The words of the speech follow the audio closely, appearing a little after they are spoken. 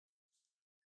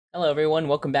Hello, everyone.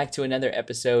 Welcome back to another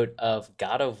episode of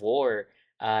God of War.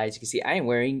 As you can see, I am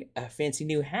wearing a fancy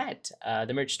new hat.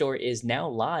 The merch store is now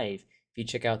live. If you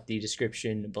check out the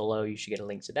description below, you should get a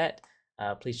link to that.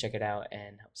 Please check it out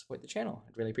and help support the channel.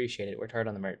 I'd really appreciate it. Worked hard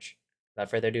on the merch. Without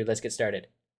further ado, let's get started.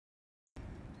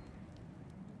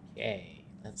 Okay,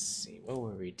 let's see. What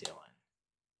were we doing?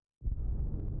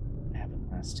 What happened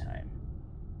last time?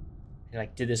 I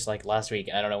did this last week.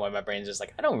 I don't know why my brain's just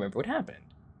I don't remember what happened.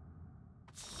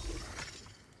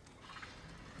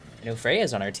 I know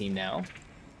Freya's on our team now.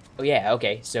 Oh yeah,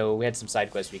 okay, so we had some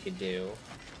side quests we could do.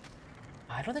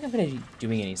 I don't think I'm gonna be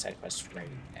doing any side quests right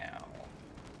now.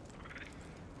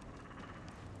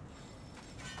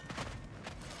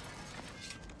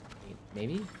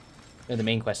 Maybe? No, the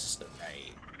main quest is still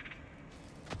right.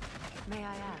 May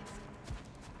I ask,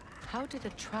 how did a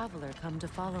traveler come to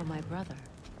follow my brother?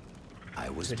 I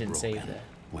was didn't save broken that.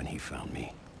 when he found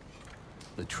me.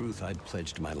 The truth I'd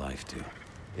pledged my life to,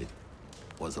 it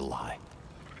was a lie.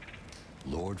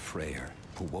 Lord Freyr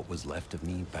put what was left of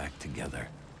me back together.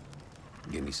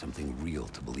 Gave me something real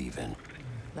to believe in.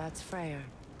 That's Freyr,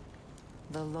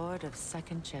 the Lord of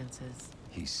Second Chances.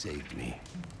 He saved me.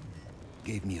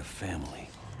 Gave me a family,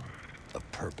 a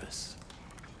purpose.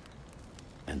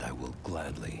 And I will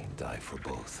gladly die for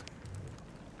both.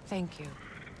 Thank you.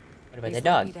 What about He's the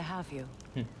dog? lucky to have you.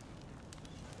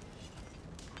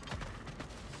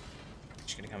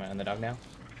 She's gonna comment on the dog now?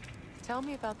 Tell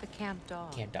me about the camp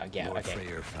dog. Camp dog, yeah, Lord okay.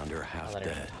 Freyr found her I'll half let her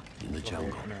dead talk. in the Before we're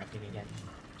jungle. interrupting again.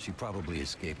 She probably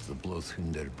escaped the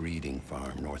Blothunder breeding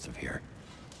farm north of here.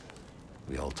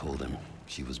 We all told him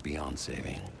she was beyond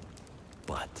saving.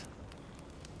 But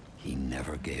he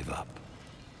never gave up.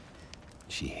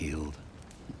 She healed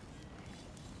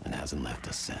and hasn't left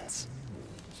us since.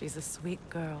 She's a sweet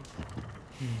girl.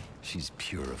 She's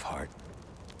pure of heart.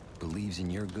 Believes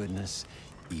in your goodness,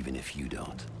 even if you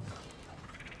don't.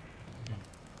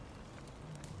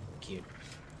 Cute.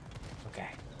 Okay.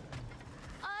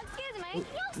 Excuse me, can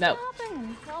you No. stop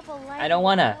and help a lady I don't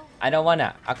wanna. out? I don't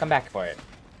wanna. I'll come back for it.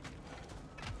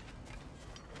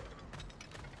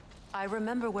 I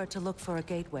remember where to look for a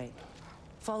gateway.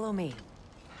 Follow me.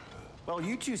 Well,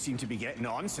 you two seem to be getting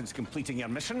on since completing your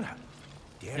mission.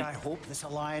 Dare I hope this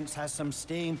alliance has some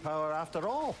staying power after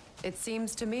all? It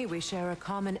seems to me we share a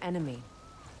common enemy.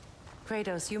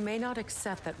 Kratos, you may not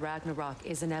accept that Ragnarok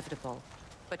is inevitable,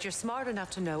 but you're smart enough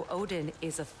to know Odin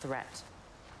is a threat.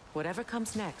 Whatever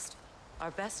comes next,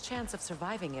 our best chance of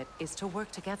surviving it is to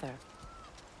work together.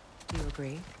 Do you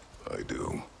agree? I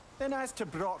do. Then as to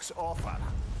Brock's offer,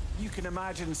 you can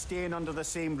imagine staying under the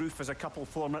same roof as a couple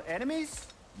former enemies?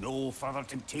 No further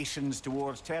temptations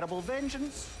towards terrible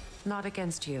vengeance? Not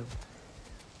against you.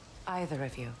 Either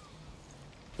of you.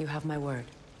 You have my word.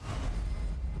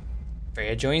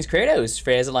 Freya joins Kratos.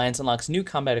 Freya's alliance unlocks new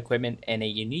combat equipment and a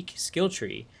unique skill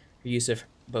tree. Her use of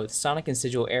both sonic and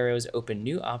sigil arrows open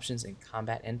new options in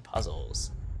combat and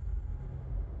puzzles.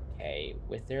 Okay,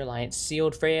 with their alliance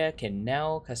sealed, Freya can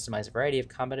now customize a variety of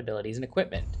combat abilities and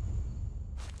equipment.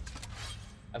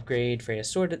 Upgrade Freya's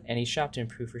sword at any shop to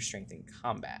improve her strength in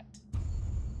combat.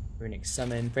 Runic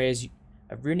summon. Freya's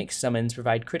runic summons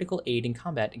provide critical aid in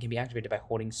combat and can be activated by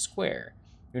holding square.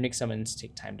 Runic summons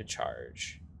take time to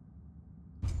charge.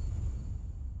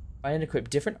 Find and equip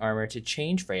different armor to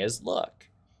change Freya's look.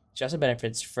 She also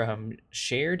benefits from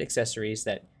shared accessories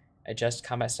that adjust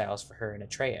combat styles for her and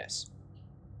Atreus.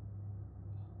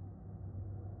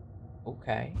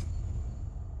 Okay.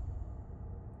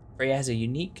 Freya has a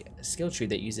unique skill tree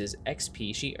that uses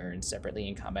XP she earns separately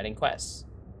in combat and quests.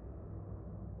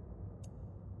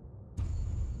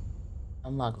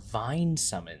 Unlock Vine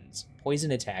summons,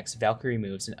 poison attacks, Valkyrie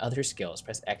moves, and other skills.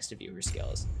 Press X to view her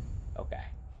skills. Okay.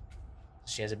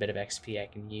 She has a bit of XP I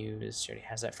can use. She already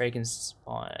has that. Freya can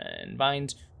spawn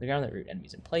vines on the ground that root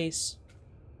enemies in place.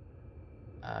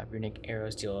 Runic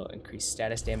arrows deal increased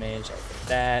status damage. I put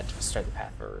that. Start the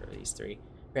path for these three.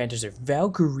 Freya enters her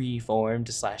Valkyrie form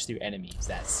to slash through enemies.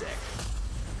 That's sick.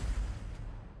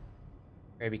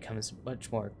 Freya becomes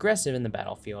much more aggressive in the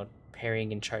battlefield,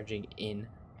 parrying and charging in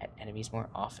at enemies more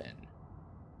often.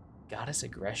 Goddess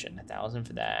aggression, 1,000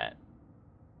 for that.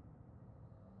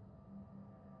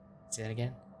 Say that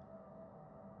again.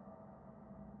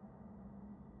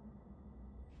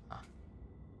 Huh.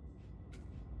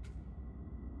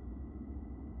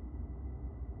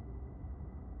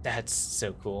 That's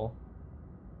so cool.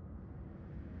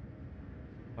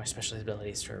 More special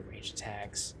abilities for ranged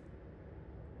attacks.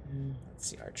 Let's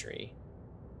see, archery.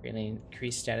 Really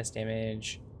increased status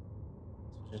damage.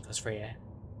 Cause Freya.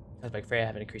 Caused by Freya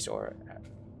have an increased aura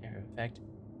arrow effect.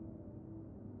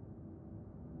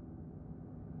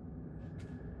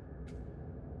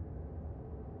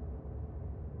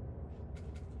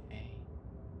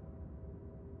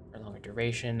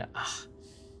 duration. Ah,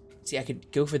 see, I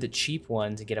could go for the cheap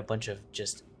one to get a bunch of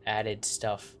just added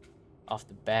stuff off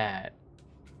the bat.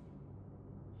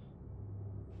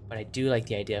 But I do like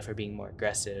the idea for being more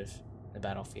aggressive in the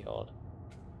battlefield.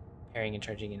 Parrying and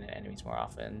charging into enemies more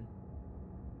often.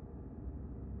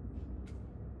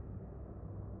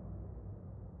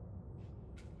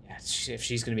 Yeah, if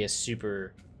she's going to be a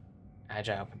super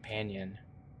agile companion.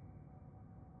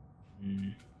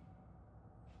 I'm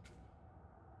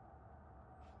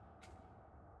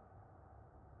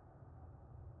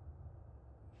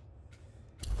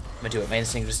gonna do it. My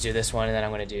instinct was to do this one, and then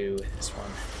I'm gonna do this one.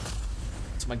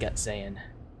 That's my gut saying.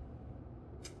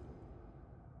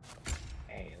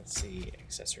 Okay, let's see.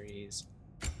 Accessories.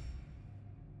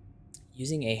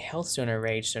 Using a health stone or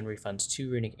rage stone refunds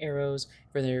 2 runic arrows.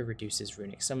 Further reduces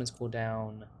runic summons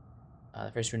cooldown.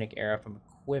 The first runic arrow from a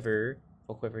quiver.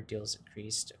 Full quiver deals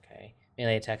increased. Okay.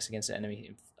 Melee attacks against an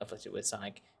enemy afflicted with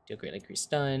sonic deal greatly increased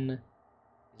stun.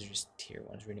 These are just tier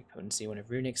 1s. Runic potency. When a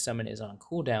runic summon is on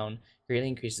cooldown, greatly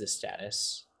increases the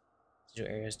status.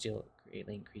 Digital arrows deal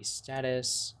greatly increased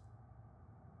status.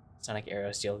 Sonic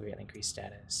arrows deal greatly increased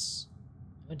status.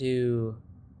 I'm gonna do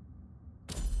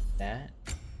that.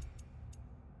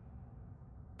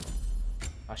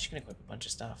 Oh, she can equip a bunch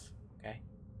of stuff. Okay.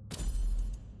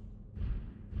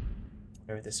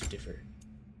 Whatever this would differ.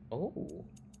 Oh.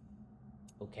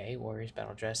 Okay, Warrior's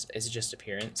Battle Dress. Is it just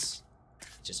appearance?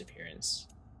 It's just appearance.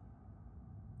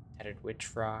 Tattered Witch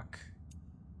Frock.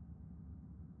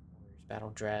 Warrior's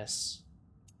Battle Dress.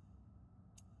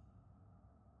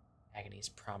 Agony's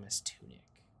Promise Tunic.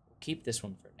 We'll keep this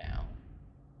one for now.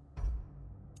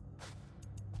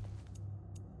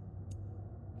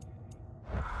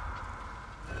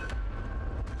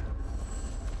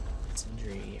 It's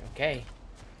injury. Okay.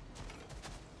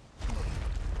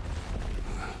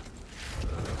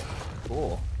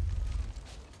 Cool.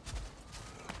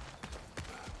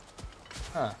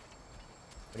 Huh.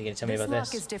 What are you gonna tell me about this?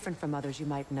 This lock is different from others you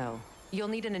might know. You'll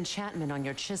need an enchantment on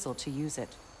your chisel to use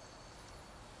it.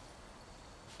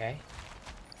 Okay.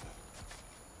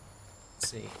 Let's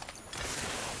see.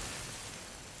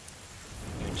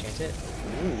 You enchant it?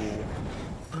 Ooh.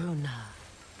 Bruna.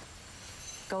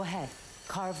 Go ahead.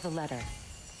 Carve the letter.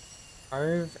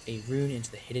 Carve a rune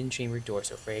into the hidden chamber door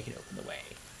so Freya can open the way.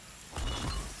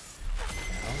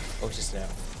 No? Oh, it's just no.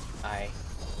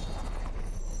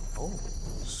 Oh.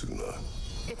 Suna.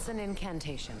 It's an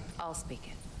incantation. I'll speak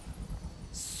it.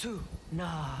 Suna.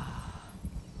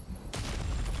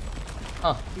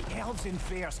 Huh. The elves in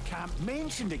Freyr's camp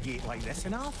mentioned a gate like this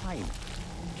in Alfheim.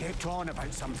 Kept on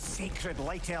about some sacred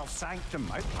light elf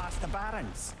sanctum out past the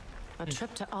barrens. A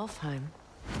trip to Alfheim.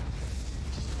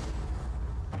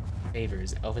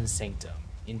 Favors, Elven Sanctum.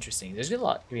 Interesting. There's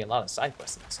gonna be a lot of side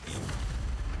quests in this game.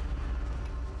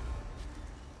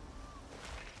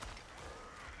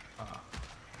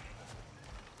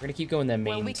 We're gonna keep going the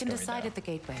main Well, we can story, decide though. at the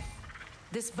gateway.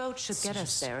 This boat should It's get us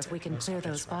just there if we can most clear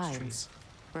obvious those rock vines. trees.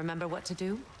 Remember what to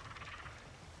do?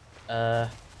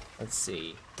 Let's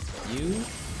see. You.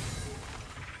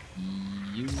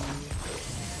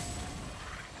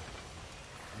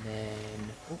 And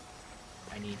then, oh,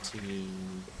 I need to,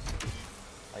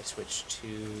 I switch to,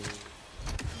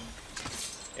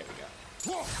 there we go.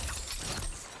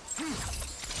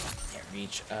 Can't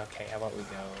reach, okay, how about we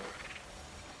go,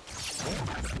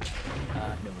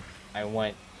 no, I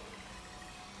want,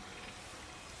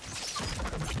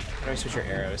 how do I switch your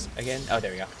arrows again? Oh,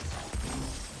 there we go.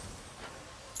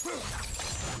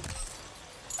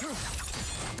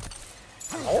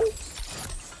 Oh?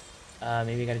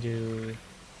 Maybe I gotta do,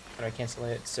 how do I cancel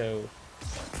it? So,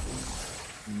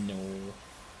 no,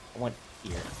 I want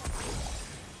here.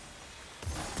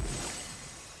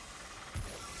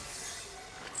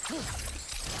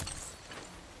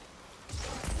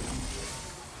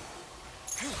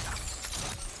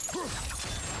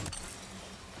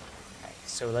 Okay,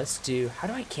 so let's do, how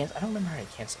do I cancel? I don't remember how to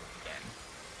cancel it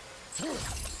again.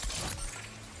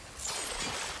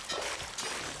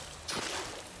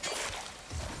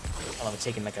 I'm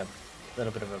taking like a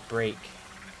little bit of a break.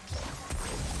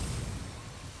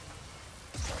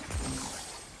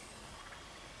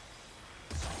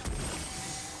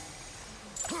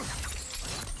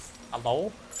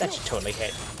 Hello? That should totally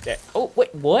hit. There. Oh,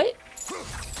 wait, what?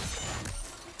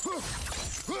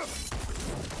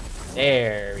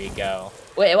 There we go.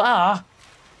 Wait, wow.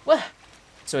 What?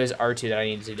 So it's R2 that I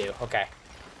needed to do. Okay.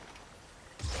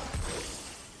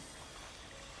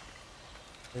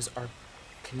 Those are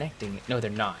connecting. No,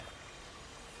 they're not.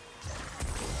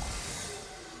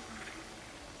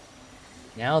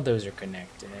 Now those are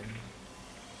connected.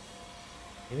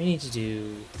 Maybe we need to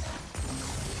do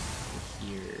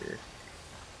here.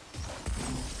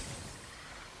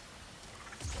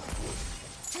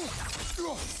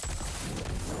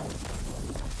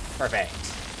 Perfect.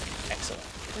 Excellent.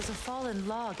 There's a fallen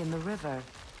log in the river.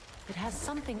 It has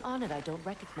something on it I don't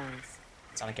recognize.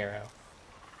 Sonic arrow.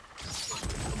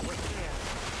 We're clear.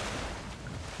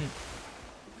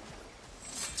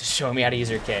 Just showing me how to use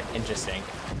her kit. Interesting.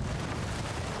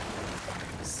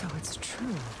 So it's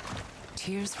true.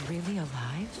 Tyr's really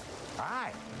alive?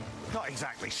 Aye. Not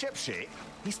exactly shipshape.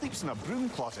 He sleeps in a broom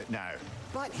closet now.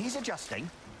 But he's adjusting.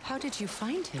 How did you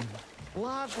find him?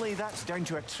 Largely, that's down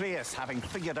to Atreus having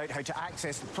figured out how to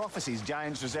access the prophecies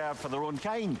giants reserve for their own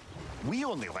kind. We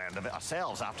only learned of it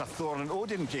ourselves after Thor and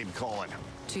Odin came calling.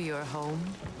 To your home?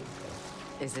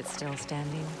 Is it still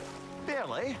standing?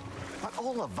 Barely. But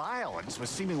all the violence was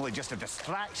seemingly just a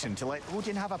distraction to let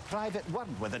Odin have a private word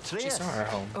with Atreus. She saw her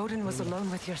home. Odin was alone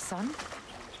with your son?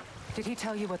 Did he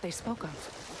tell you what they spoke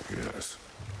of? Yes.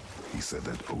 He said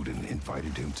that Odin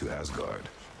invited him to Asgard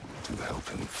to help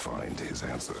him find his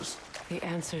answers. The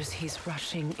answers he's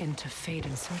rushing into fate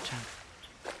in search of.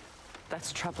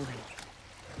 That's troubling.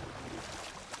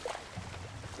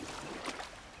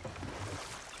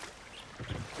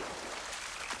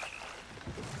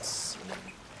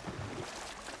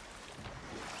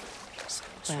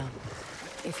 Well,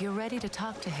 if you're ready to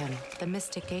talk to him, the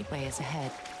Mystic Gateway is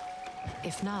ahead.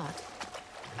 If not,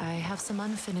 I have some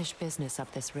unfinished business up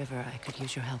this river I could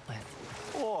use your help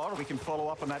with. Or we can follow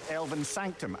up on that elven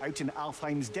sanctum out in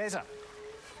Alfheim's desert.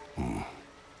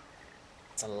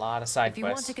 It's a lot of side If you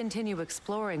want quests. to continue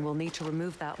exploring, we'll need to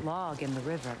remove that log in the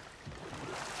river.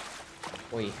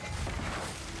 Oi.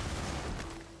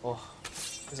 Oh,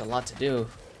 there's a lot to do.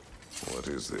 What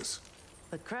is this?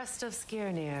 The crest of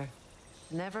Skirnir.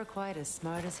 Never quite as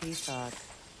smart as he thought.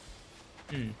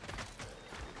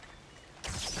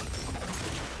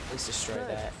 Let's destroy Good.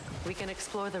 that. We can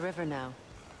explore the river now.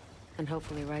 And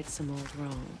hopefully right some old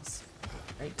wrongs.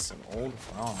 Right, some old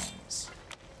wrongs.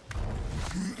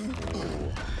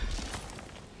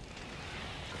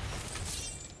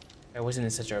 I wasn't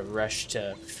in such a rush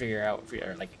to figure out,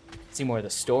 or like, see more of the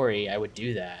story, I would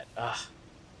do that. Ugh.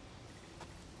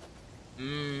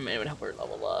 It would help her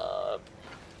level up.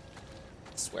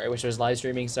 I swear I wish I was live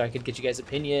streaming so I could get you guys'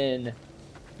 opinion.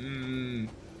 Let me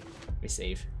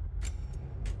save.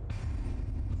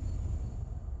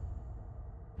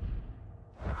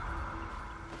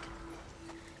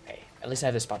 Okay, at least I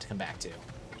have a spot to come back to.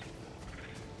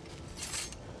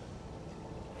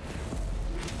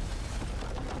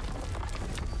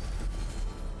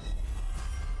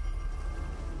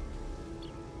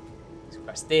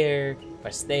 Quest there,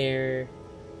 quest there.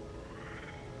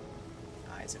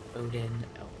 Eyes of Odin,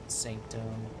 Elven Sanctum.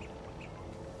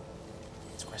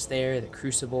 There's quest there, the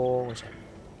Crucible, which I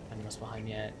haven't left behind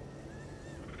yet.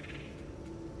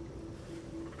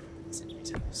 Send me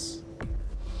to this.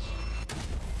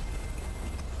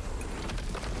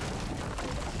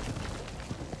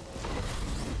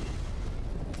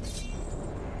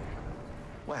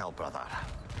 Well, brother,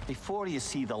 before you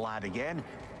see the lad again,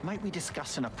 might we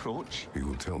discuss an approach? He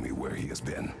will tell me where he has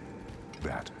been.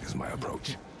 That is my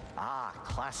approach. Ah,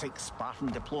 classic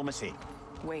Spartan diplomacy.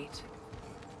 Wait.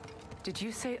 Did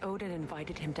you say Odin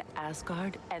invited him to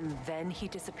Asgard and then he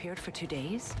disappeared for 2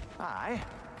 days? Aye,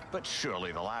 but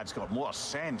surely the lad's got more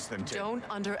sense than to... Don't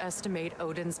underestimate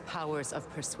Odin's powers of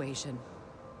persuasion.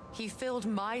 He filled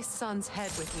my son's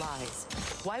head with lies.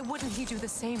 Why wouldn't he do the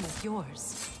same with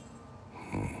yours?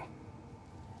 Check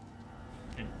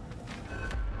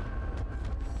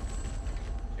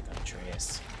on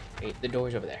Atreus. Wait, the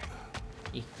door's over there.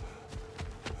 Eek.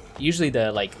 Usually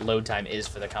the like load time is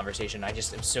for the conversation. I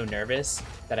just am so nervous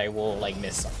that I will like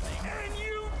miss something. And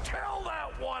you tell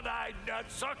that one-eyed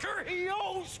nutsucker he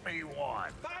owes me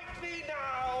one. Thank me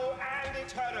now and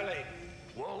eternally.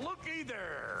 Well, looky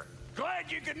there.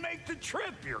 Glad you could make the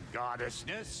trip, your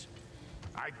goddessness.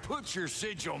 I put your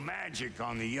sigil magic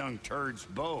on the young turd's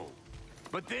bow,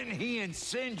 but then he and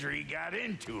Sindri got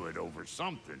into it over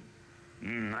something.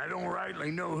 I don't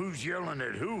rightly know who's yelling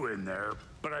at who in there,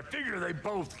 but I figure they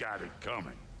both got it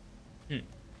coming.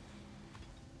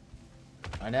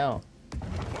 I know.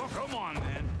 Well, come on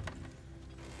then.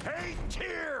 Hey,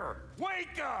 Tyr!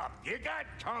 Wake up! You got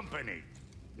company.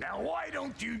 Now, why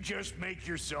don't you just make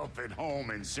yourself at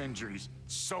home in Sindri's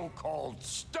so-called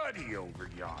study over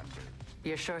yonder?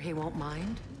 You're sure he won't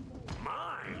mind?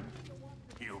 Mine?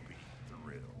 He'll be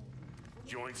thrilled.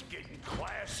 Joint's getting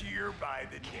classier by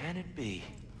the day. Can it be?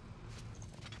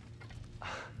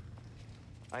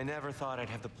 I never thought I'd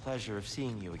have the pleasure of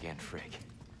seeing you again, Frigg.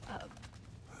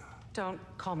 Don't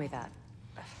call me that.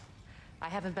 I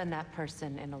haven't been that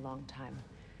person in a long time.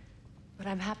 But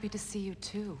I'm happy to see you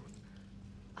too.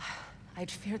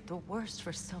 I'd feared the worst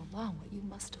for so long, what you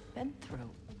must have been through.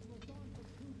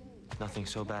 Nothing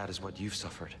so bad as what you've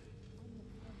suffered.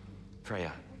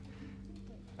 Freya,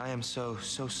 I am so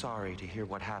sorry to hear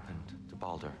what happened to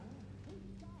Baldur.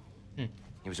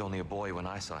 He was only a boy when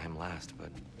I saw him last,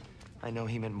 but I know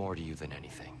he meant more to you than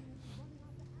anything.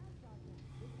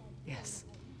 Yes.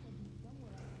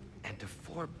 And to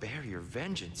forbear your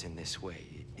vengeance in this way,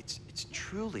 it's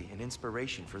truly an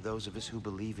inspiration for those of us who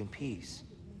believe in peace.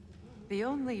 The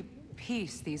only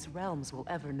peace these realms will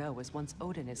ever know is once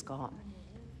Odin is gone.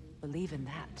 Believe in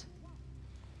that.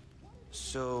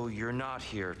 So you're not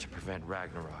here to prevent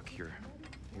Ragnarok, you're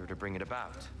here to bring it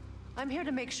about. I'm here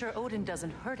to make sure Odin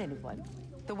doesn't hurt anyone,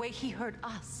 the way he hurt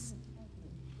us.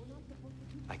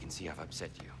 I can see I've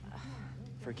upset you.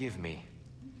 Forgive me.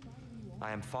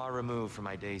 I am far removed from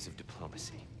my days of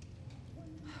diplomacy.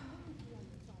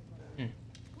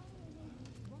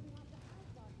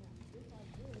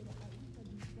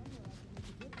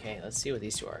 Okay, let's see what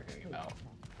these two are arguing about.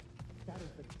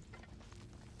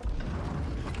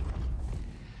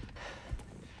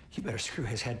 You better screw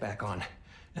his head back on,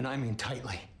 and I mean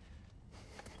tightly.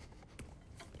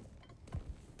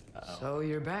 So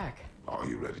you're back. Are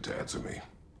you ready to answer me?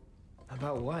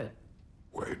 About what?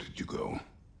 Where did you go?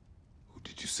 Who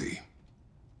did you see?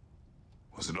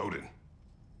 Was it Odin?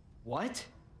 What?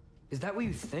 Is that what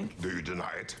you think? Do you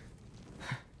deny it?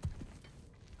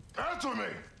 Answer me!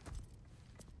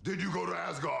 Did you go to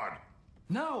Asgard?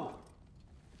 No!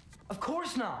 Of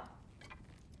course not!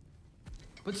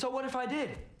 But so what if I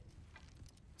did?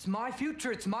 It's my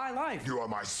future, it's my life. You are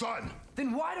my son!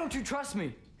 Then why don't you trust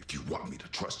me? If you want me to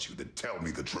trust you, then tell me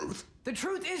the truth. The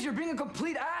truth is you're being a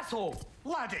complete asshole!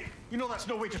 Laddie, you know that's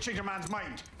no way to change a man's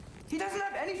mind. He doesn't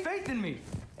have any faith in me.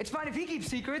 It's fine if he keeps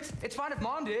secrets. It's fine if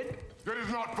Mom did. It is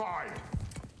not fine!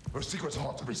 Her secrets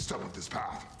haunt every step of this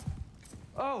path.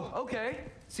 Oh, okay.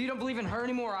 So you don't believe in her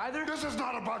anymore either? This is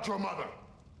not about your mother.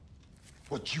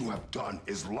 What you have done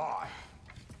is lie.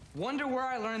 Wonder where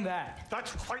I learned that.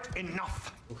 That's quite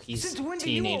enough. Oh, he's Since when do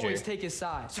teenager. you always take his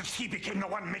side? Since he became the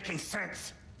one making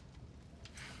sense.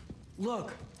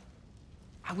 Look,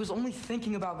 I was only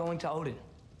thinking about going to Odin,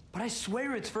 but I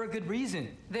swear it's for a good reason.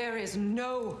 There is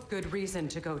no good reason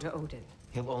to go to Odin.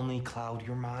 He'll only cloud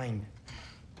your mind.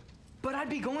 But I'd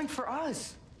be going for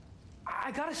us.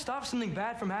 I gotta stop something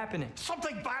bad from happening.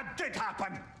 Something bad did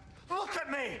happen. Look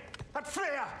at me, at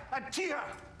Freya, at Tyr.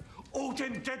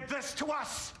 Odin did this to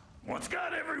us. What's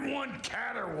got everyone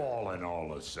caterwauling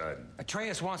all of a sudden?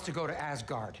 Atreus wants to go to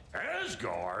Asgard.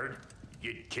 Asgard?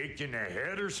 Get kicked in the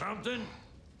head or something?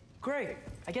 Great.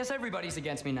 I guess everybody's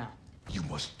against me now. You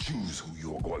must choose who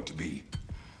you are going to be.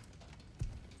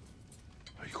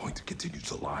 Are you going to continue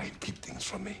to lie and keep things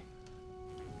from me?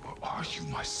 Or are you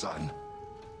my son?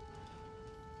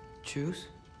 Choose?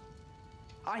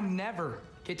 I never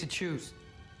get to choose.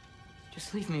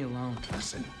 Just leave me alone.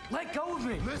 Listen. Let go of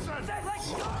me! Listen! Let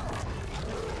go!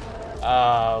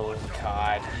 Oh,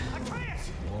 God.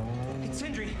 Atreus! It's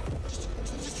Sindri.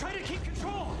 Just try to keep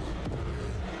control!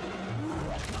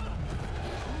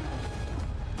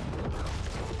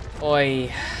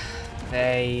 Oi.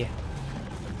 They.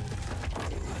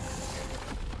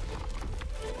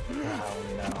 Oh,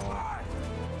 no.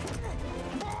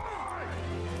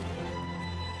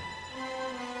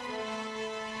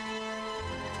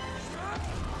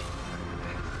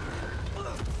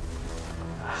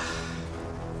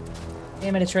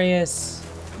 Damn it, Atreus.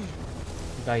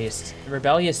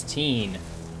 Rebellious teen.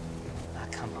 Ah,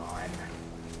 come on.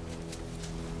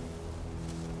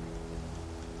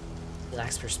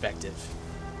 Lacks perspective.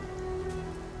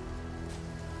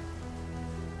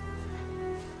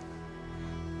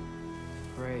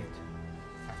 Great.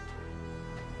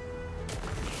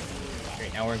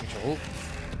 Great, now we're in control.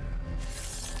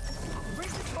 Bring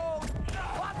control!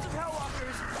 Lots of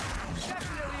Hellwalkers!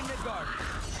 Definitely in Midgard!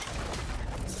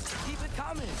 Keep it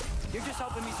coming! You're just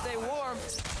helping me stay warm.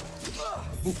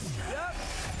 Yep.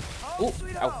 Oh, Ooh,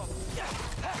 sweet ow. home.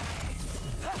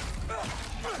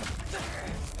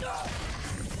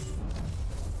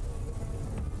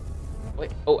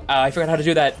 Wait, oh, I forgot how to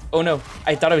do that. Oh no,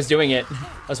 I thought I was doing it. I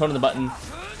was holding the button.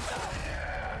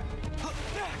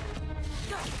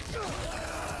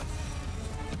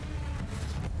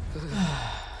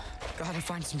 Gotta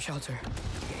find some shelter.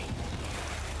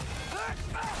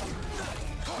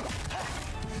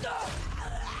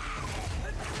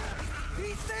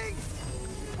 These things!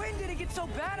 When did it get so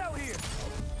bad out here?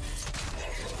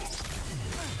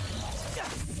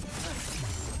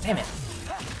 Damn it.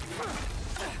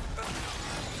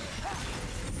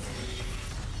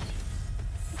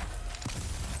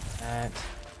 That.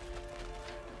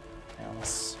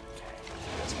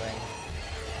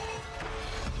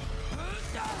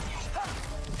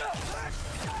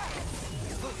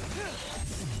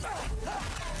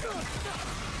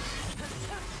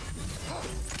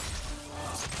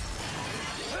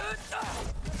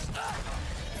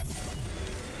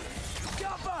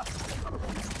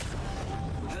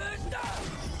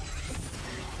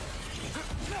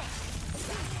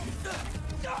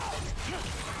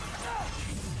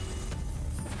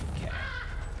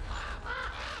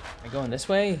 Am I going this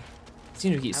way? It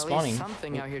seems to keep At spawning. least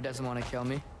something out here doesn't want to kill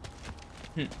me.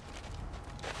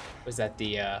 Was that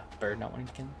the bird not wanting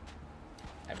to kill him?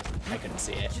 I couldn't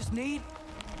see it. Just need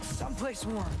someplace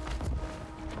warm.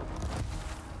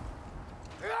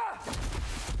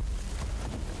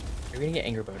 Are we gonna get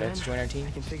Angry Boda to join our team?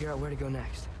 I can figure out where to go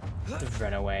next. The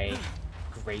runaway.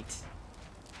 Great.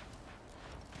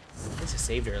 This is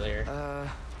saved earlier.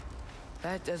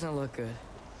 That doesn't look good.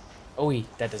 Oh,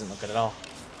 that doesn't look good at all.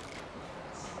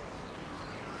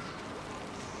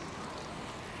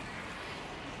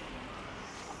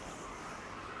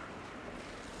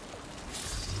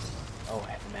 Oh,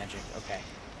 I have the magic. Okay.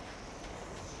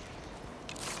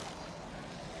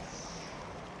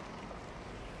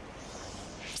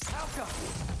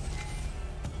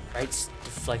 Right,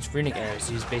 deflect runic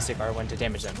arrows. Use basic R1 to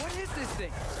damage them. What is this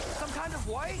thing? Some kind of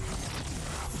white?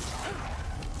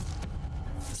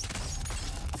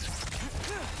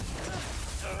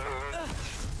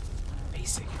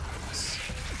 Basic arrows.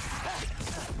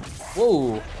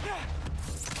 Whoa!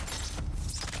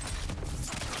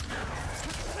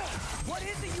 What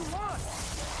is it you want?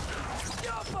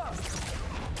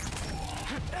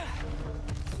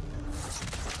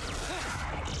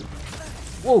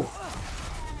 Whoa!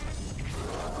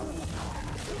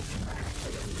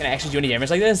 Can I actually do any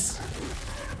damage like this?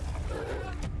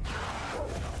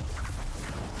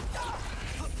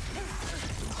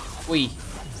 Wee.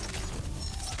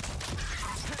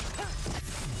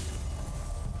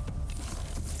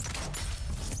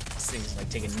 This thing's like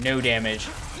taking no damage.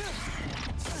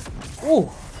 Ooh.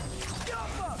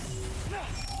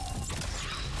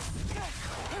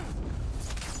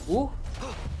 Ooh.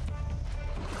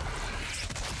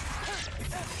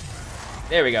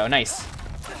 There we go, nice.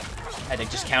 Had to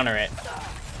just counter it.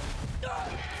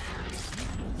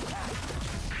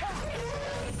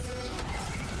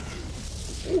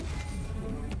 Ooh.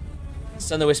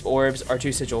 Stun the Wisp orbs,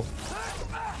 R2 sigil.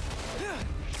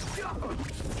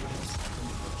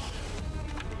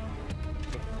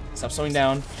 Stop slowing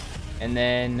down, and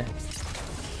then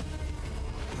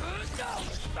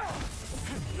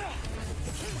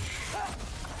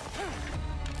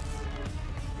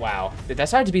wow. Did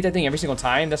that hard to beat that thing every single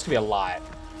time? That's gonna be a lot.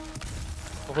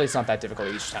 Hopefully it's not that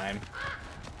difficult each time.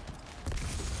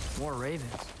 More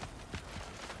ravens.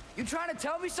 You trying to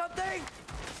tell me something?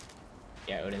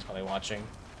 Yeah, Odin's probably watching.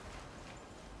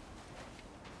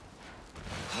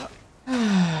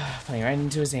 Playing right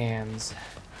into his hands.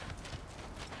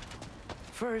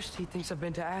 First, he thinks I've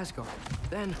been to Asgard.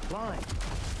 Then, blind.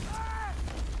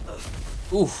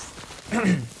 Oof.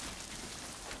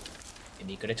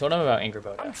 Maybe you could have told him about Angry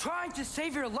Boda. I'm trying to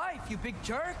save your life, you big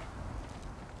jerk!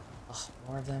 Ugh,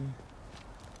 more of them.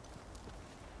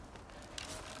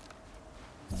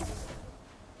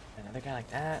 Another guy like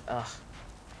that? Ugh.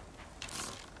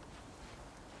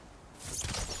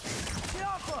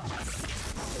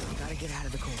 You gotta get out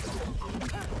of the cold.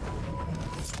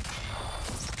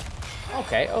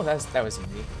 Okay, oh, that was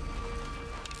easy.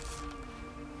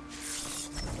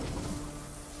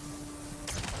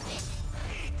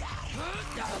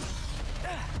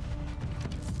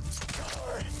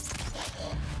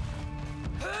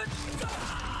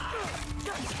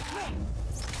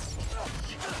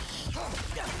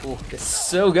 Ooh, this is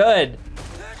so good.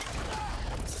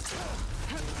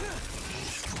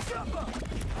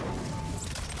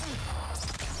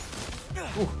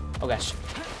 Ooh, oh gosh.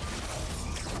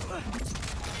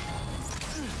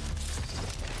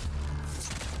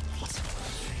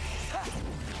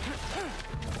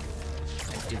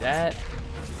 Let's do that.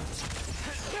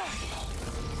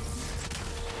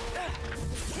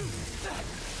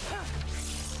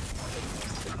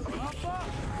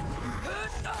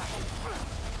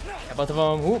 Got both of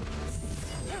them. Whoop.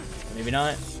 Maybe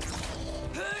not.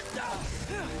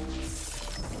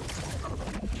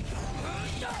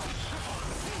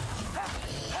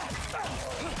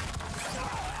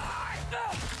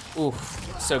 Ooh,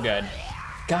 so good.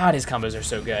 God, his combos are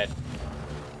so good.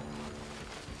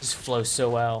 Just flow so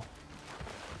well.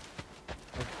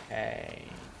 Okay.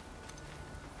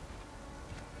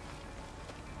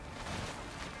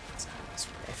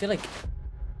 I feel like,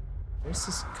 where's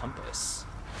this compass?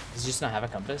 Does he just not have a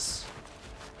compass?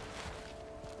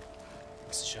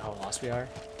 Just to show how lost we are.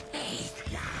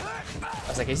 I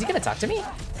was like, is he gonna talk to me?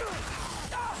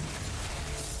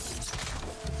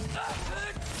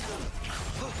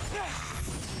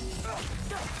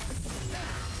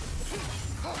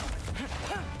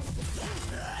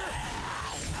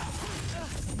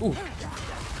 Ooh.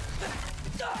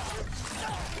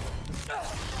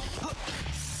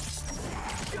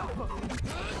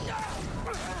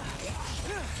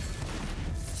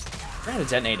 We're gonna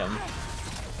detonate him.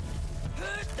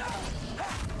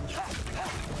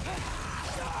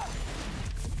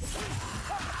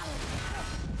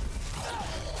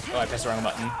 Oh, I pressed the wrong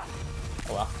button.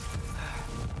 Oh well.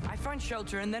 I find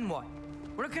shelter and then what?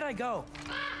 Where could I go?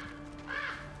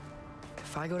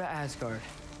 If I go to Asgard,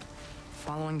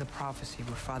 following the prophecy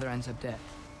where Father ends up dead.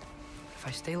 If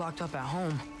I stay locked up at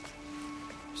home,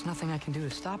 there's nothing I can do to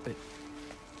stop it.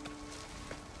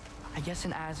 I guess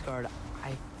in Asgard, I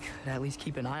could at least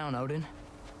keep an eye on Odin.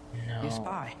 No. Be a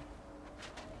spy.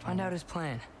 Find out his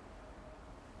plan.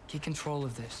 Get control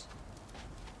of this.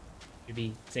 You'd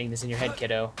be saying this in your head,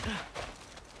 kiddo.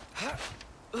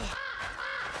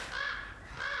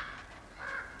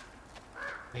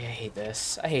 Wait, I hate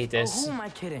this. I hate this. Oh, who am I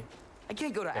kidding? I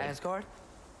can't go to Asgard.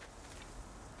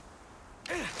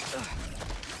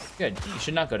 Good. You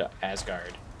should not go to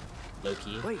Asgard,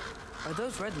 Loki. Wait, are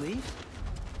those red leaves?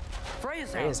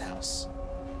 Freya's house.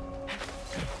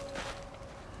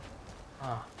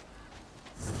 Oh.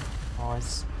 Oh,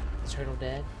 is the turtle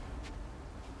dead?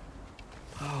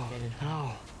 Oh,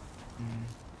 no.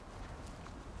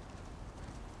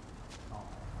 Oh.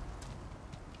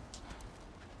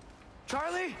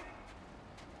 Charlie?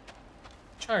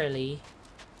 Charlie.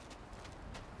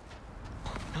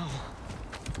 No.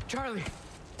 Charlie.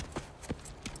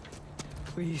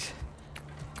 Please.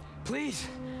 Please.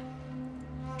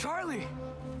 Charlie.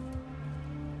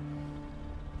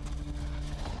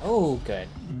 Oh, good.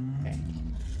 Okay.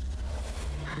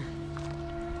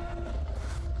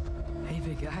 Hey,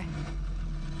 big guy.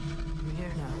 I'm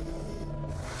here now.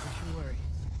 Don't you worry.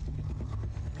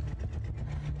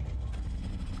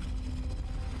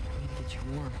 I need to get you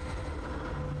warm.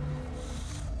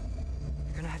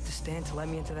 You're gonna have to stand to let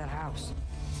me into that house.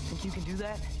 Think you can do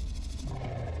that?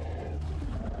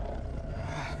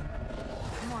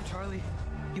 Come on, Charlie.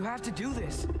 You have to do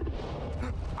this.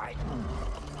 I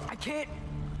can't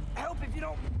help if you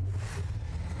don't.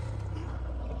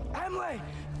 Emily!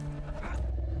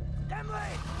 Emily!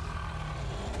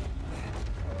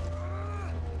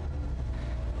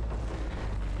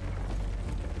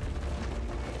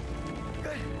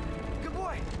 Good. Good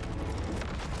boy.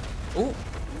 Ooh.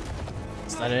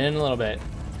 Slide it in a little bit.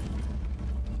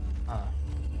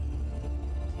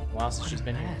 Wow, since she's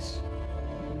been here.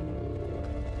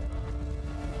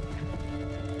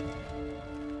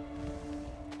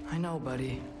 I know,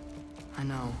 buddy. I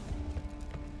know.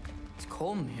 It's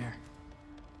cold in here.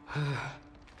 I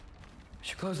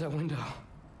should close that window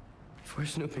before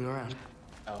snooping around.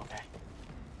 Oh, okay.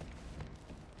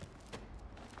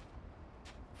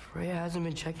 Freya hasn't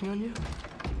been checking on you?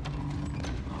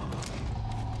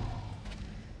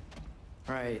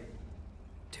 Right.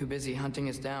 Too busy hunting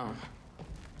us down.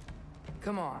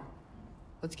 Come on.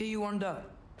 Let's get you warmed up.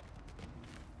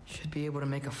 Should be able to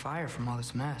make a fire from all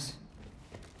this mess.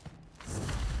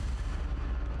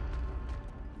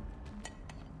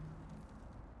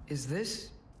 Is this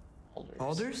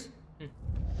Baldur's?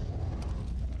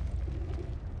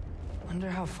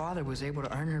 Wonder how Father was able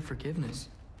to earn her forgiveness.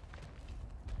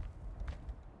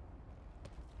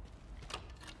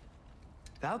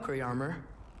 Valkyrie armor?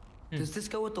 Does this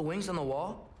go with the wings on the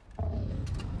wall?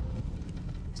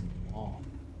 Oh,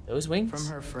 those wings? From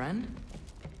her friend?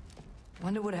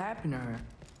 Wonder what happened to her.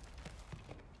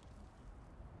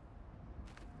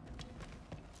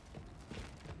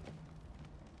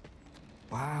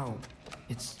 Wow,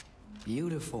 it's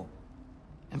beautiful.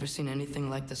 Never seen anything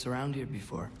like this around here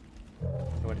before.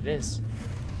 What it is?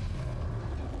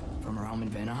 From her home in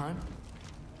Vanaheim?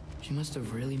 She must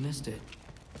have really missed it.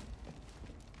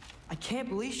 I can't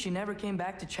believe she never came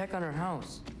back to check on her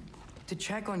house. To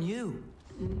check on you.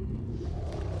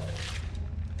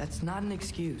 That's not an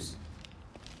excuse.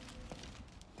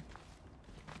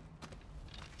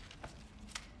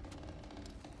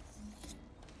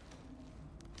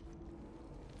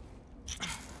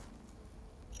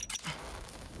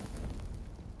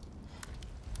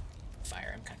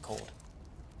 Fire, I'm kind of cold.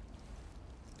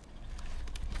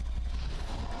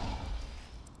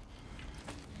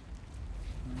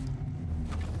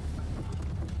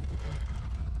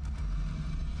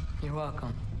 You're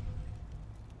welcome.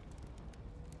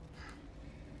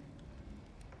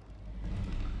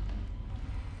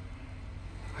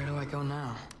 Where do I go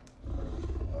now?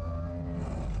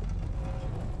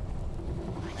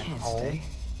 I can't stay.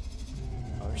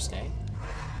 Or stay.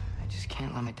 I just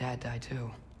can't let my dad die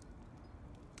too.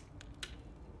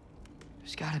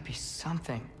 There's gotta be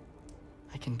something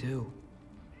I can do.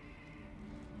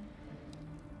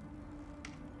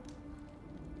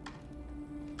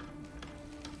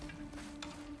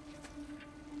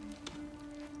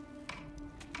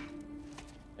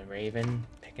 Raven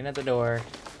picking at the door.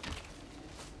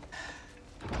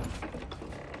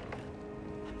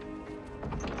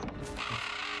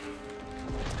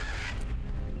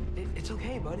 It's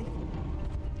okay, buddy.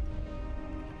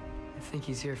 I think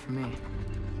he's here for me.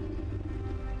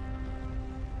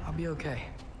 I'll be okay.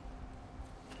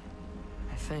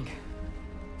 I think.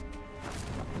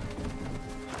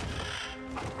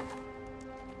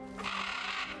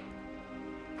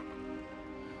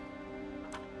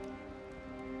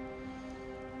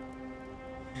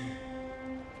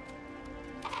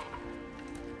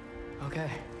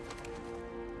 Okay.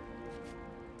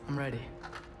 I'm ready.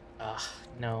 Ugh,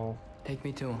 no. Take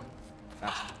me to him.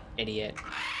 Ah, idiot.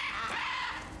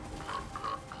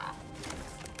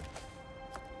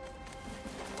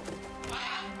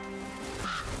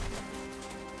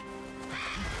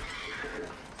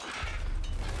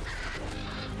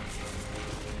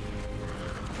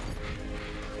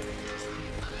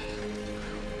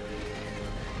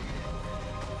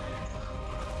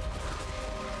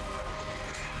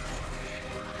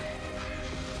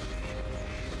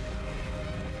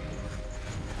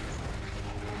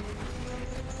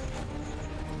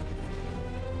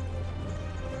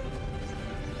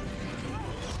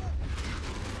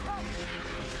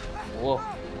 Whoa.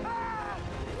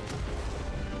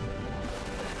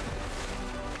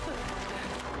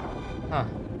 Huh.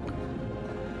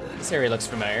 This area looks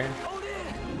familiar.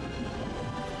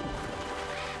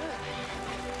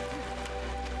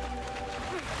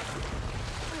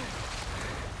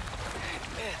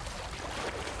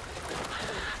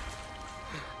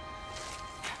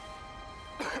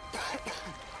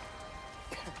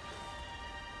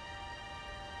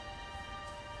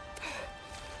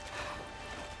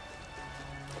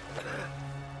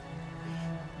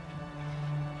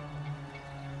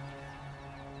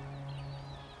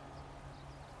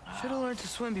 Should have learned to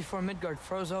swim before Midgard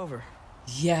froze over.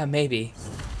 Yeah, maybe.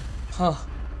 Huh.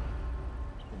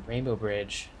 Rainbow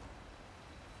Bridge.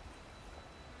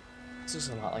 This is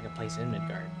a lot like a place in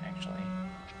Midgard, actually.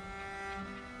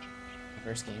 The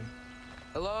first game.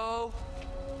 Hello?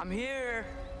 I'm here.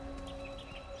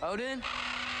 Odin?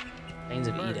 Plains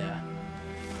of Bert. Ida.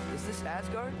 Is this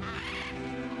Asgard?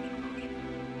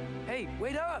 Hey,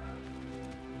 wait up!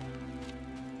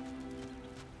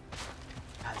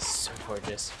 God, this is so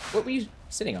gorgeous. What were you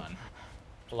sitting on?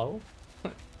 Hello?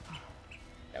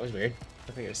 That was weird.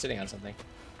 Looked like I was sitting on something.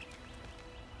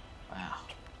 Wow.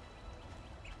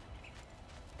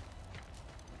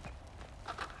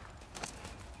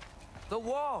 The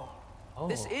wall! Oh.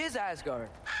 This is Asgard.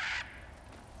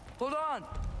 Hold on!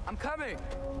 I'm coming!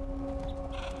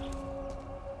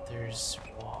 There's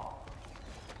wall.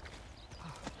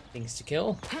 Things to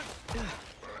kill.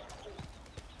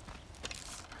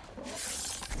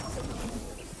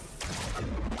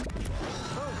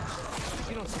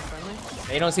 You don't seem friendly.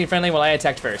 They don't seem friendly. Well, I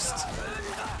attacked first.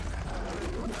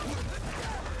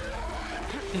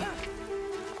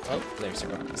 Oh, there's a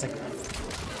go. Second one.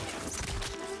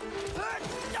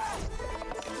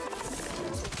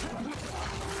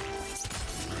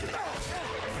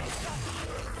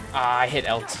 Ah, I hit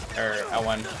L or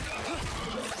L1.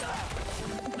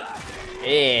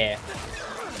 Yeah.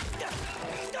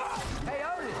 Hey,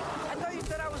 Odin! I thought you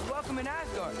said I was welcome in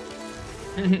Asgard.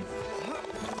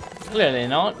 Clearly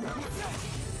not.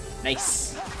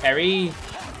 Nice. Parry.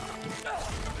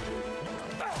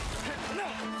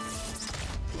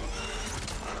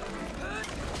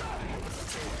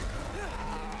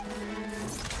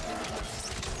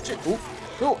 Ooh. Ooh.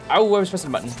 Oh, I was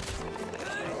pressing the button.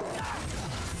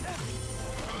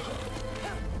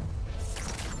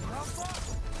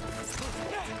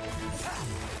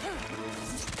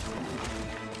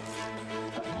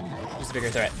 Who's the bigger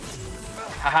threat?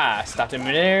 Haha, stopped him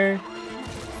midair.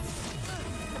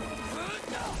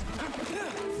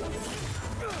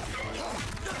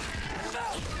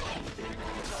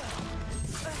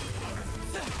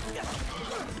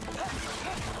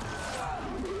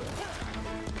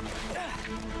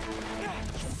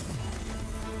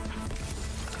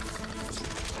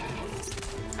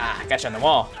 Ah, got you on the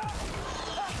wall.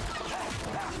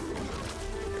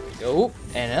 Oh,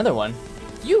 and another one.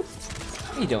 You,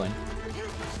 what are you doing?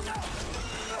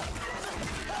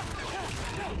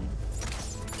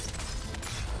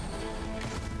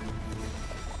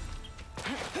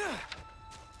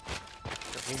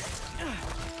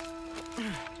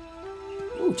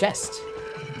 Ooh, chest.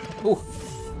 Ooh.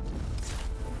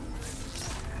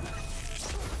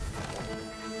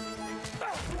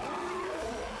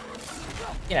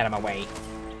 Get out of my way.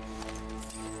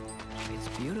 It's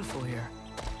beautiful here.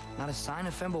 Not a sign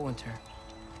of Fimbulwinter.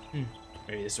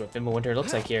 Maybe this is what Fimbulwinter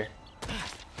looks like here.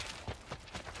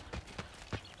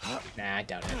 Nah, I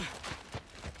doubt it.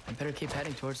 I better keep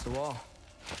heading towards the wall.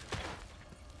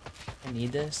 I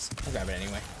need this. I'll grab it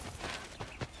anyway.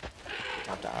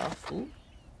 Topped off. Ooh.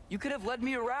 You could have led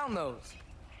me around those.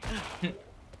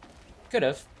 Could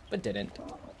have, but didn't.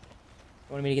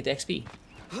 Wanted me to get the XP.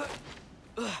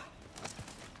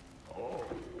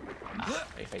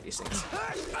 I fight these things.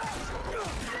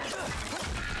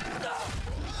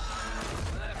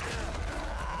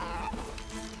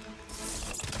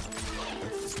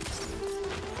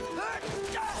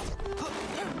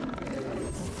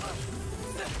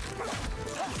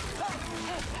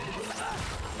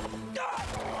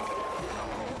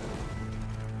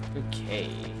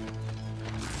 Okay.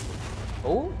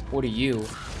 Oh, what are you?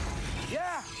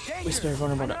 Yeah, danger. Whisper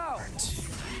vulnerable to I know. art.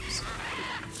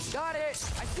 Got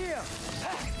it. I see him.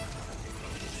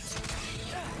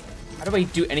 How do I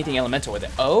do anything elemental with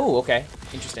it? Oh, okay.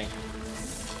 Interesting.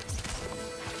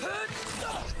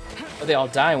 Oh, they all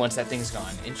die once that thing's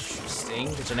gone. Interesting.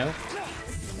 Good to know.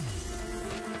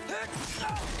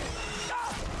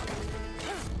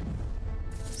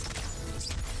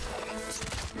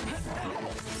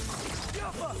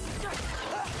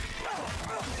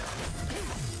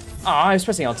 Oh, I was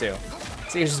pressing L2.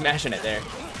 So you're just mashing it there.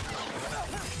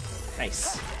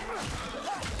 Nice.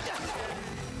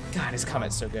 God, his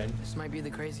comment's so good. This might be the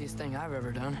craziest thing I've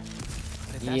ever done.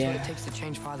 But if that's what it takes to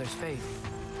change Father's fate.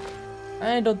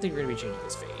 I don't think we're gonna be changing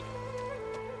his fate.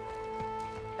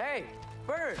 Hey,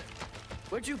 Bird!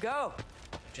 Where'd you go?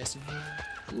 Just in here.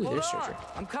 Ooh, Hold there's on. treasure.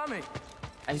 I'm coming.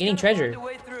 I'm getting treasure. The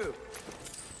way through.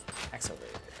 Hack silver.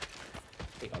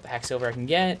 Take all the hack silver I can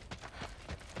get.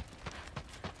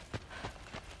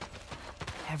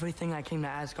 Everything I came to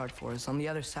Asgard for is on the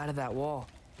other side of that wall.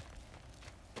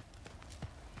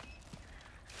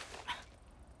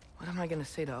 What am I gonna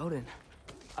say to Odin?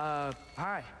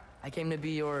 Hi. I came to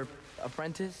be your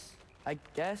apprentice, I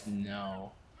guess?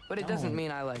 No. But it doesn't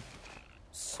mean I, like,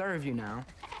 serve you now.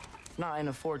 Not in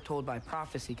a foretold by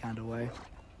prophecy kind of way.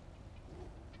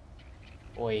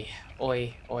 Oi,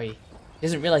 oi, oi. He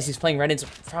doesn't realize he's playing right into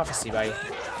prophecy by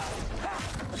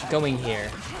going here.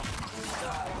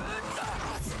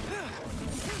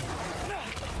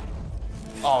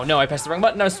 Oh no, I pressed the wrong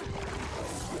button. I was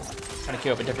trying to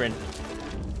queue up a different.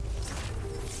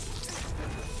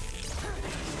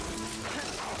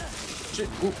 Shit.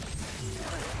 Ooh.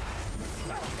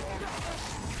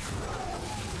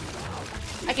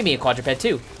 I can be a quadruped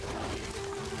too.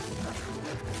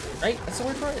 Right? That's the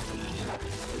word for it?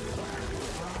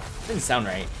 Doesn't sound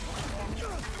right.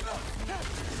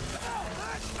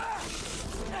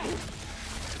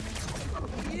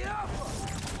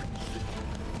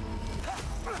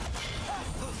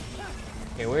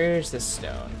 Okay, where's this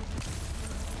stone?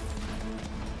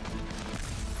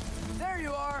 There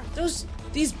you are.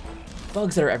 These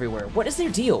bugs that are everywhere. What is their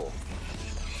deal?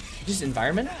 Just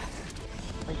environment?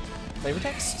 Like flavor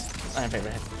text? I don't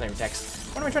have flavor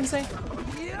text. What am I trying to say?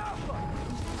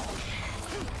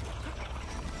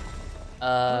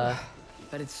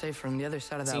 Bet it's safe from the other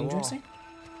side of that seem wall. interesting?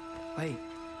 Wait,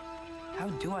 how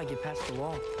do I get past the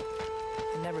wall?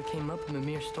 It never came up in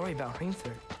Mimir's story about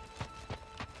Hrimthur.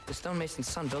 The stonemason's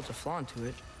son built a flaw into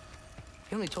it.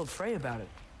 He only told Frey about it,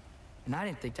 and I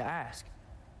didn't think to ask.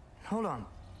 And hold on,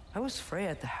 how was Frey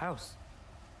at the house?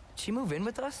 Did she move in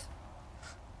with us?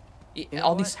 Yeah, You know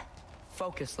all what? these.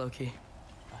 Focus, Loki.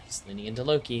 Oh, he's leaning into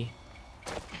Loki.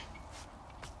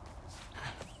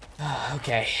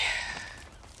 Okay.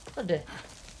 What the?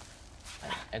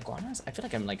 Iguanas? I feel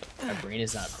like I'm like my brain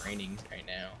is not braining right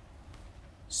now.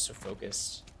 So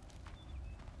focused.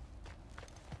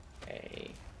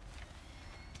 Okay.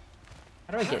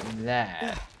 How do I get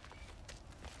that?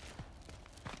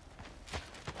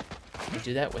 Can I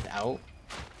do that without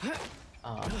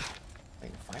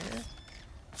like fire?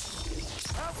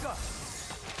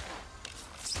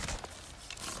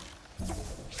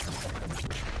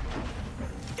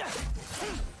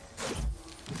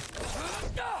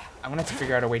 I'm gonna have to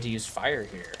figure out a way to use fire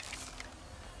here.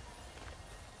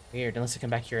 Weird, unless I come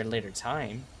back here at a later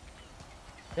time.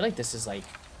 I feel like this is like,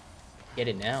 get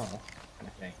it now kind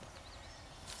of thing.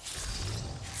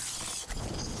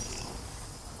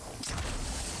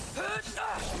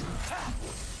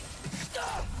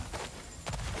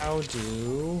 How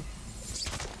do...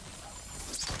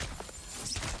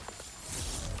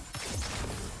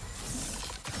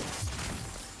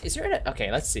 Is there a...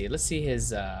 Okay, let's see. Let's see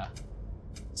his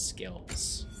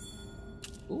skills.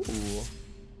 Ooh.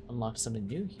 Unlock something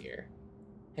new here.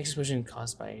 Hex explosion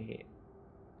caused by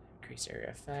increased area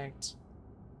effect.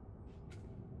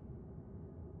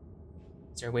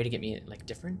 Is there a way to get me like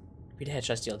different? Repeat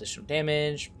headshots deal additional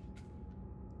damage.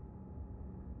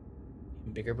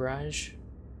 Bigger barrage.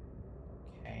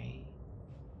 Okay.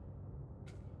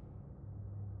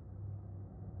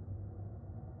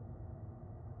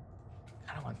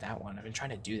 I don't want that one. I've been trying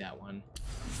to do that one.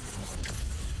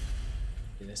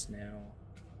 Do this now.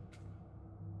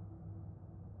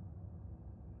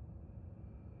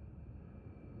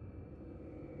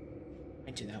 I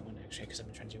might do that one actually, because I've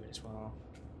been trying to do it as well.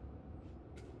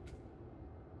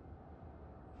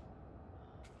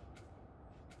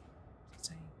 What's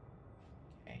it say?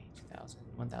 Okay, 2,000,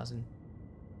 1,000.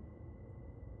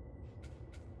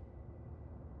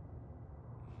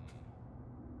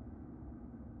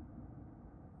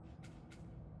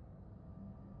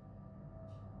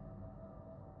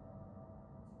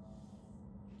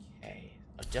 Okay,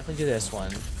 I'll definitely do this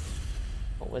one.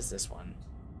 What was this one?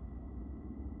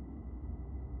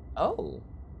 Oh.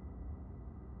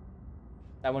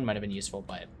 That one might have been useful,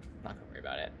 but I'm not gonna worry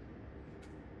about it.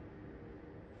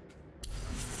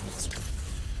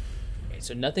 Okay,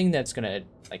 so nothing that's gonna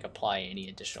like apply any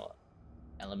additional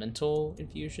elemental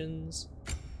infusions.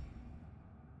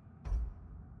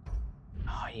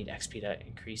 Oh, I need XP to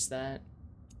increase that.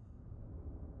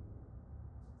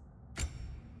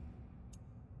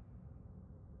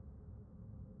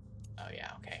 Oh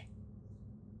yeah, okay.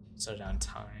 Slow down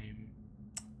time.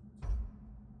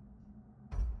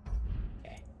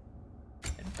 Okay.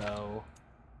 And bow.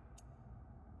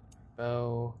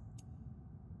 Bow.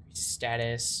 Increase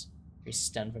status. Increase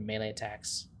stun from melee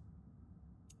attacks.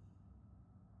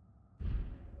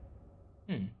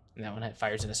 And that one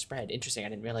fires in a spread. Interesting, I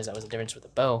didn't realize that was the difference with the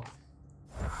bow.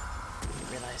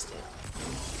 Realized it.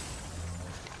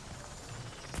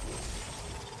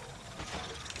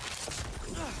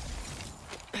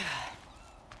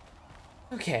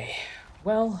 Okay,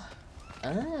 well,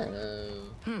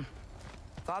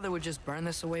 Father would just burn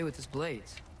this away with his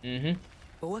blades. Mm-hmm.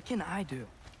 But what can I do?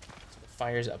 So the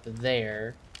fire's up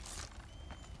there.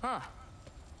 Huh.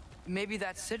 Maybe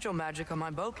that sigil magic on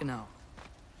my bow can help.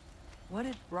 What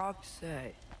did Brock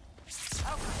say?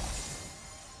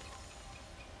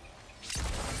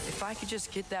 If I could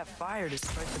just get that fire to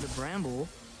strike to the bramble.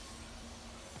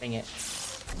 Dang it.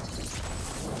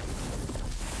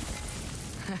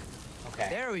 Okay.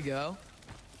 There we go.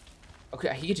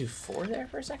 Okay, he could do 4 there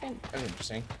for a second? That was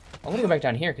interesting. I want to go back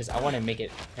down here because I want to make it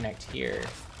connect here.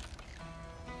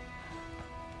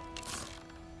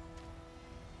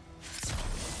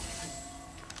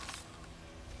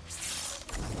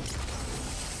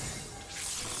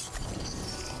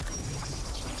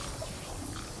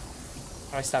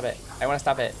 How do I stop it? I want to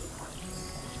stop it.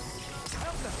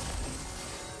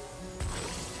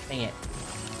 Dang it.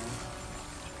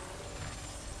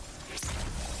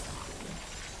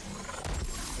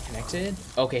 Connected?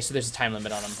 Okay, so there's a time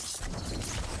limit on them.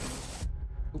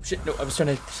 Oops, shit, no, I was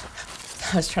trying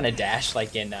to dash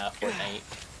like in Fortnite.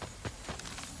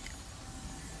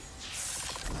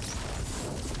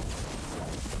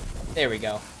 There we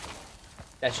go.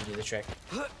 That should do the trick.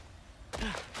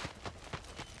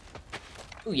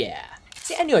 Oh yeah.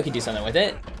 See, I knew I could do something with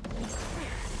it.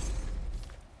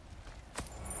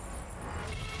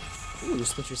 Ooh,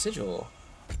 Splinter Sigil.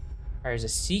 Fires a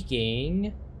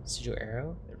seeking sigil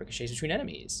arrow that ricochets between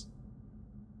enemies.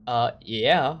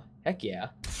 Yeah. Heck yeah.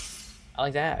 I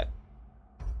like that.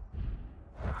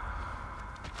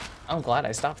 I'm glad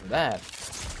I stopped for that.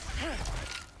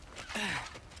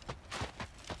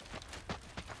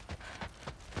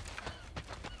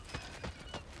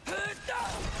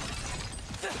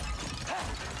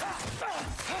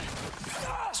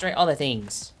 Destroy all the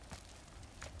things.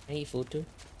 Can I eat food too?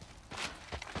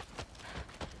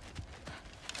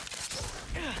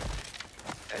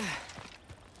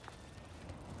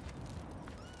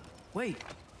 Wait,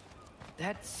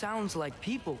 that sounds like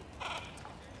people.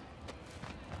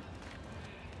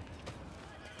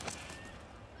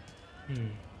 You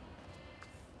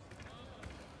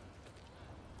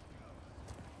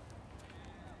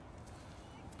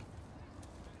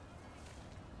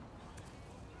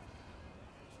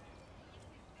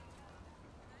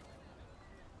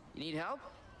need help?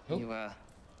 Nope. You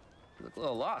look a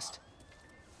little lost.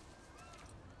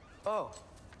 Oh,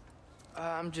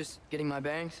 I'm just getting my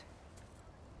bangs.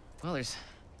 Well, there's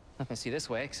nothing to see this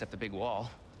way except the big wall.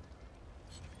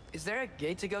 Is there a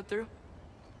gate to go through?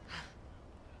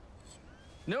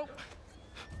 Nope.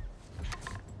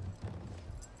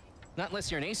 Not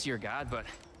unless you're an Aesir god, but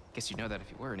I guess you'd know that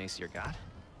if you were an Aesir god.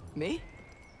 Me?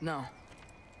 No.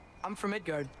 I'm from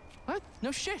Midgard. What?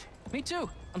 No shit. Me too.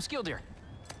 I'm skilled here.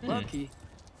 Lucky.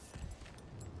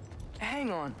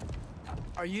 Hang on.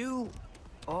 Are you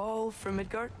all from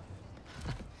Midgard?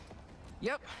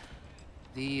 Yep.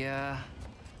 The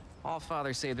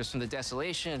Allfather saved us from the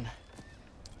desolation,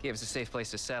 Gave us a safe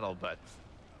place to settle, but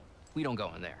we don't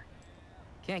go in there.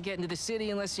 Can't get into the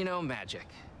city unless you know magic.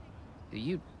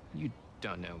 You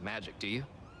don't know magic, do you?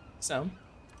 Some.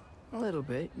 A little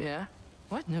bit, yeah.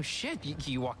 What? No shit.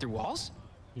 You walk through walls?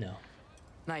 No.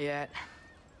 Not yet.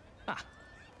 Ah.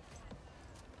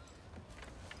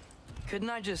 Couldn't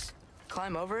I just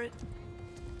climb over it?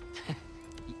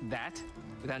 That?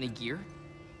 Without any gear?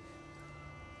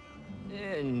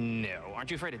 No. Aren't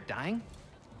you afraid of dying?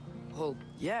 Well,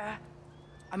 yeah.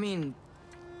 I mean,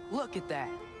 look at that.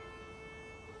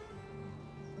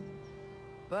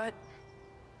 But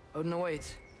Odin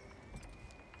awaits.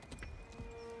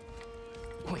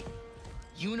 Wait,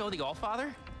 you know the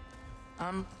Allfather?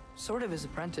 I'm sort of his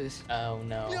apprentice. Oh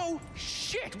no. No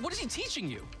shit! What is he teaching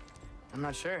you? I'm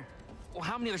not sure. Well,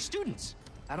 how many other students?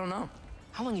 I don't know.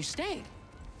 How long you staying?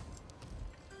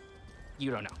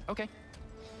 You don't know. Okay.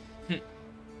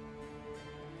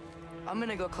 I'm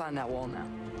gonna go climb that wall now.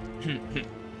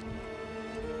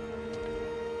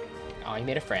 Oh, he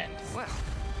made a friend. Well,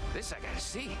 this I gotta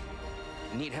see.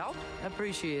 Need help?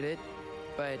 Appreciate it,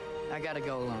 but I gotta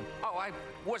go alone. Oh, I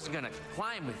wasn't gonna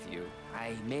climb with you.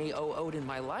 I may owe Odin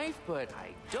my life, but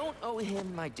I don't owe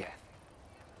him my death.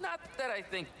 Not that I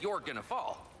think you're gonna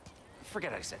fall.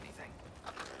 Forget I said anything.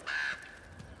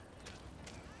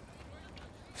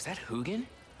 Is that Hugin?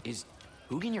 Is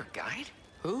Hugin your guide?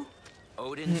 Who?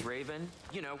 Odin's raven.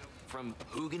 You know, from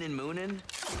Hugin and Moonin.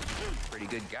 Pretty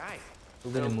good guy.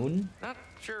 Hugin and Moonin? Not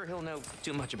sure he'll know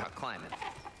too much about climbing.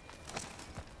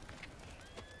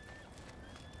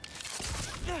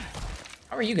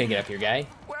 How are you gonna get up here, guy?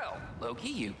 Well, Loki,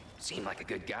 you seem like a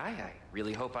good guy. I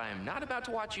really hope I am not about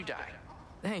to watch you die.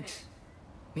 Thanks.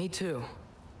 Me too.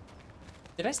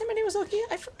 Did I say my name was Loki?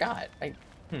 I forgot. I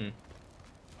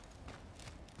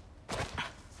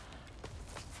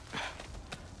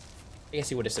guess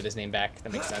he would have said his name back.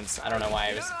 That makes sense. I don't know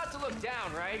why I was. You know not to look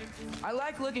down, right? I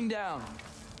like looking down.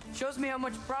 Shows me how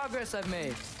much progress I've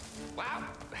made. Wow.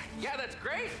 Yeah, that's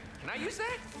great. Can I use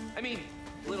that? I mean,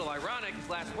 a little ironic, his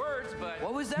last words, but...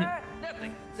 What was that?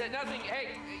 Nothing. Said nothing.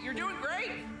 Hey, you're doing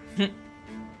great.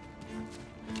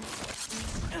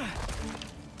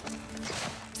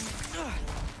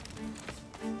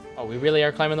 Oh, we really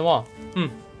are climbing the wall.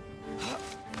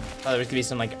 Thought there could be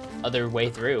some like other way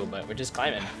through, but we're just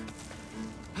climbing.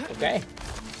 Okay.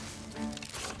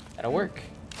 That'll work.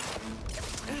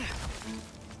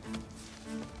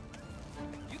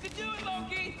 You can do it,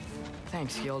 Loki.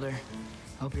 Thanks, Gilder.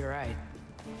 Hope you're right.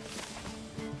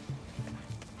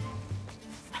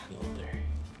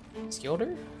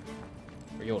 Skilder?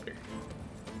 Or Yolder?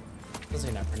 Feels like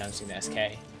I'm not pronouncing the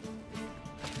SK.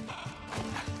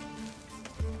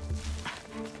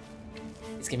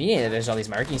 It's convenient that there's all these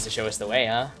markings to show us the way,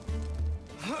 huh?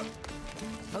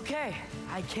 Okay,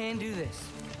 I can do this.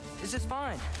 This is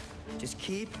fine. Just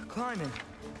keep climbing.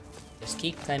 Just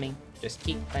keep climbing. Just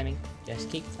keep climbing. Just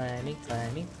keep climbing,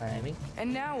 climbing, climbing.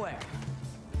 And now where?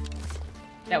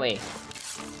 That way.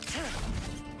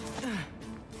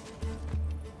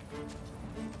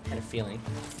 Had a feeling.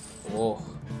 Whoa,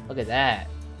 look at that.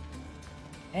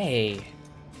 Hey.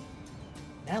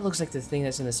 That looks like the thing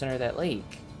that's in the center of that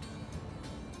lake.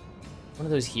 One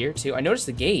of those here, too. I noticed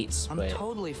the gates, I'm but...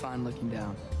 totally fine looking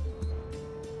down.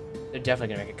 They're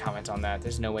definitely gonna make a comment on that.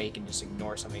 There's no way you can just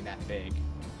ignore something that big.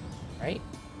 Right?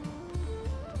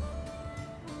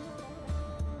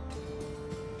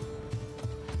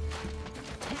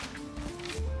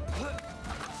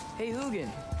 Hey, Hugin.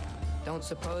 Don't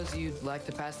suppose you'd like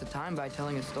to pass the time by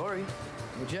telling a story,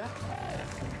 would ya?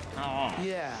 Oh.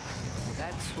 Yeah,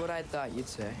 that's what I thought you'd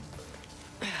say.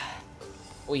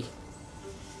 Oi.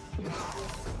 A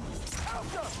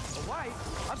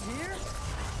wife? Up here?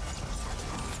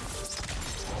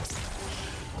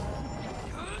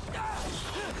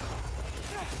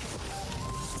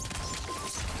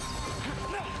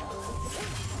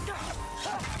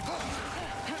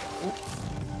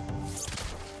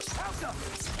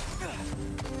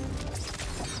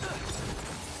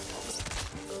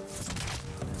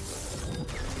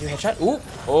 You headshot? Ooh!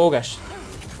 Oh gosh.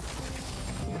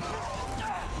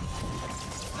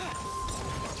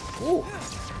 Ooh!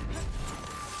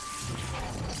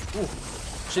 Ooh!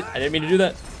 Shit! I didn't mean to do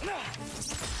that.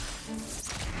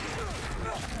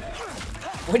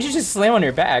 Why'd you just slam on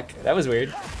your back? That was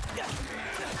weird.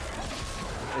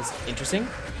 That's interesting.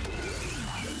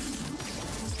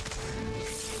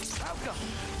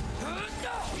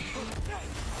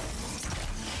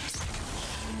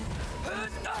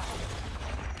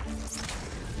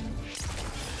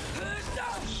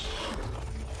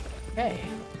 Okay.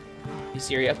 You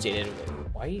Siri updated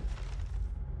with white.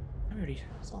 I already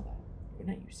saw that. Good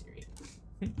night, you Siri.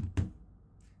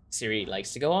 Siri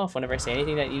likes to go off whenever I say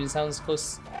anything that even sounds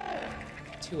close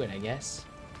to it, I guess.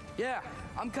 Yeah,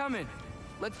 I'm coming.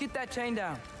 Let's get that chain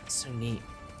down. That's so neat.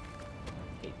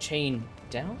 Okay, chain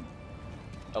down?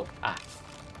 Oh, ah.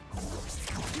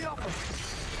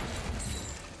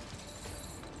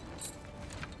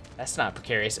 That's not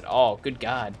precarious at all. Good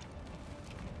God.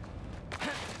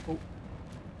 Oh.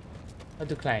 How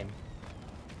to climb?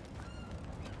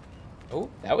 Oh,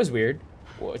 that was weird.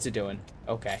 What's it doing?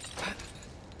 Okay.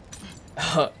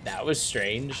 That was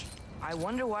strange. I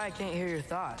wonder why I can't hear your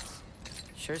thoughts.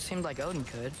 Sure seemed like Odin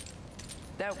could.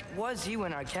 That was you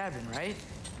in our cabin, right?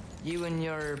 You and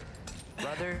your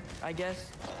brother, I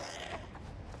guess?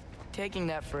 Taking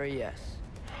that for a yes.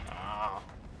 Oh.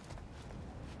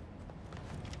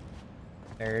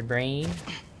 Third brain.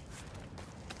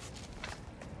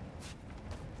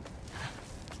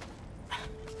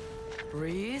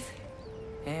 Breathe.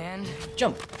 And...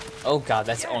 Jump. Oh God,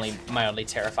 that's only mildly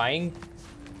terrifying.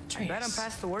 I bet I'm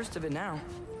past the worst of it now.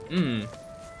 Hmm.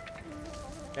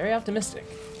 Very optimistic.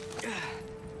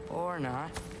 Or not.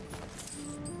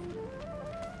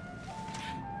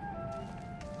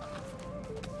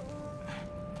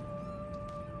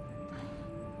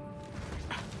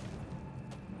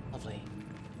 Lovely.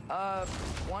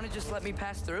 Wanna just let me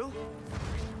pass through?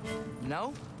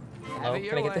 No? Hello,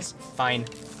 can I get this? Fine.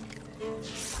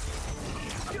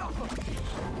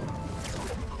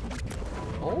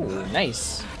 Oh,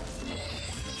 nice.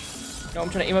 No, I'm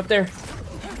trying to aim up there.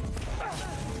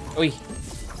 Oi.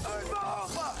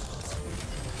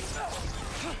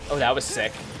 Oh, that was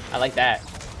sick. I like that.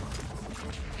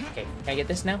 Okay, can I get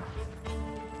this now?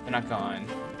 They're not gone.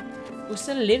 Who's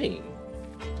still living?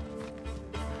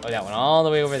 Oh, that one all the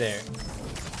way over there.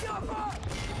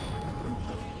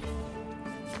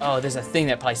 Oh, there's a thing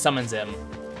that probably summons him.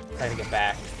 Try to get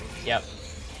back. Yep.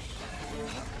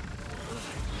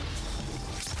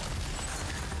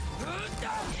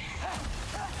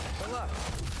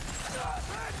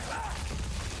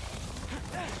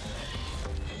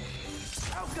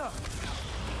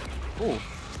 Ooh.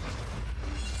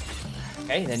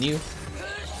 Okay, then you.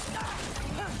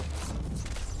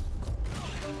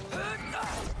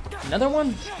 Another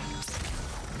one?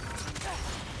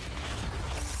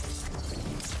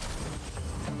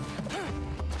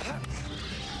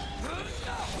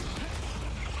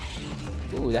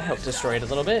 Ooh, that helped destroy it a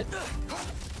little bit.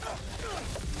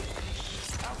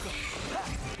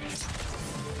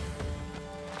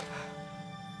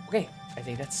 Okay, I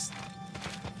think that's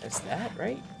that,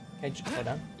 right? Can I just hold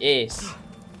on? Yes.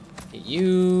 Get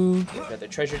you. We've got the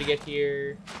treasure to get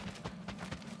here.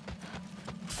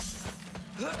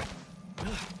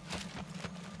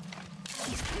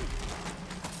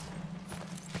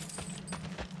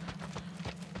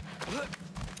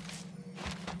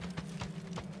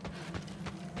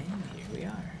 And here we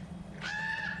are.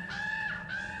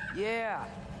 Yeah,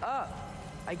 up.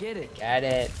 I get it. Got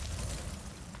it.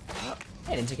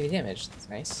 I didn't take any damage. That's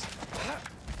nice.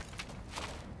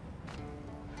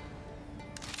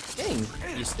 Getting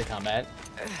used to the combat.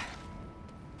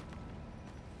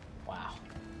 Wow.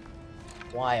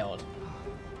 Wild.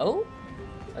 Oh?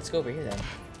 Let's go over here then.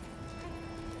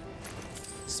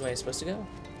 This is the way I'm supposed to go.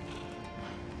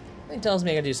 It tells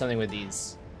me I gotta do something with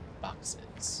these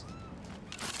boxes.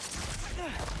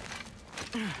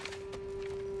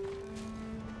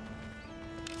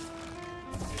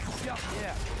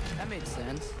 Yeah, that made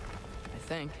sense. I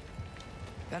think.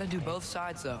 Gotta do both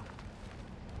sides though.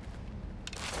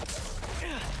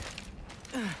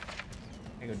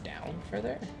 I go down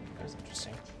further? That was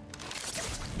interesting.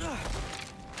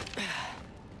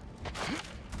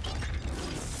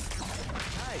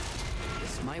 Hey,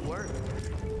 this might work.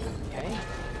 Okay.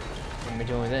 What am I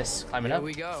doing with this? Climbing up? Here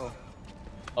we go.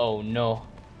 Oh no.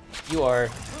 You are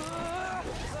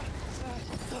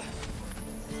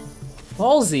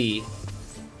ballsy.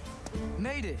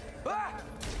 Made it. Ah!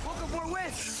 Welcome for a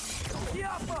win.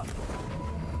 Yappa.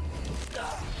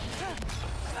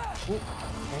 Ooh, okay.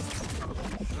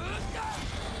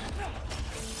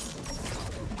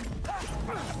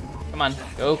 Come on,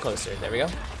 go closer. There we go.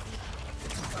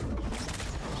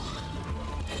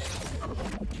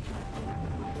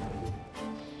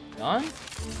 Gone?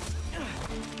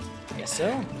 I guess so.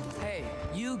 Hey,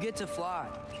 you get to fly.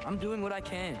 I'm doing what I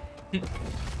can. In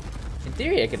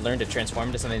theory, I could learn to transform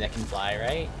into something that can fly,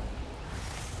 right?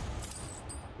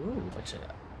 Ooh, a bunch of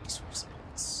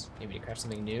resources. Maybe to craft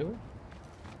something new?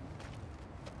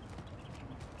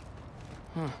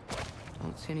 Huh.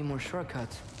 Don't see any more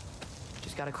shortcuts.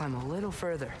 Just gotta climb a little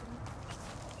further.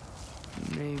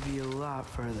 Maybe a lot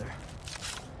further.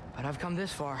 But I've come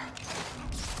this far.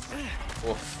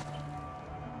 Woof.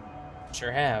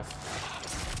 Sure have.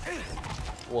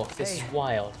 Whoa, this Hey, is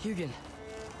wild. Hugin,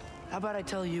 how about I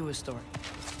tell you a story?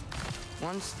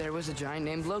 Once there was a giant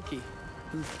named Loki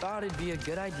who thought it'd be a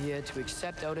good idea to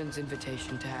accept Odin's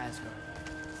invitation to Asgard.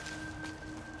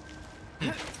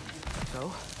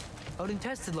 So, Odin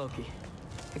tested Loki,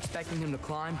 expecting him to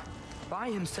climb by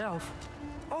himself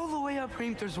all the way up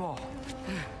Hrimthur's wall.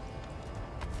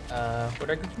 Where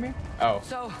do I go from here? Oh.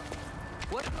 So,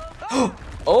 what?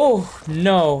 Oh,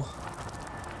 no.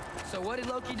 So what did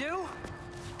Loki do?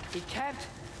 He kept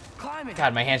climbing.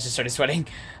 God, my hands just started sweating.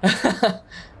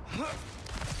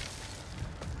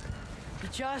 He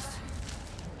just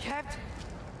kept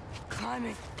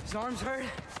climbing. His arms hurt.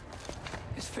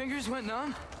 His fingers went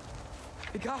numb.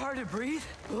 It got hard to breathe.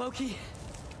 Loki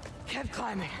kept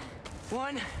climbing.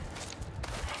 One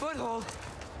foothold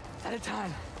at a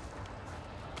time.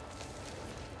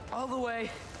 All the way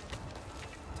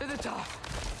to the top.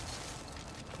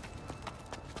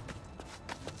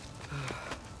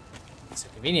 It's so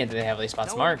convenient that they have these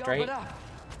spots marked, right?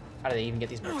 How do they even get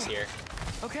these marks here?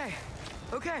 Okay,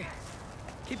 okay.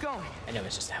 Keep going. I know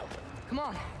it's just to help. Come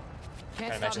on.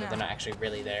 Can't I stop imagine now. that they're not actually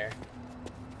really there.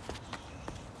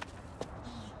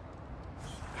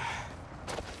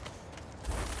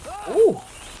 Ooh!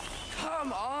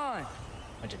 Come on.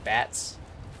 Bunch of bats.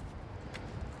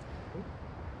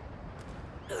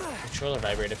 Controller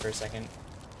vibrated for a second.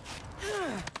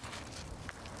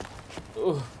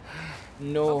 Ooh.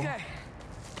 No. Okay.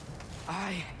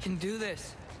 I can do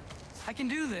this. I can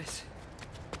do this.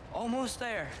 Almost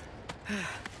there.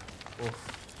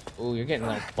 Ooh, you're getting a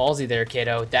little ballsy there,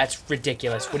 kiddo. That's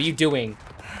ridiculous. What are you doing?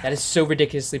 That is so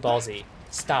ridiculously ballsy.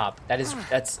 Stop.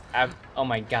 That's, oh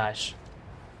my gosh.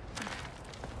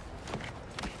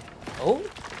 Oh?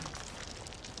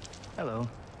 Hello.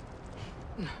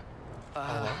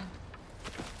 Hello?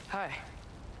 Hi.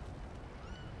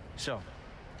 So,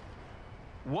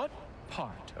 what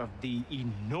part of the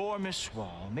enormous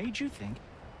wall made you think,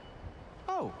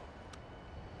 oh,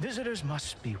 visitors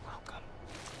must be welcome?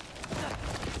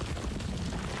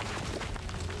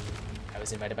 I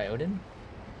was invited by Odin?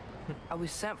 I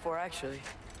was sent for, actually.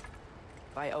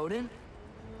 By Odin?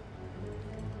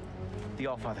 The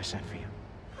Allfather sent for you.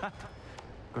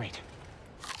 Great.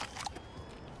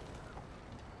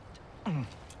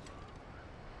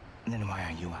 Then why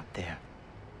are you out there?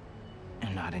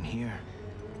 And not in here?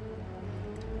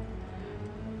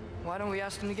 Why don't we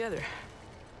ask them together?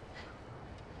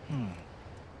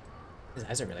 His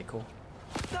eyes are really cool.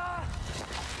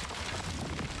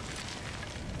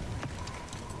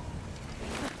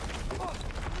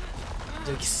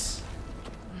 Dukes.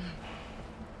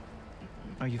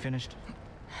 Are you finished?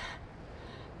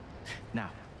 Now,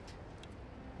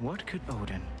 what could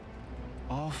Odin,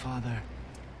 Allfather,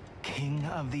 King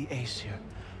of the Aesir,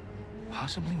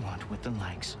 possibly want with the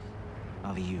likes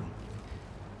of you?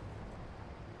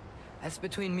 That's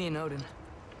between me and Odin.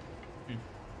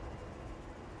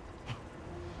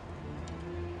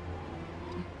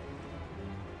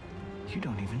 You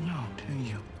don't even know, do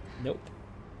you? Nope.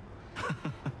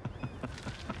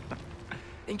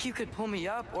 Think you could pull me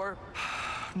up, or...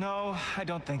 No, I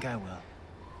don't think I will.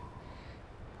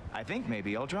 I think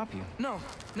maybe I'll drop you. No.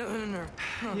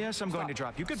 Yes, I'm going to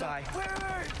drop you. Goodbye. Wait.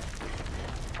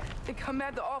 Think how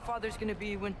mad the Allfather's gonna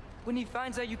be when he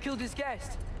finds out you killed his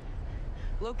guest.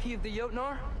 Loki of the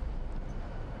Jotnar?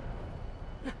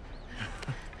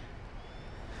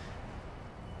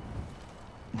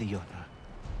 The Jotnar.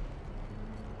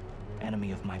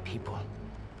 Enemy of my people.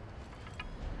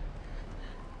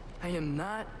 I am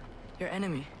not your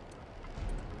enemy.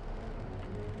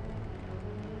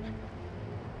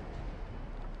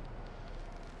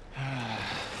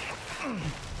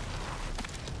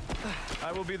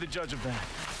 I will be the judge of that.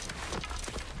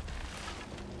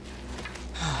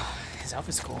 His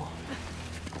outfit's cool.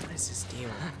 What is his deal?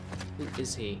 Who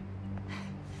is he?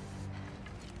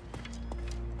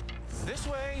 This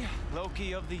way,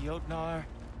 Loki of the Jotnar.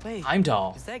 Wait,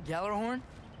 Heimdall. is that Gjallarhorn?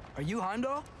 Are you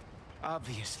Heimdall?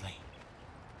 Obviously.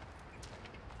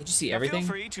 Did you see Now everything? feel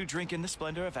free to drink in the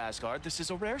splendor of Asgard. This is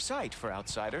a rare sight for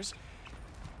outsiders,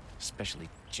 especially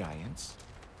giants.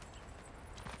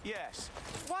 Yes,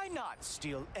 why not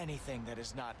steal anything that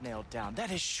is not nailed down? That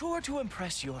is sure to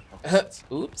impress your hosts.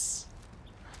 Oops.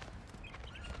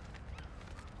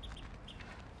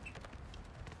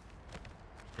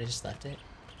 I just left it.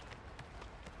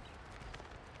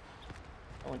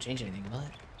 I won't change anything, will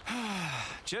it?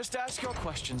 Just ask your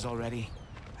questions already.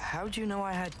 How'd you know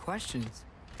I had questions?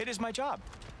 It is my job.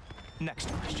 Next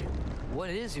question.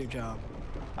 What is your job?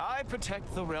 I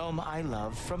protect the realm I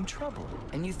love from trouble.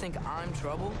 And you think I'm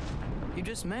trouble? You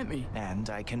just met me. And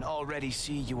I can already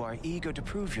see you are eager to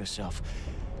prove yourself.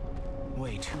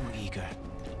 way too eager.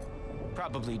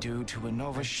 Probably due to an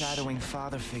overshadowing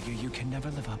father figure you can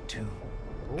never live up to.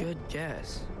 Good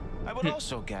guess. I would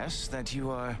also guess that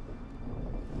you are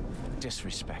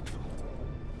disrespectful,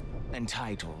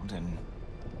 entitled, and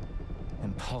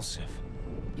impulsive.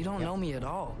 You don't know me at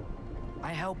all.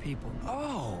 I help people.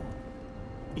 Oh,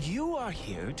 you are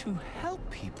here to help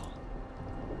people.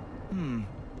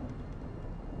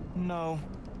 No.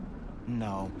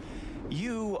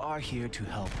 You are here to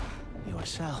help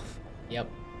yourself. Yep.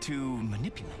 To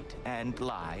manipulate and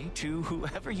lie to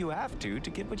whoever you have to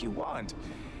get what you want.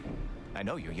 I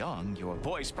know you're young. Your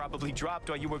voice probably dropped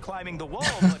while you were climbing the wall,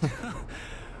 but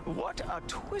what a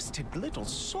twisted little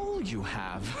soul you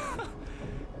have.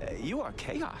 You are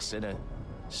chaos in a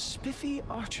spiffy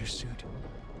archer suit.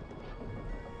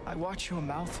 I watch your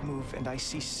mouth move and I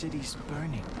see cities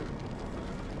burning.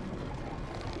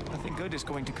 Nothing good is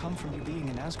going to come from you being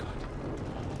in Asgard.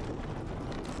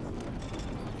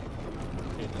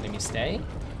 Let me stay.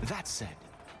 That said,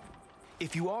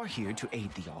 if you are here to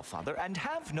aid the Allfather and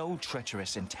have no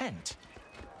treacherous intent,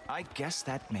 I guess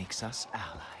that makes us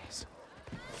allies.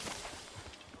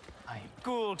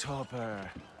 Ghoultoper.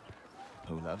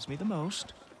 Who loves me the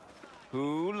most?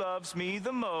 Who loves me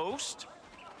the most?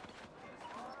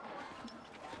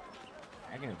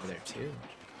 Dragon over there too.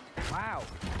 Wow,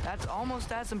 that's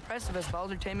almost as impressive as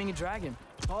Baldur taming a dragon.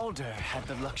 Baldur had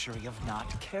the luxury of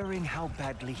not caring how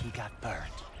badly he got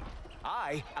burned.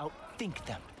 I outthink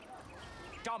them.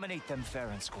 Dominate them fair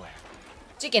and square.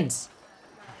 Chickens!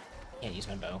 Can't use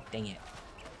my bow. Dang it.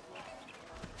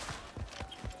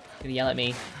 He's gonna yell at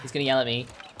me. He's gonna yell at me.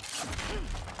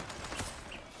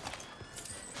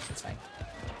 That's fine.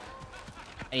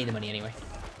 I need the money anyway.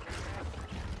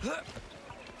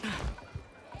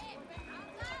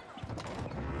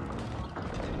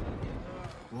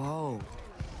 Whoa.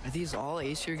 Are these all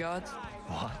Aesir gods?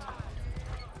 What?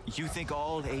 You think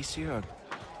all Aesir are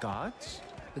gods?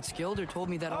 But Skilder told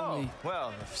me that only...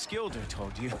 Well, if Skilder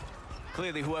told you,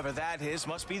 clearly whoever that is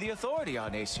must be the authority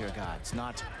on Aesir gods,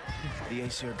 not the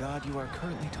Aesir god you are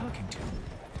currently talking to.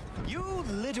 You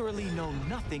literally know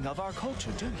nothing of our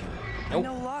culture, do you? Nope. I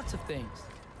know lots of things.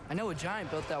 I know a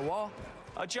giant built that wall.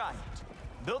 A giant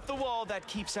built the wall that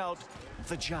keeps out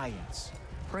the giants.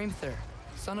 Hrimthur,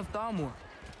 son of Thamur.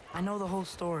 I know the whole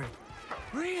story.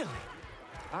 Really?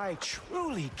 I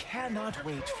truly cannot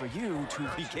wait for you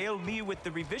to regale me with the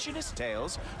revisionist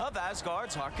tales of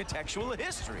Asgard's architectural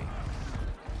history.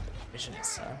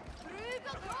 Revisionist, huh?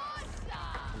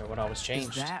 Wonder what all was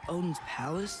changed. Is that Odin's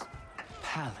palace?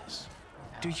 Palace?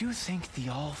 Do you think the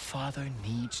All-Father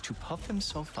needs to puff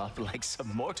himself up like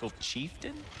some mortal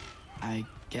chieftain? I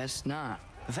guess not.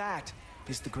 That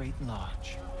is the Great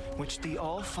Lodge, which the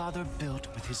All-Father built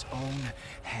with his own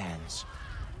hands.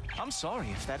 I'm sorry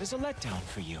if that is a letdown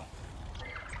for you.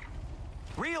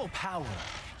 Real power,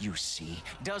 you see,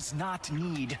 does not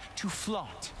need to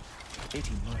flaunt. It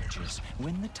emerges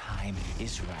when the time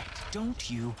is right. Don't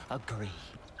you agree?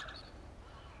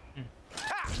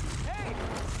 Ha! Hey!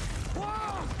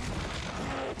 Whoa!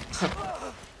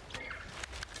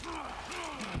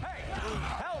 Hey,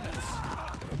 helmets!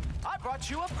 I brought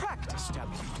you a practice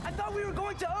demo. I thought we were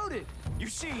going to Odin. You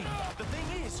see, the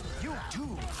thing is, you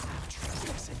do have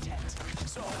treacherous intent.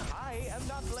 So I am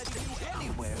not letting you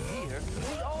anywhere near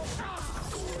the altar.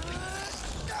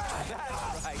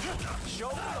 That's right. Show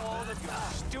me all of your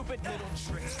stupid little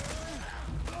tricks.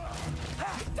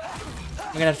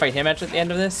 I'm gonna have to fight him at the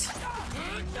end of this. Oh,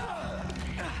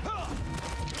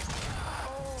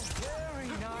 very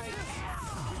nice.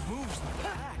 Moves like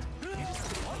that. It is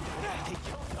a wonder that the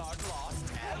Yelgard lost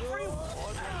every war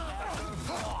they ever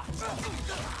fought.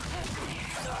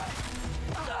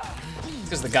 It's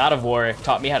because the God of War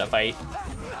taught me how to fight. Come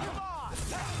on,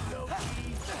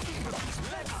 Loki.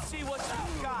 Let's see what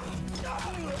you got.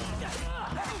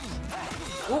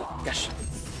 Oh, gosh.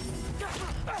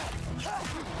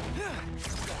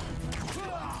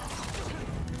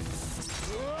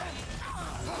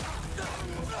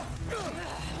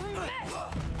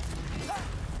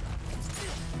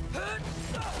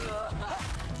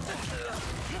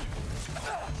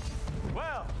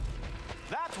 Well,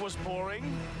 that was boring.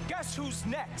 Guess who's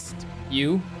next?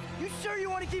 You? You sure you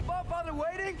want to keep Allfather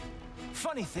waiting?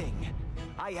 Funny thing,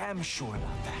 I am sure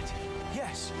about that.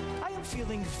 Yes, I am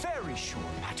feeling very sure,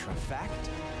 matter of fact.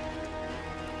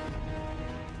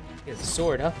 He has a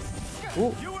sword, huh?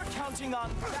 Ooh. You were counting on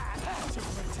that to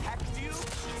protect you?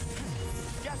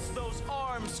 Guess those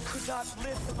arms could not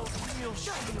lift a real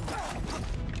shield.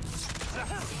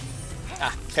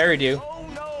 Ah, parried you. Oh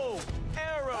no!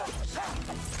 Arrows!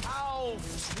 Ow! Oh,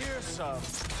 fearsome.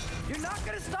 You're not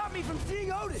gonna stop me from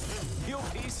seeing Odin! You'll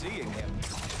be seeing him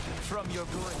from your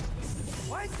grave.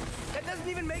 What? That doesn't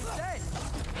even make sense!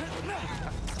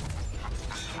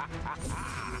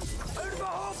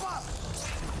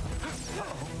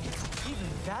 Even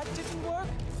that didn't work?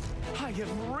 I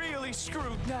am really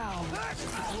screwed now.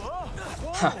 Whoa.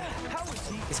 Whoa. How is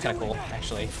he It's kind of cool,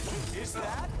 actually. Is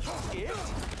that it?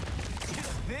 Is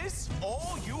this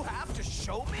all you have to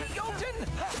show me, Jotun?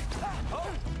 Oh.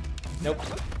 Nope.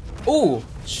 Ooh,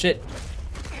 shit.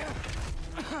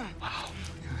 Wow.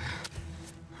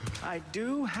 I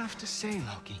do have to say,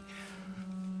 Loki,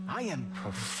 I am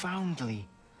profoundly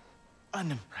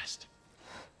unimpressed.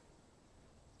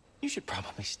 You should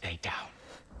probably stay down.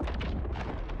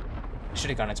 I should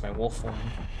have gone into my wolf form.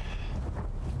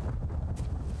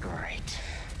 Great.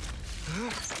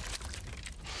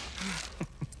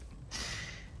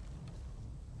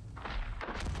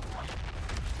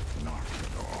 Knock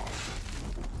it off.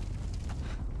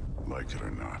 Like it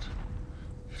or not,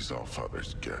 he's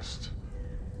Allfather's guest.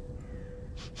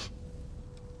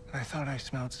 I thought I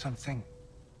smelled something.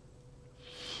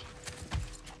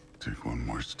 Take one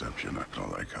more step, you're not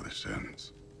gonna like how this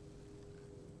ends.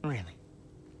 Really?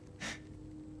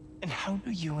 And how do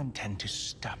you intend to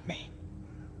stop me?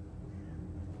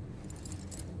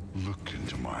 Look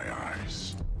into my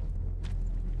eyes.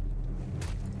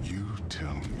 You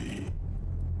tell me.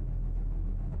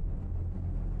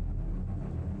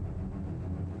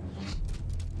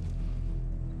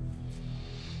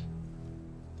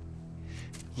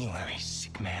 You are a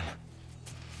sick man.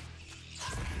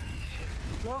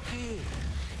 Loki,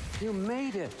 you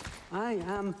made it. I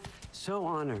am so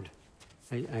honored.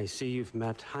 I see you've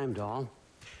met Heimdall.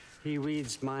 He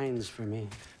reads minds for me.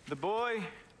 The boy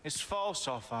is false,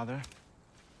 Allfather.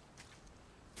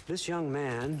 This young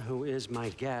man, who is my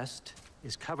guest,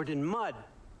 is covered in mud.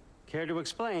 Care to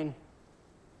explain?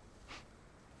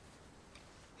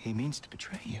 He means to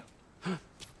betray you.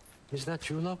 Is that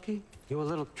true, Loki? You a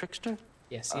little trickster?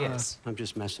 Yes, he is. I'm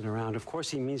just messing around. Of course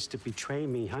he means to betray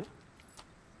me, huh?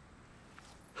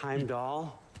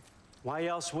 Heimdall? Why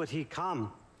else would he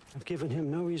come? I've given him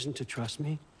no reason to trust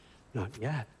me. Not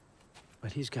yet.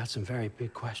 But he's got some very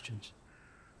big questions.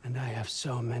 And I have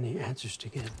so many answers to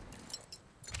give.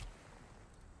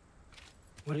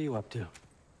 What are you up to?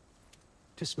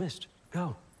 Dismissed.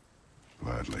 Go.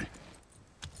 Gladly.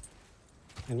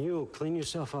 And you, clean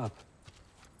yourself up.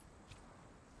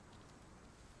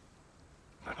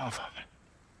 But Allfather.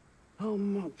 Oh,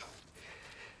 my...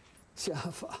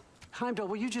 Heimdall,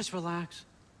 will you just relax?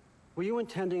 Were you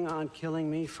intending on killing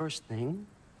me first thing?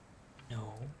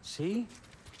 No. See?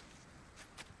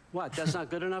 What, that's not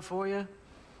good enough for you?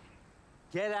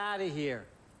 Get out of here.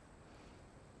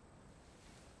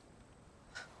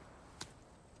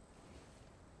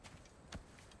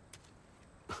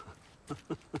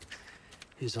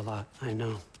 He's a lot, I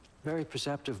know. Very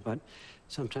perceptive, but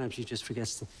sometimes he just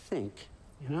forgets to think,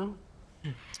 you know?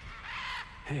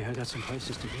 Hey, I got some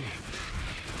places to be.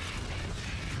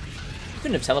 You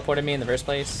couldn't have teleported me in the first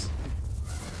place.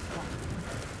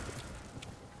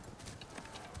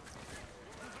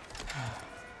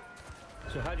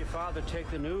 So how'd your father take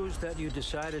the news that you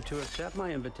decided to accept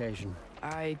my invitation?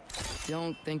 I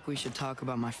don't think we should talk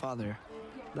about my father.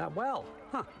 Not well,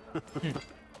 huh?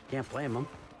 Can't blame him.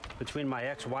 Between my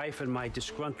ex-wife and my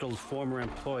disgruntled former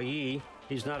employee,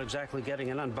 he's not exactly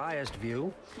getting an unbiased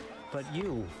view. But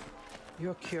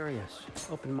you're curious,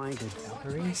 open-minded.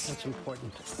 That's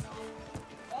important.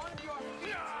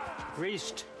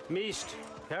 Reist, Meest,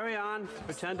 carry on.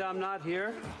 Pretend I'm not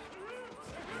here.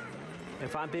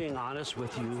 If I'm being honest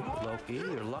with you, Loki,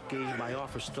 you're lucky my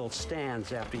offer still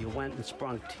stands after you went and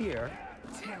sprung Tyr.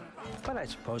 But I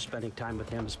suppose spending time with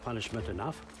him is punishment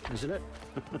enough, isn't it?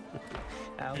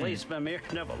 At least Mimir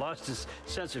never lost his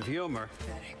sense of humor.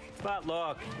 But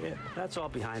look, that's all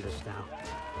behind us now.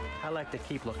 I like to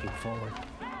keep looking forward.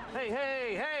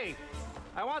 Hey!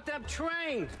 I want them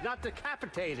trained, not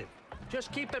decapitated.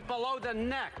 Just keep it below the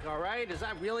neck, all right? Is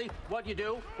that really what you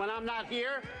do when I'm not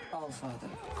here? Allfather.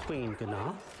 Queen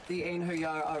Gná. The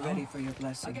Einherjar are ready for your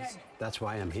blessings. That's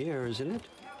why I'm here, isn't it?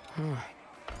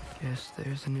 Guess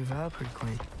there's a new Valkyrie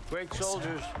Queen. Great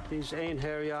soldiers, these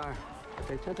Einherjar.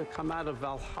 They tend to come out of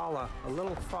Valhalla a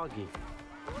little foggy.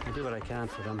 I do what I can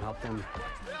for them, help them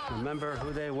remember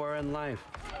who they were in life.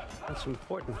 That's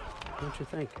important, don't you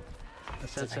think? A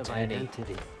sense of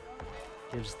identity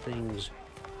gives things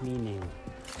meaning.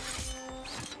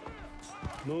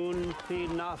 Moon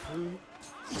Thinafen,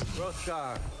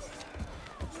 Hrothgar.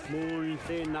 Moon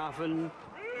Thinafen,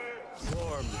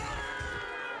 Gorm.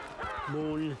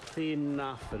 Moon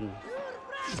Thinafen,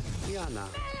 Yana.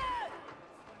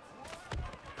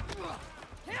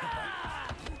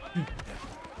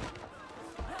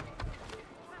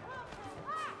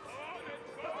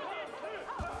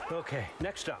 Okay,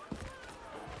 next up.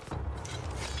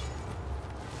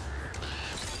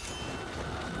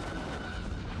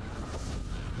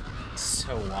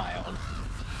 So wild.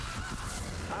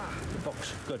 Ah,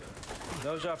 books. Good.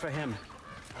 Those are for him.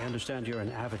 I understand you're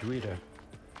an avid reader.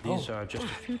 These are just a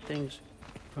few things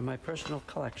from my personal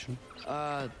collection.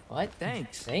 What?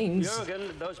 Thanks. Things?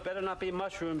 Jurgen, those better not be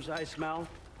mushrooms I smell.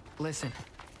 Listen,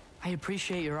 I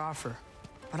appreciate your offer,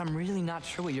 but I'm really not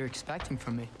sure what you're expecting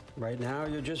from me. Right now,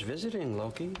 you're just visiting,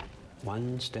 Loki.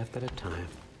 One step at a time.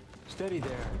 Steady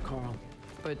there, Carl.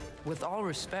 But with all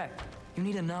respect, you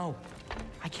need to know,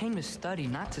 I came to study,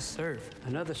 not to serve.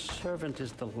 Another servant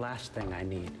is the last thing I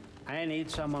need. I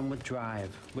need someone with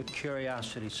drive, with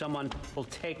curiosity, someone who'll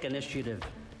take initiative.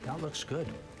 That looks good.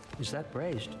 Is that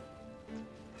braised?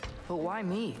 But why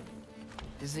me?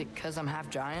 Is it because I'm half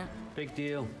giant? Big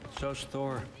deal. So's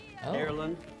Thor. Oh.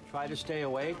 Ireland, try to stay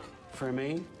awake for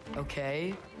me.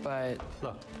 Okay, but...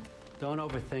 Look, don't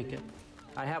overthink it.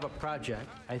 I have a project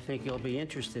I think you'll be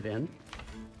interested in.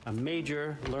 A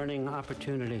major learning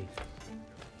opportunity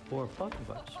for both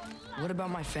of us. What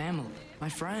about my family, my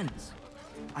friends?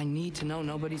 I need to know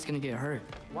nobody's gonna get hurt.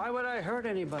 Why would I hurt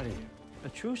anybody? A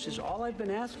truce is all I've been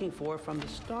asking for from the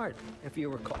start, if you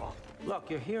recall. Look,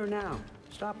 you're here now.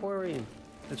 Stop worrying.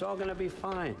 It's all gonna be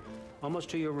fine. Almost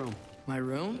to your room. My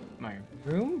room? My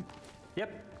room?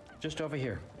 Yep, just over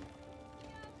here.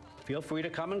 Feel free to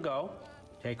come and go.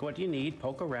 Take what you need,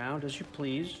 poke around as you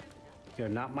please. You're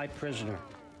not my prisoner.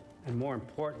 And more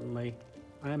importantly,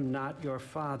 I'm not your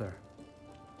father.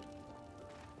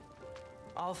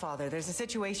 Allfather, there's a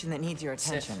situation that needs your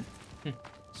attention.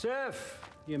 Sif,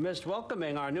 you missed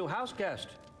welcoming our new house guest.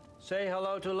 Say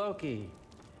hello to Loki.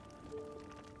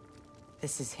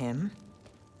 This is him.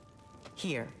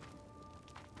 Here.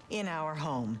 In our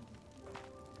home.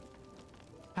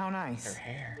 How nice. Her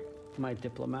hair. My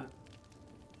diplomat.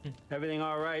 Everything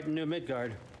all right in New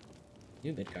Midgard?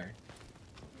 New Midgard.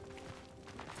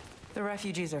 The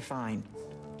refugees are fine.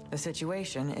 The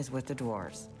situation is with the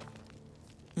dwarves.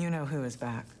 You know who is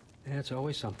back. Yeah, it's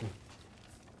always something.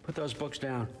 Put those books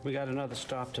down. We got another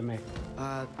stop to make.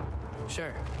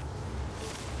 Sure.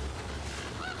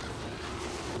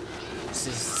 This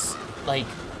is, like,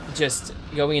 just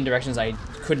going in directions I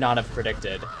could not have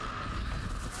predicted.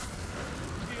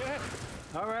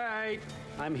 All right,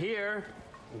 I'm here.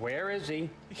 Where is he?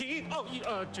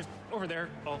 Just over there,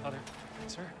 Allfather,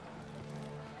 sir.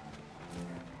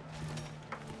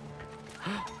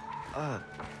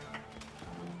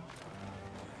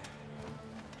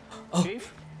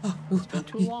 Chief? It's been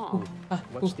too long.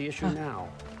 What's the issue now?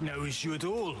 No issue at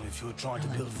all if you're trying to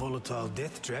build volatile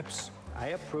death traps. I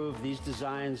approve these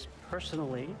designs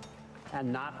personally,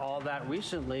 and not all that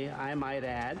recently, I might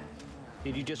add.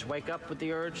 Did you just wake up with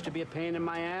the urge to be a pain in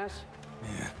my ass?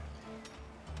 Yeah.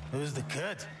 Who's the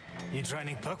cut? You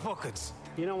training pickpockets?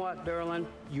 You know what, Derlin?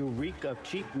 You reek of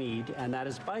cheap mead, and that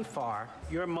is by far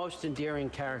your most endearing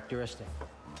characteristic.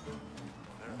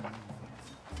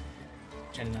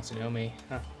 Pretending not to know me.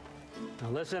 Huh. Now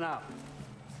listen up.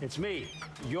 It's me,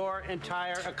 your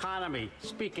entire economy,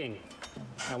 speaking.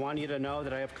 I want you to know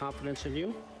that I have confidence in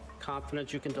you.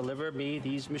 Confidence you can deliver me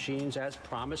these machines as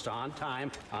promised, on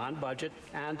time, on budget,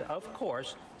 and of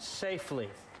course, safely.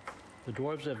 The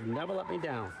dwarves have never let me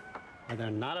down, and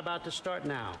they're not about to start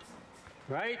now.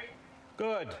 Right?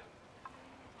 Good.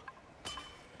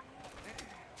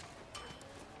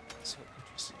 So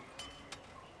interesting.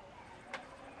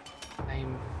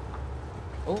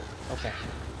 Oh, okay.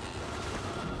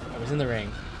 I was in the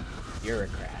ring.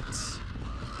 Bureaucrats.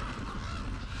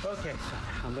 Okay, son,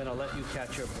 I'm gonna let you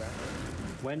catch your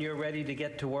breath. When you're ready to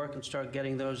get to work and start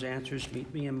getting those answers,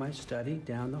 meet me in my study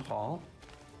down the hall.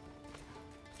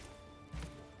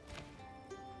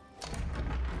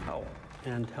 Oh,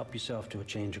 and help yourself to a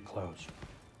change of clothes.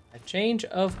 A change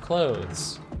of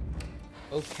clothes.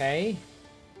 Okay.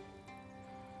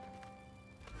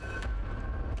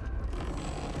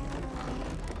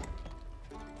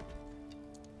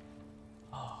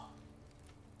 Oh.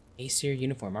 Aesir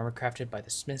uniform, armor crafted by the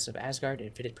smiths of Asgard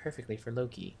and fitted perfectly for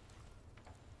Loki.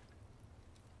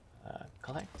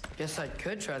 Collect. Guess I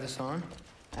could try this on.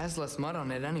 Has less mud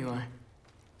on it anyway.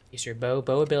 Aesir bow.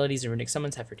 Bow abilities and runic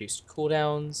summons have reduced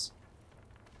cooldowns.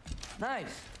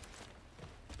 Nice.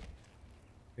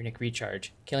 Runic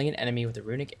recharge. Killing an enemy with a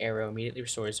runic arrow immediately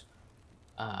restores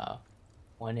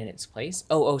one in its place.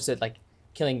 Oh, so like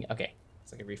killing. Okay,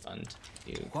 it's like a refund.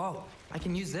 Whoa, I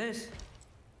can use this.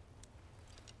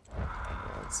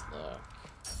 Let's look.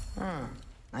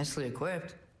 Nicely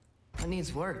equipped. That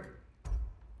needs work.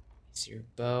 It's your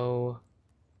bow.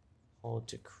 Hold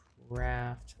to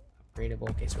craft. Upgradable.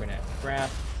 Okay, so we're gonna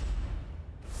craft.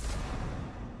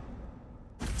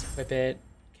 Let's equip it.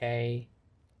 Okay.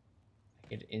 I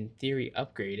could, in theory,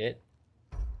 upgrade it.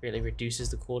 Greatly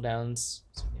reduces the cooldowns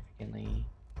significantly.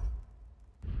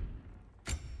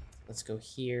 Let's go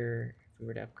here. If we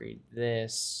were to upgrade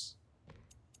this,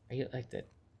 I get like the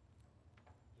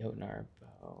Jotnar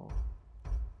bow. I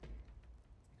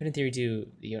could in theory do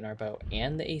the Jotnar bow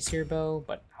and the Aesir bow,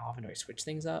 but how often do I switch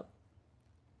things up?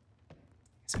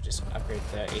 So just upgrade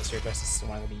the Aesir bow. This is the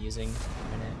one I'm gonna be using in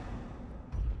a minute.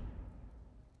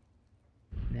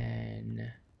 And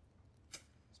then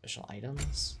special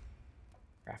items,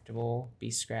 craftable,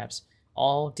 beast scraps.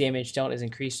 All damage dealt is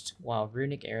increased while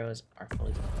runic arrows are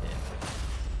fully loaded.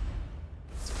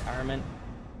 It's empowerment.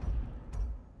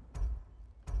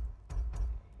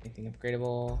 Anything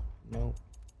upgradable? Nope.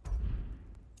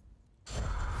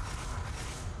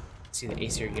 Let's see the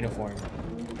Aesir uniform.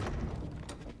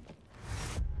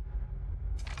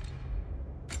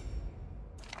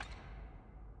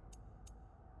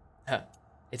 Huh.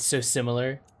 It's so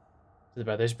similar to the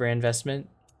Brothers brand vestment.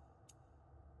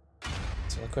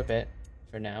 So I'll equip it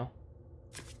for now.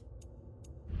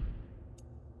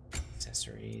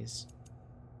 Accessories.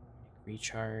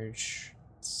 Recharge.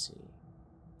 Let's see.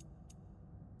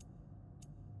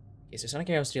 Okay, so Sonic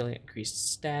Arrow still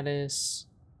increased status.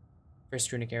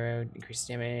 First runic arrow, increased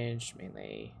damage,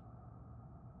 melee.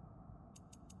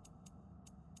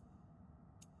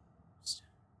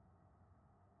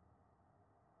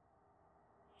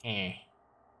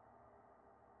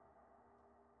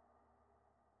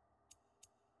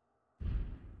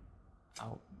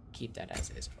 I'll keep that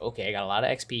as is. Okay, I got a lot of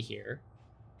XP here.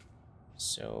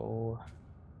 So,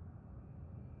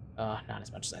 not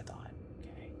as much as I thought.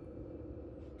 Okay.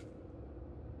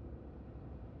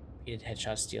 Repeated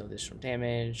headshots deal additional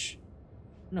damage.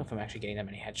 I don't know if I'm actually getting that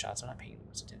many headshots. I'm not paying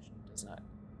much attention. It does not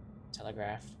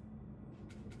telegraph.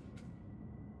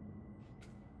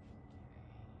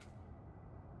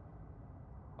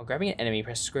 While grabbing an enemy,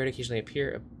 press square to occasionally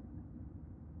appear.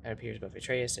 That appears above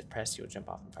Atreus. If pressed, he will jump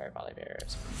off and fire a volley of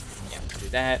arrows. Yeah, we'll do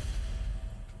that.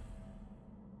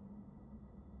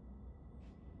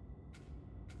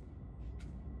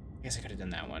 I guess I could have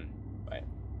done that one, but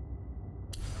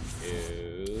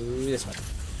do this one.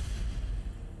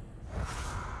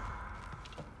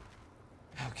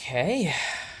 Okay.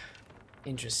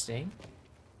 Interesting.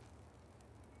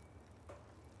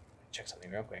 Check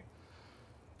something real quick.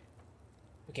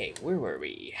 Okay, where were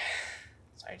we?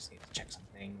 So I just need to check some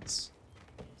things.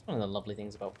 It's one of the lovely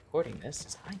things about recording this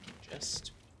is I can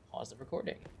just pause the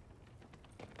recording.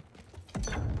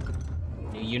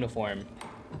 New uniform.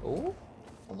 Oh,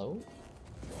 hello.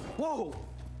 Whoa!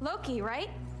 Loki, right?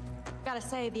 Gotta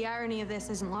say, the irony of this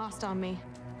isn't lost on me.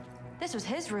 This was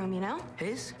his room, you know?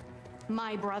 His?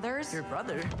 My brother's. Your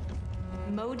brother?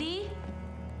 Modi?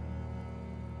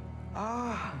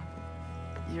 Ah,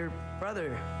 your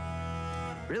brother.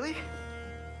 Really?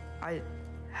 I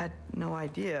had no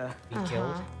idea. Be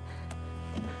killed.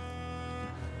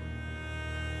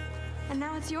 And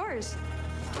now it's yours.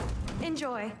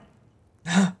 Enjoy.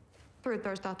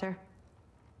 Thor's daughter.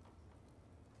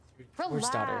 Thor's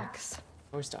daughter. Relax.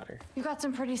 Thor's daughter. You got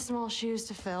some pretty small shoes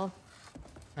to fill.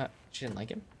 She didn't like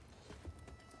him.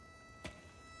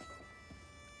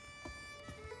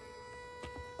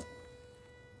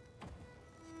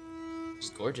 She's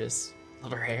gorgeous.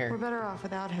 Love her hair. We're better off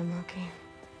without him, Loki.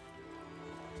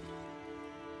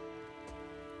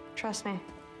 Trust me.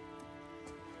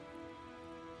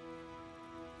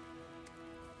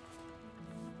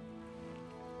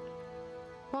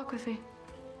 Walk with me.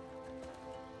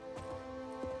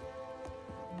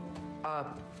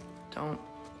 Don't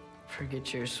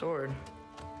forget your sword.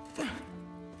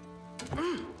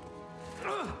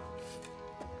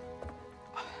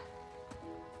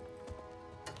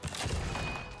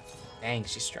 Dang,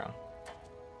 she's strong.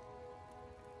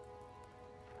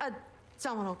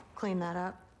 Someone will clean that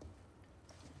up.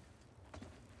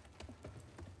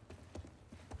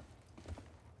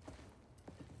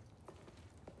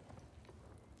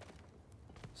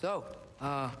 So,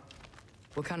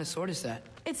 what kind of sword is that?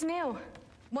 It's new.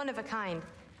 One of a kind.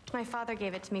 My father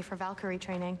gave it to me for Valkyrie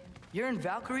training. You're in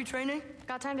Valkyrie training?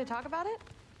 Got time to talk about it?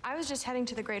 I was just heading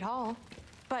to the Great Hall.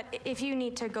 But if you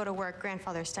need to go to work,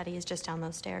 Grandfather's study is just down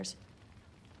those stairs.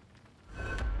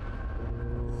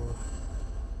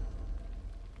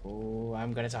 Oh,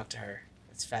 I'm gonna talk to her.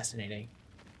 It's fascinating.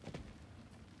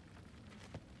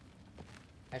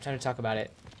 I have time to talk about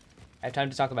it. I have time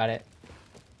to talk about it.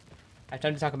 I have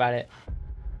time to talk about it.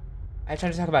 I have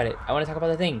time to talk about it. I want to talk about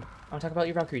the thing. I want to talk about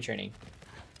your Valkyrie training.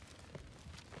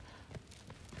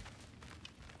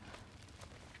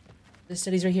 The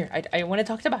study's right here. I want to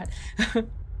talk about. Okay,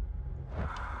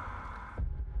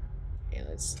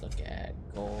 let's look at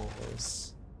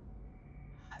goals.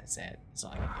 That's it. That's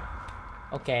all I can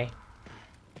do. Okay.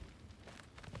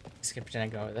 Just gonna pretend I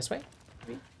go this way.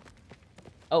 Maybe?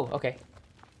 Oh, okay.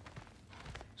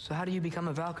 So how do you become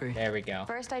a Valkyrie? There we go.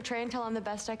 First, I train till I'm the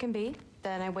best I can be.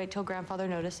 Then I wait till grandfather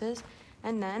notices.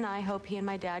 And then I hope he and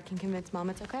my dad can convince mom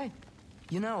it's okay.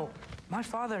 You know, my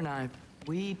father and I,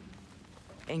 we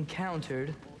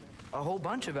encountered a whole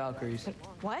bunch of Valkyries.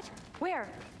 What? Where?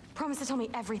 Promise to tell me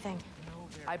everything.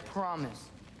 I promise.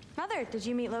 Mother, did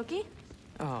you meet Loki?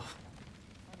 Oh,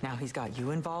 now he's got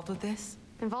you involved with this?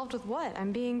 Involved with what?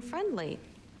 I'm being friendly.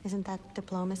 Isn't that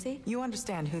diplomacy? You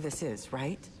understand who this is,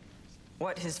 right?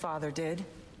 What his father did?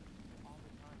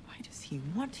 Why does he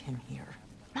want him here?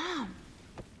 Mom!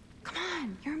 Come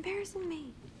on, you're embarrassing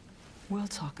me. We'll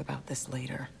talk about this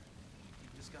later.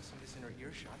 Discussing this in her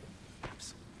earshot.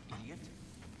 Absolute idiot.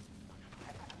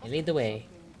 You lead the way.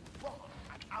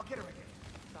 I'll get her again.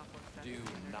 Do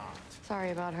not. Sorry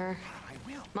about her.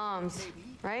 Mom's,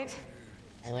 right?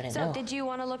 I wouldn't So, know. did you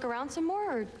want to look around some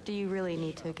more, or do you really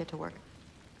need to get to work?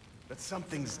 But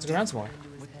something's Let's go around some more.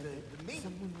 with the meat.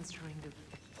 Someone was trying to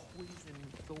poison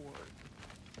Thor.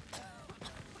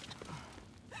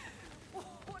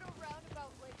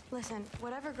 Listen,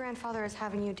 whatever grandfather is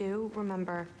having you do,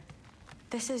 remember,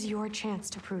 this is your chance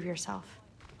to prove yourself.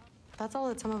 That's all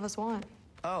that some of us want.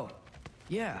 Oh,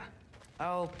 yeah.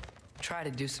 I'll try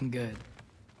to do some good.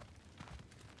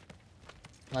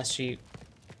 Unless she's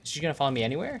gonna follow me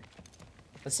anywhere?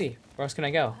 Let's see. Where else can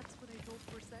I go?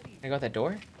 Can I go out that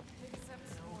door?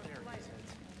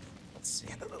 Let's see.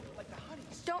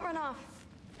 Don't run off.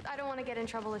 I don't want to get in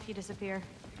trouble if you disappear.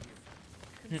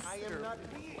 I am not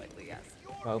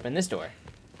I'll open this door.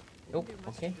 Nope.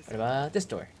 Okay. What about this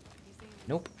door?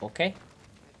 Nope. Okay.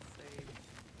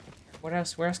 What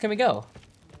else? Where else can we go?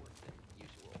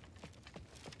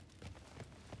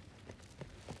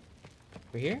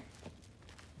 We're here?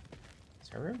 Is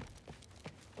our room?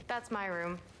 That's my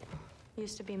room.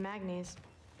 Used to be Magni's.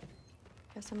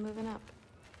 Guess I'm moving up.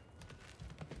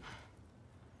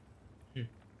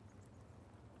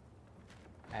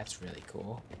 That's really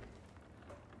cool.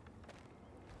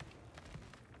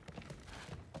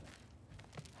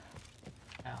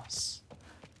 House.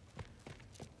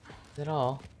 Is that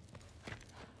all?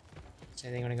 Is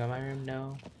anything gonna go in my room?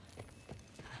 No.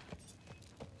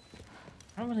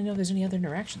 I don't really know if there's any other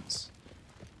interactions.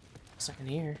 Stuck in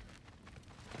here.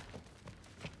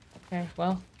 Okay,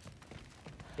 well.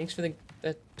 Thanks for the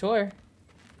tour.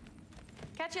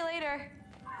 Catch you later.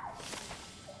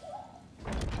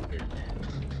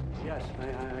 Yes,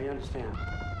 I understand.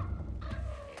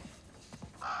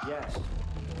 Yes.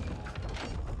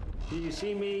 Do you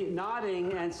see me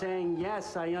nodding and saying,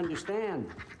 yes, I understand?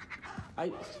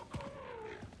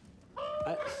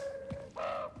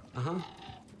 Uh-huh.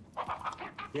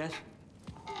 Yes.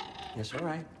 Yes, all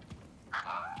right.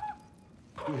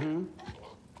 Mm-hmm.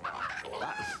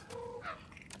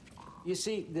 You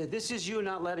see, this is you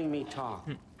not letting me talk.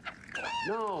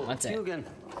 No, What's it? Hugan,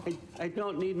 I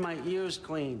don't need my ears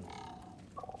cleaned.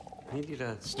 I need you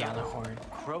to stop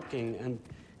croaking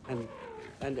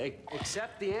and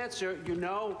accept the answer you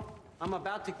know I'm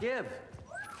about to give.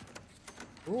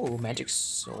 Ooh, magic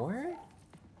sword?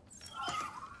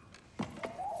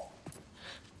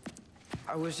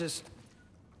 I was just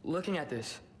looking at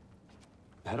this.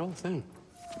 That old thing.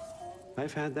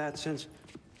 I've had that since...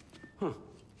 Huh.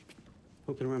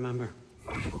 Who can remember?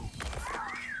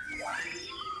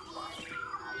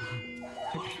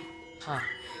 Huh.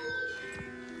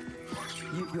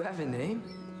 You have a name?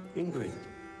 Ingrid.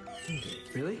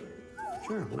 Really?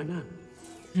 Sure, why not?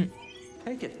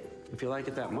 Take it, if you like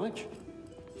it that much.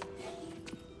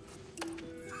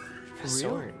 A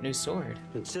sword. New sword.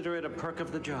 Consider it a perk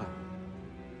of the job.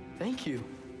 Thank you.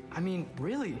 I mean,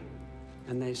 really.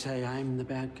 And they say I'm the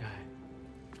bad guy.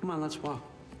 Come on, let's walk.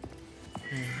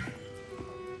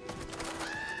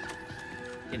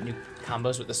 Get new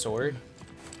combos with the sword.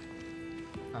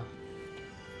 Huh.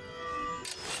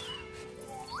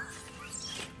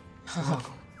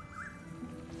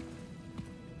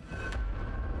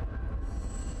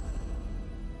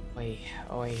 Oi,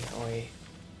 oi, oi.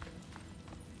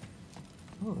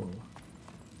 Ooh.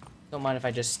 Don't mind if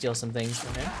I just steal some things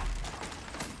from him.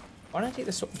 Why don't I take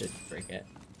the sword to break it?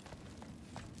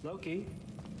 Loki,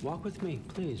 walk with me,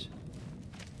 please.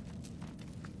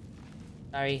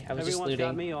 Sorry, I was just Everyone's looting.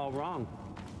 got me all wrong.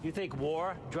 You think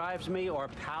war drives me, or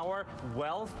power,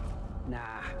 wealth?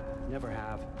 Nah, never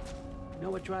have. You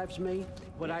know what drives me?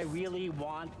 What I really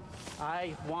want?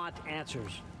 I want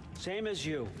answers. Same as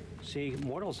you. See,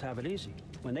 mortals have it easy.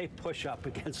 When they push up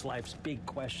against life's big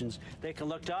questions, they can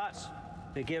look to us.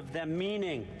 They give them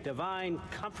meaning, divine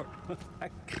comfort.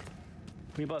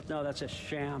 We both know that's a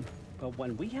sham. But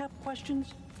when we have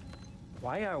questions,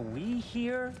 why are we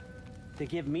here? To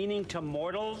give meaning to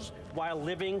mortals while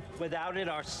living without it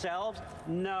ourselves?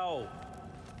 No.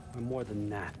 We're more than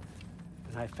that.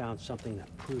 And I found something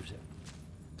that proves it.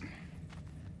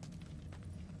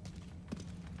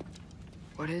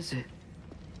 What is it?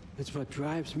 It's what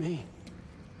drives me.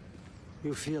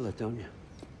 You feel it, don't you?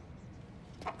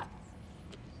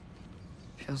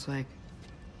 Feels like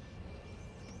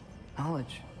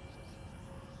knowledge.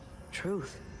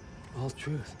 Truth. All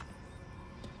truth.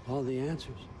 All the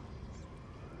answers.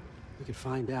 We could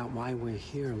find out why we're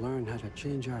here, learn how to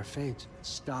change our fates,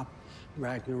 stop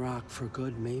Ragnarok for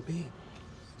good, maybe.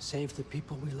 Save the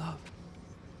people we love.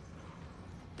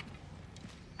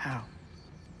 How?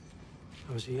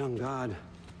 I was a young god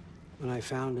when I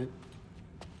found it.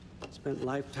 Spent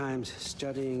lifetimes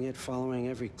studying it, following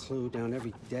every clue down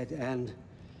every dead end,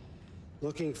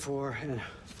 looking for and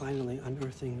finally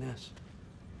unearthing this.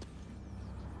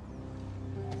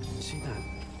 You see that?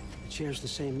 It shares the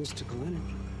same mystical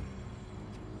energy.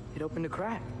 It opened a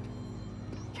crack.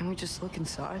 Can we just look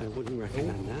inside? I wouldn't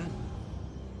recommend that.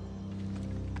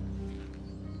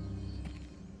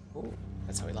 Oh,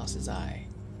 that's how he lost his eye.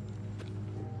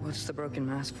 What's the broken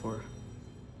mask for?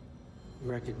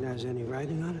 You recognize any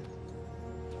writing on it?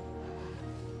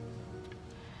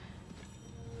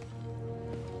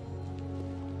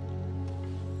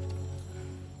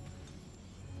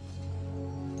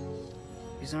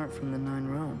 These aren't from the Nine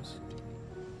Realms.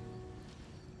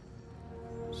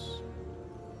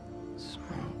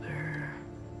 Smolder.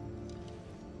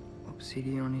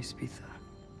 Obsidione Spitha.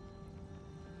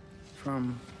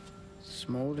 From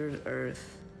smoldered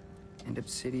earth and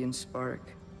obsidian spark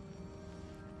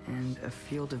and a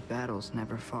field of battles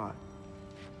never fought.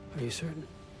 Are you certain?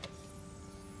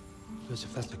 Because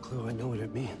if that's a clue, I know what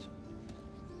it means.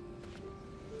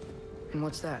 And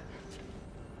what's that?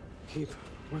 Keep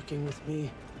working with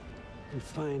me and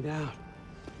find out.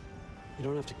 You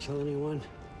don't have to kill anyone.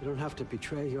 You don't have to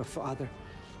betray your father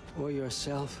or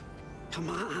yourself. Come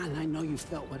on, I know you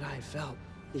felt what I felt.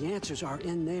 The answers are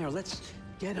in there. Let's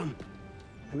get them.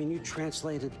 I mean, you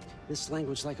translated this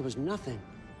language like it was nothing.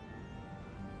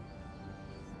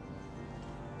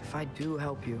 If I do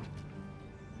help you,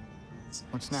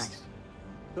 what's next?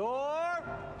 Thor!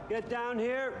 Get down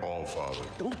here! All Father.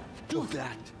 Don't do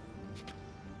that!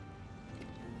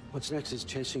 What's next is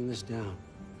chasing this down.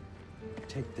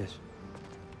 Take this.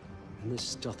 And this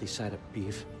stealthy side of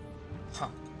beef. Huh.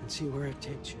 And see where it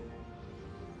takes you.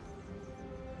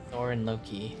 Thor and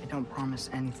Loki. I don't promise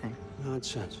anything.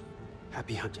 Nonsense.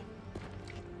 Happy hunting.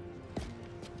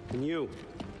 And you,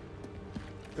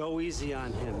 go easy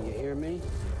on him, you hear me?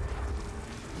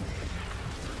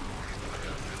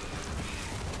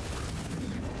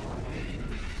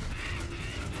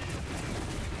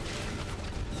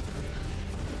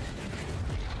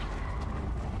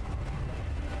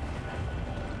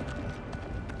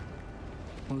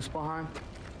 Muspelheim?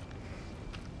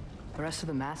 The rest of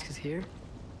the mask is here?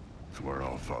 It's where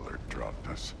All Father dropped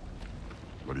us.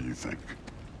 What do you think?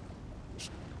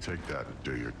 Just take that and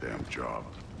do your damn job.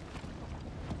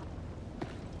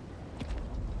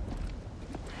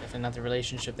 Definitely not the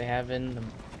relationship they have in the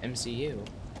MCU.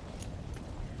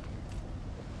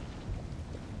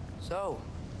 So,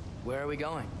 where are we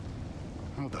going?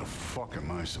 How the fuck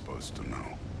am I supposed to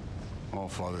know? All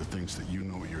Father thinks that you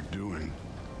know what you're doing.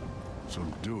 So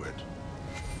do it.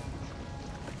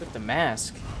 With the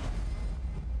mask.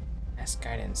 Mask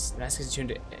guidance. The mask is attuned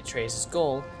to Atreus'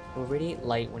 goal. It will radiate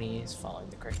light when he is following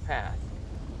the correct path.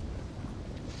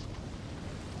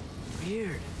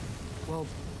 Weird. Well,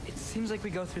 it seems like we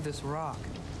go through this rock.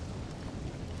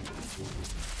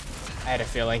 I had a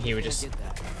feeling he would just... Get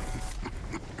that.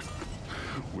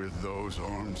 With those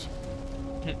arms?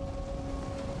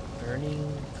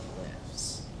 Burning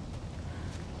cliffs.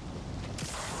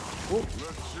 Let's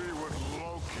see what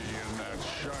Loki and that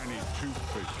shiny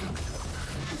toothpick.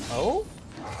 Oh?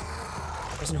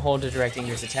 Press and hold to direct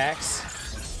Ingrid's attacks.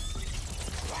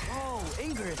 Oh,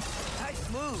 Ingrid! Nice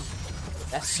move!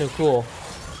 That's so cool.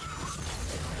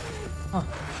 Huh.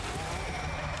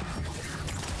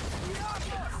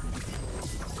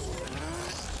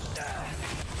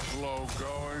 Slow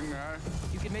going, eh?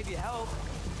 You can maybe help.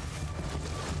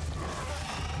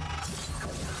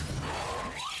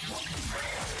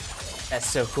 That's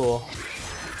so cool.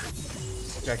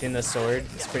 Directing the sword,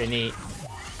 it's pretty neat.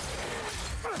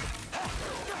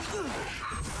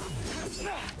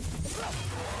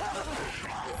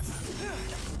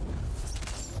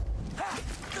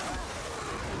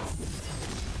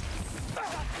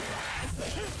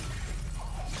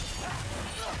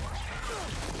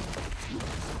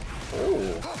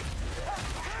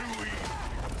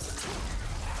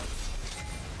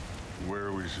 Where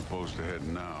are we supposed to head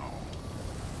now?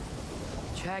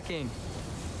 Checking.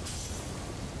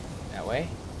 That way?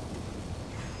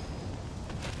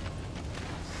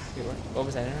 Wait, what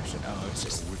was that interaction? Oh, it's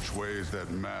just Which way is that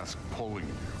mask pulling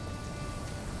you?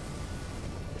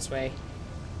 this way.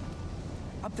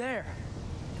 Up there.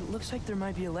 It looks like there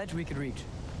might be a ledge we could reach.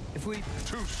 If we...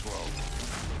 Too slow.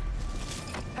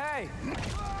 Hey!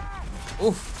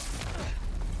 Oof.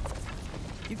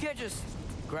 You can't just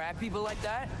grab people like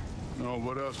that. No,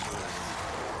 what else?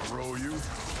 Throw you?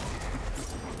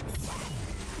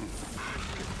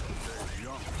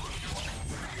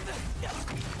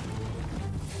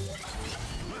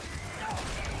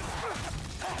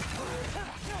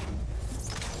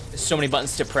 There's so many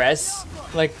buttons to press.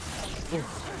 Like, oof.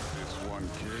 This one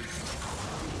kid.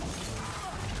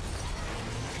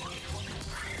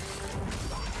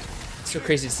 It's so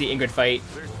crazy to see Ingrid fight.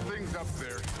 There's things up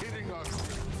there hitting us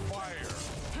with fire.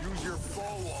 Use your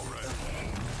bow already.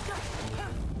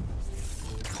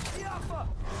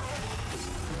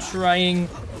 I'm trying.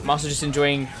 I'm also just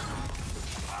enjoying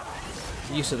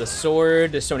the use of the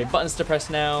sword. There's so many buttons to press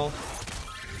now.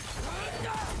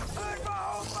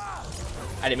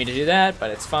 I didn't mean to do that, but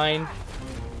it's fine.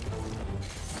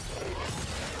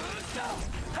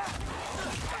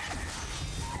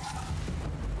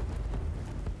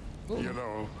 You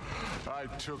know, I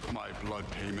took my blood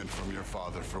payment from your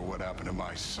father for what happened to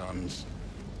my sons,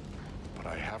 but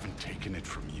I haven't taken it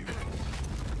from you.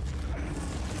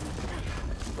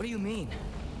 What do you mean?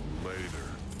 Later.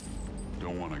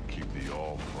 Don't want to keep the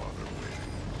All-Father waiting.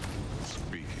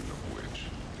 Speaking of which,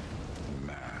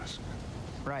 mask.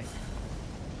 Right.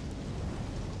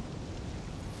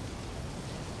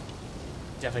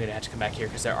 Definitely gonna have to come back here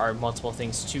because there are multiple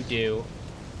things to do.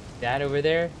 That over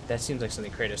there, that seems like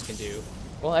something Kratos can do.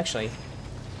 Well, actually,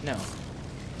 no.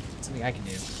 It's something I can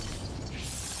do. I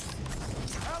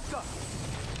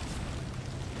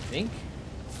think?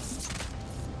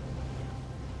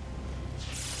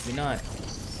 Maybe not.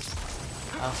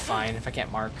 Oh, fine, if I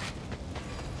can't mark.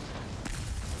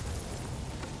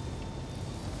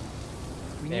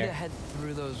 We need to head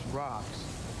through those rocks.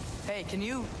 Hey, can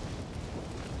you...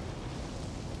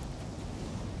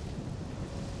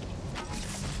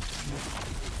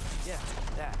 Yeah,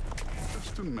 that.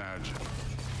 Just imagine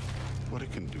what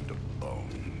it can do to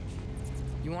bone.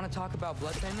 You want to talk about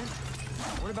blood payment?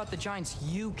 What about the giants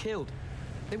you killed?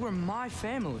 They were my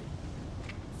family.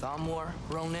 Thamor,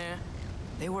 Ronar,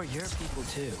 they were your people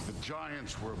too. The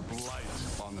giants were blight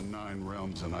on the 9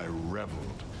 realms, and I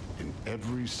reveled in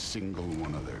every single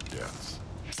one of their deaths.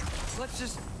 Let's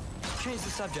just change the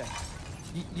subject.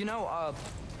 You know,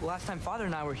 last time Father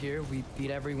and I were here, we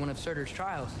beat every one of Surtur's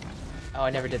trials. Oh, I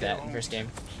never did that in the first game.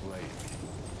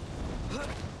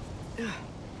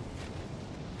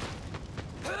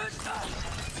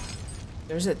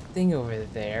 There's a thing over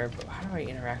there, but how do I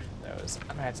interact with those?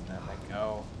 I'm gonna have to let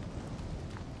go.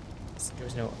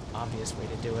 There's no obvious way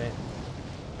to do it.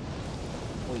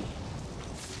 Oi.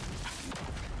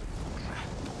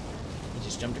 He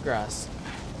just jumped across.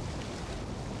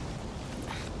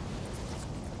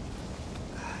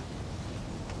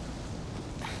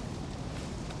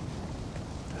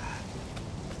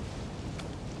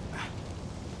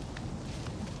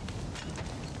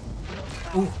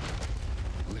 Ooh.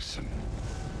 Listen,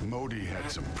 Modi had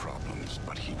some problems,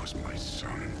 but he was my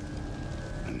son.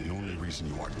 And the only reason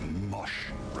you are mush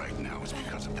right now is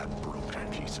because of that broken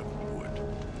piece of wood.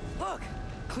 Look,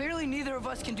 clearly neither of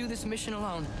us can do this mission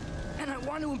alone. And I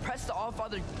want to impress the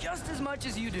All-Father just as much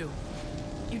as you do.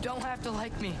 You don't have to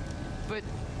like me, but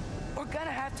we're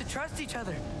gonna have to trust each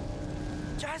other.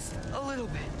 Just a little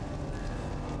bit.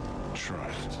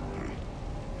 Trust.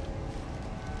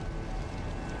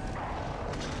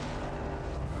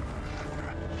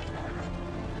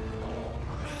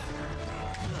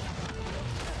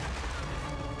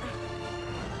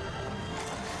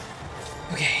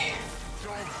 Okay.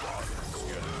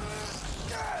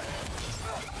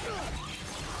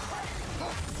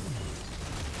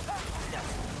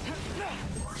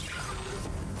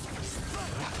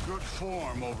 Good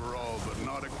form overall, but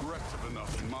not aggressive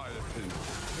enough in my opinion.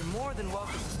 You're more than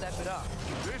welcome to step it up.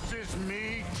 This is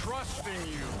me trusting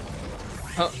you.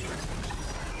 Huh.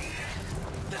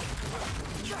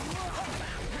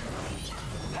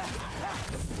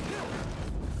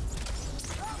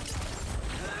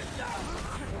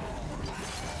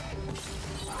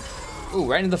 Ooh,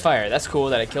 right into the fire. That's cool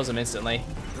that it kills him instantly.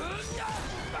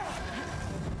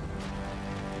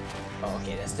 Oh,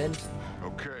 okay, that's dead.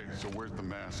 Okay, so where's the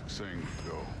mask saying to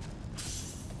go?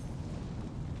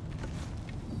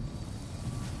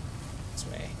 This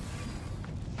way.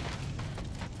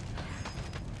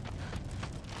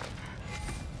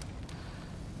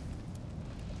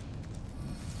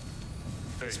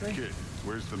 This way? Kid,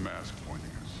 where's the mask pointing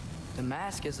us? The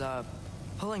mask is,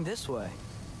 pulling this way.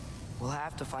 We'll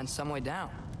have to find some way down.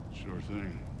 Sure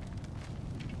thing.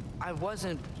 I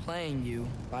wasn't playing you,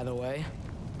 by the way.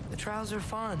 The trials are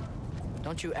fun.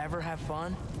 Don't you ever have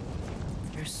fun?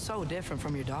 You're so different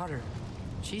from your daughter.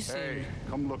 She seemed... Hey,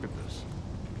 come look at this.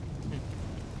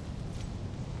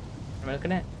 What am I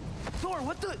looking at? Thor,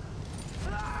 what the...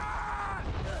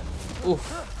 Oof.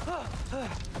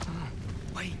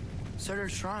 Wait,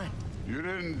 Surtur's shrine. You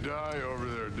didn't die over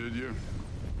there, did you?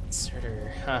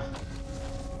 Surtur, huh?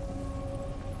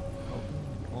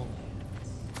 Oh.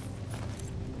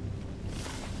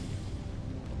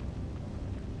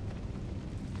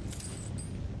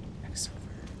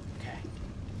 Okay.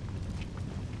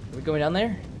 Are we going down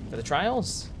there for the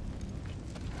trials?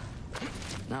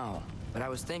 No, but I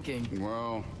was thinking...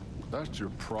 Well, that's your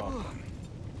problem.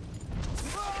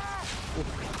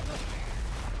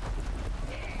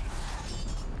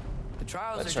 The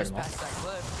trials are just past that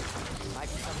cliff. Might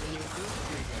be something you would do to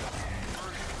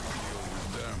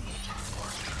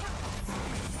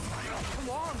Come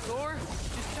on, Thor.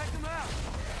 Just check them out.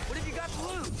 What have you got to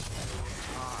lose?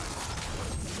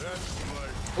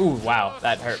 Ooh, wow.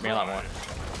 That hurt me a lot more.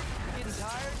 Getting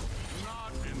tired?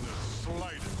 Not in the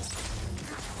slightest.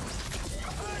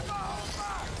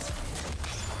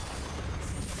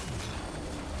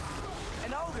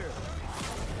 An ogre.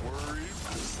 Worried?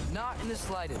 Not in the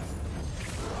slightest.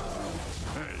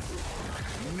 Hey,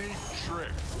 neat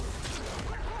trick.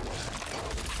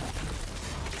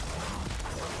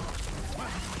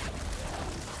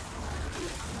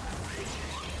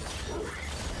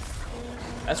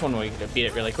 That's one way to beat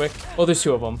it really quick. Oh, there's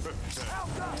two of them.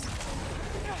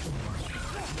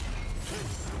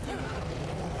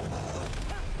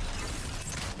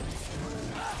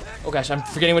 Oh gosh, I'm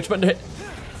forgetting which button to hit.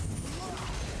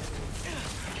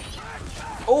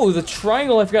 Oh, the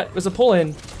triangle I forgot was a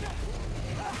pull-in.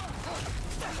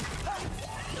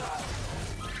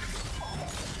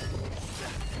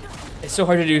 It's so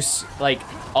hard to do, like,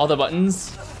 all the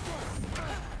buttons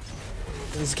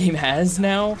this game has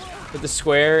now, with the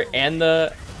square and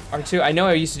the R2. I know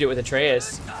I used to do it with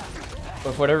Atreus,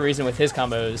 but for whatever reason with his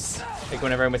combos, like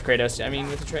whenever I'm with Kratos, I mean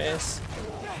with Atreus,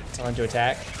 tell him to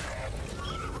attack.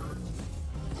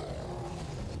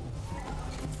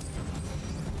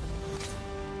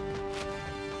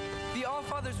 The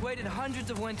Allfather's waited hundreds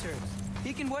of winters.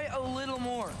 He can wait a little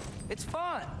more. It's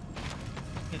fun.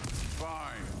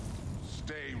 Fine.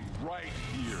 Stay right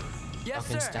here. Yes,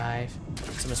 Falcons sir. dive.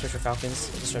 Summon switch for Falcons.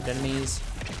 Disrupt enemies.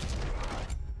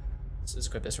 Let's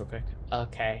equip this real quick.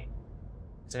 Okay.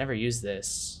 Because I never used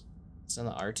this. It's on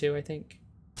the R2, I think.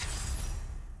 I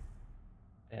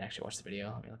didn't actually watch the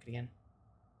video. Let me look at it again.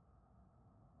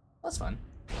 Well, that's fun.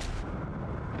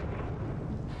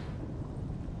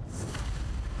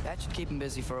 That should keep him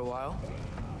busy for a while.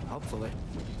 Hopefully.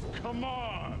 Come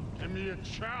on, give me a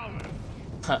challenge.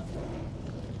 Huh.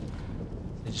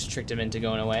 They just tricked him into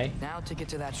going away. Now to get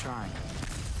to that shrine.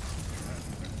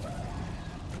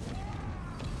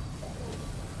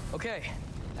 Okay,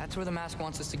 that's where the mask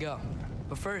wants us to go.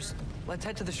 But first, let's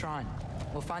head to the shrine.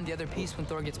 We'll find the other piece when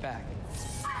Thor gets back.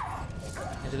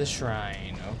 Into the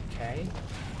shrine, okay.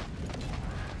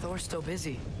 Thor's still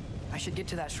busy. I should get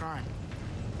to that shrine.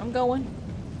 I'm going.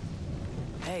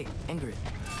 Hey, Ingrid.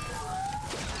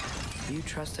 Do you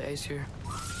trust the Aesir?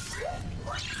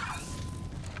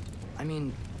 I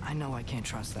mean, I know I can't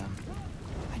trust them.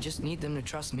 I just need them to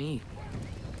trust me.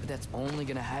 But that's only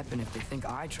gonna happen if they think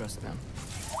I trust them.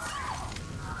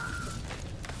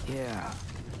 Yeah.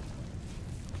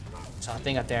 Saw a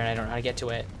thing up there and I don't know how to get to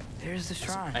it. There's the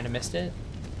shrine. I kind of missed it.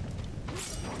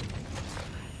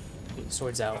 Ooh, the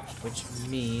sword's out, which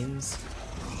means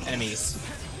enemies.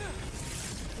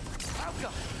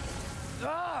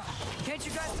 Can't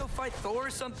you guys go fight Thor or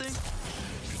something?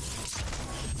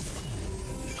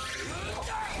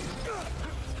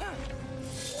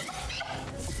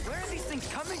 Where are these things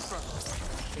coming from?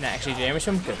 Can I actually damage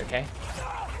him? Good, okay.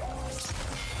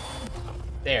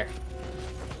 There.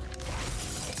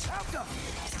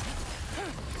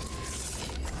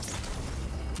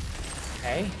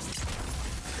 Okay.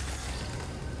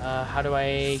 How do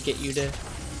I get you to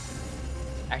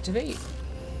activate?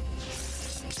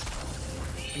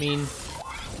 I mean...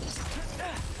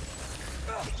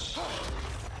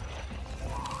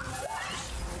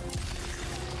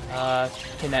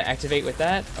 can that activate with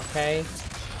that? Okay.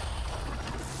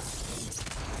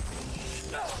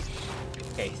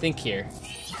 Okay, think here.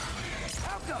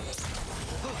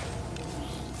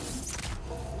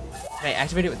 Can I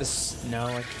activate it with this? No,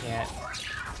 I can't.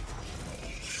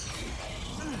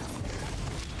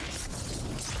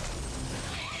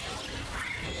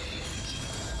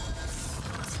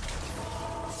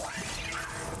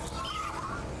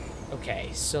 Okay,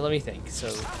 so let me think. So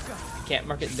I can't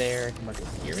mark it there. I can mark it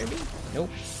here, maybe? Nope.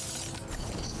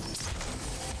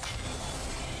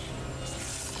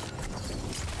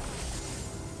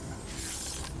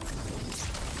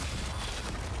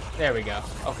 There we go.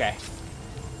 Okay.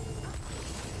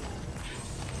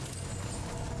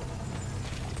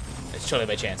 It's totally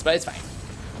by chance, but it's fine.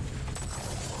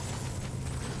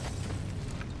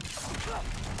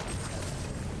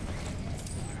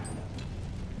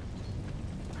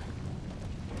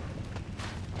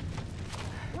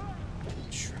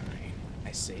 Shrine.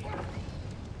 I see.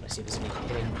 Let's see if there's any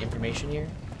hidden information here.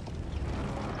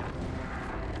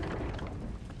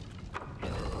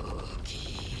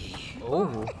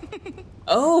 Oh.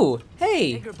 Oh,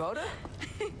 hey.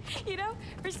 You know,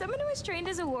 for someone who was trained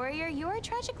as a warrior, you are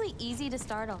tragically easy to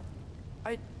startle.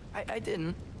 I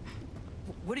didn't.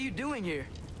 What are you doing here?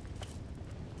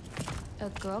 A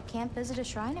girl can't visit a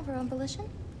shrine of her own volition?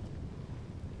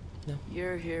 No.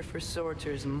 You're here for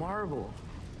Sorter's marble.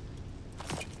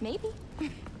 Maybe.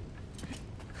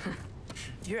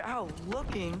 You're out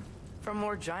looking for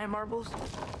more giant marbles?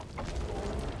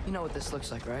 You know what this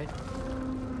looks like, right?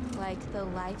 Like the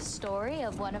life story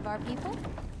of one of our people?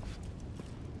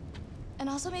 And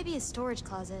also maybe a storage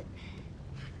closet.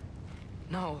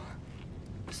 No.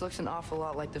 This looks an awful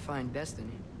lot like Defying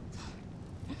Destiny.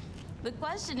 The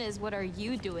question is, what are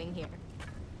you doing here?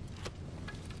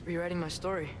 Rewriting my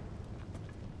story.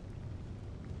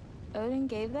 Odin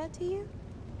gave that to you?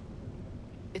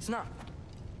 It's not.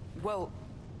 Well,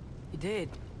 he did,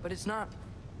 but it's not.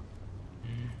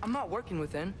 I'm not working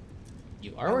with him.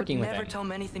 You are working with him. I would never tell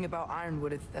him anything about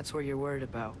Ironwood if that's what you're worried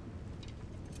about.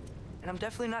 And I'm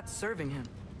definitely not serving him.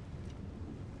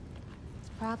 It's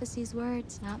prophecy's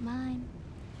words, not mine.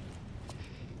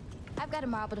 I've got a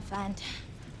marble to find.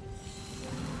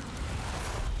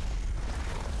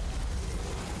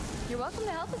 You're welcome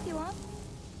to help if you want.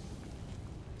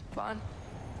 Fine.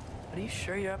 But are you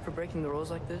sure you're up for breaking the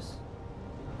rules like this?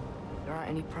 There aren't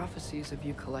any prophecies of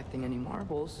you collecting any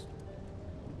marbles.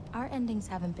 Our endings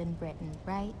haven't been written,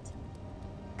 right?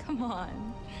 Come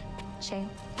on,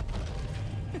 champ.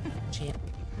 Champ.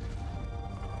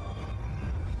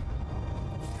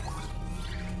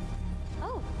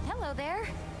 Oh, hello there.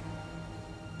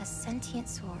 A sentient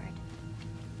sword.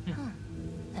 Huh.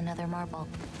 Another marble.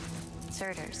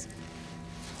 Surtur's.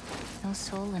 No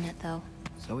soul in it, though.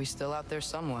 So he's still out there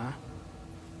somewhere.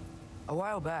 A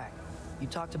while back, you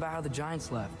talked about how the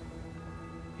giants left.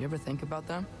 You ever think about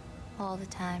them? All the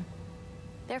time.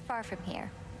 They're far from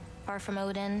here. Far from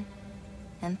Odin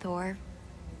and Thor.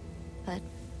 But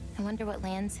I wonder what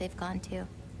lands they've gone to.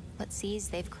 What seas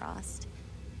they've crossed.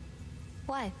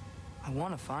 Why? I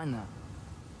want to find them.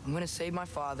 I'm gonna save my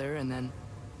father, and then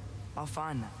I'll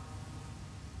find them.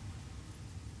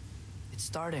 It's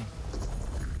starting.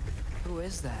 Who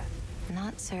is that?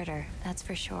 Not Surtur, that's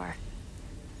for sure.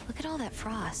 Look at all that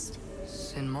frost.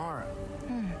 Sinmara.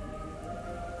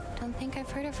 Don't think I've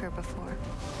heard of her before.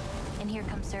 And here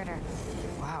comes Surtur.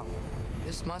 Wow.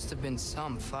 This must have been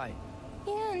some fight.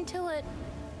 Yeah, until it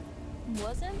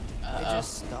wasn't. They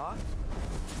just stopped?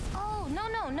 Oh,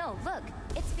 no. Look,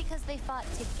 it's because they fought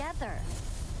together.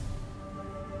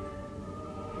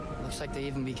 Looks like they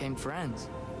even became friends.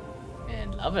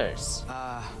 And lovers.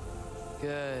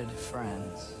 Good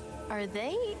friends. Are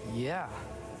they? Yeah,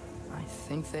 I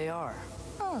think they are.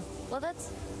 Oh, well,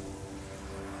 that's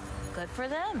good for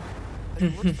them. But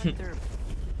it looks like their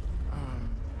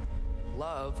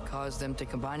love caused them to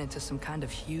combine into some kind of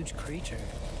huge creature.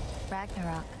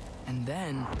 Ragnarok. And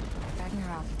then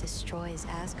Ragnarok destroys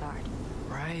Asgard.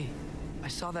 Right. I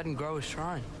saw that in Groa's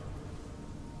shrine.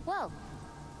 Well,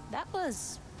 that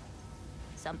was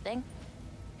something.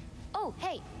 Oh,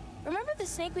 hey, remember the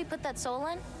snake we put that soul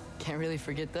in? Can't really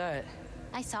forget that.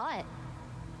 I saw it.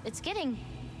 It's getting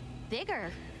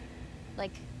bigger.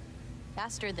 Like,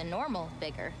 faster than normal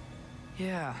bigger.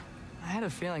 Yeah, I had a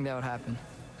feeling that would happen.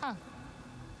 Huh.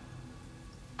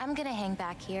 I'm gonna hang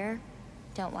back here.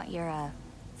 Don't want your,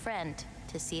 friend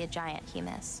to see a giant he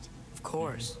missed. Of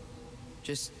course.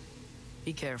 Just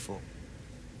be careful.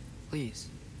 Please.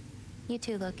 You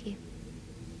too, Loki.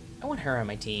 I want her on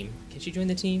my team. Can she join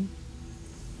the team?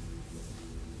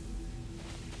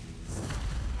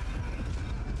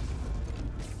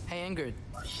 Hey, Ingrid.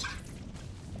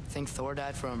 Think Thor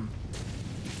died from...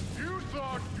 You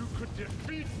thought you could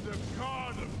defeat the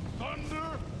god of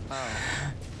thunder?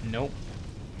 Oh. Nope.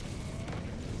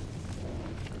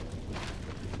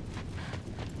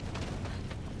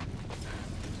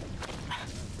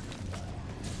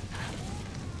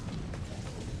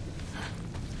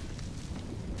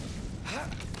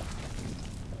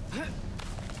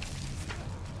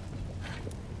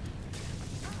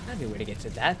 be a way to get to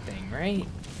that thing, right?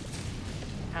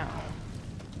 How?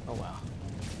 Oh well.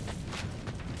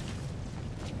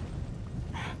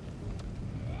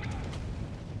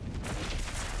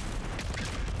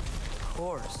 Of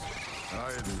course.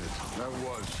 I admit, that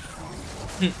was fun.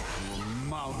 There were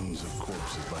mountains of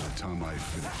corpses by the time I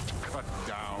finished. Cut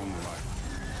down like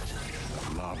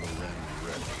lava ran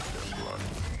red with their blood.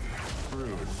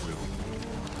 Through it, Will.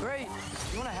 Great.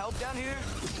 You want to help down here?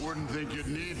 Wouldn't think you'd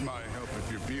need my help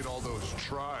if you beat all those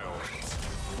trials.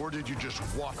 Or did you just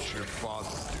watch your father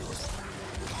do it?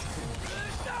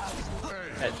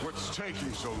 Hey, what's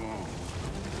taking so long?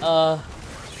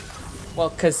 Well,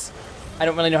 because I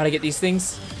don't really know how to get these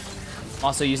things. I'm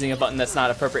also using a button that's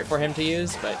not appropriate for him to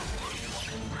use, but...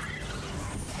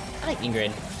 I like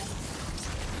Ingrid.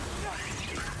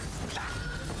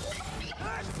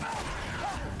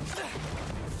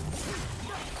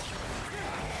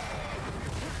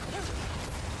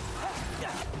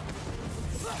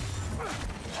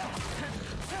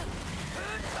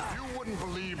 You wouldn't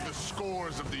believe the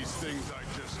scores of these things I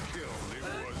just killed. It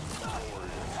was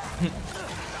glorious.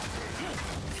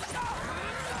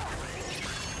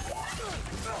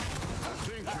 I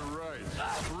think you're right.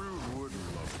 Rude wouldn't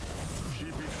love it.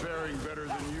 She'd be faring better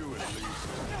than you, at least.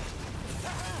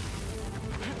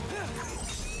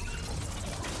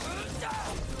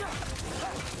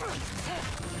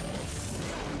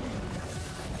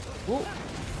 Ooh.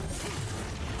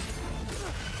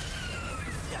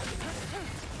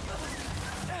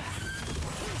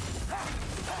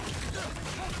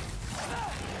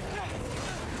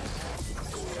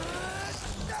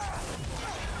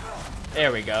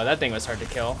 There we go. That thing was hard to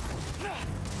kill.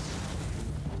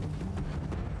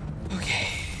 Okay.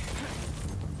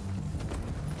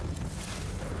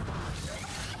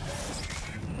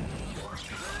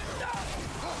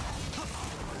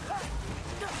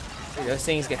 Those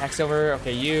things get hexed over.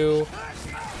 Okay, you.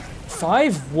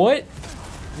 5? What?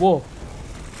 Whoa.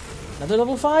 Another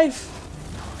level 5?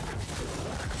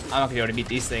 I'm not gonna be able to beat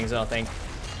these things, I don't think.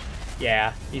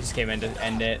 Yeah, he just came in to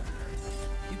end it.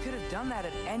 You could have done that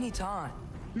at any time.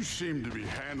 You seem to be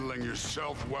handling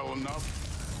yourself well enough.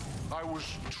 I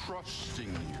was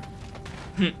trusting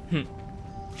you.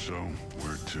 So,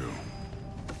 where to?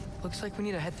 Looks like we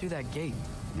need to head through that gate.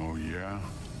 Oh, yeah?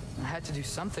 I had to do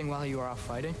something while you were out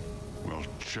fighting. Well,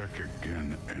 check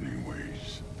again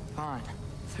anyways. Fine.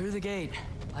 Through the gate,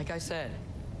 like I said.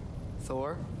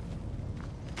 Thor?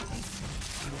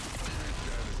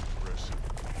 Impressive.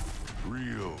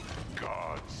 Real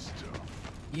god stuff.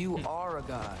 You are a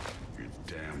god. You're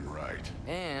damn right.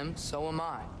 And so am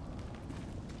I.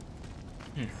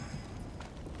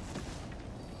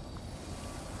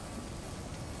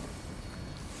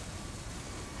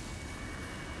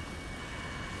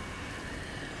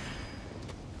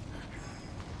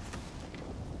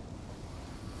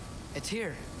 It's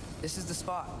here. This is the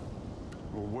spot.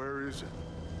 Well, where is it?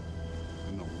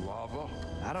 In the lava?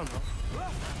 I don't know.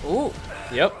 Ooh.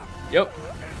 Yep. Yep.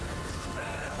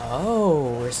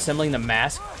 Oh, we're assembling the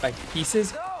mask by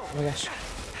pieces? Oh my gosh.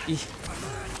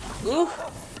 Ooh.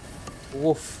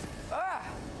 Woof. Ah!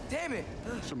 Damn it!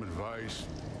 Some advice.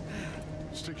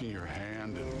 Sticking your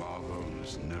hand in lava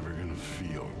is never gonna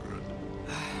feel good.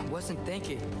 Wasn't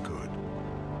thinking. Good.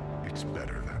 It's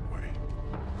better that way.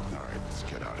 All right, let's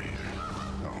get out of here.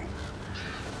 No.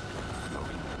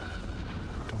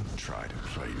 Don't try to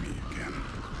play me again.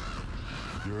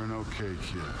 You're an okay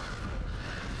kid.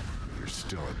 You're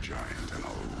still a giant, and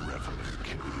I'll revel in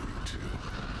killing you too.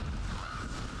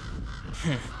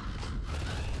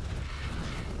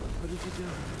 What did you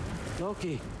do?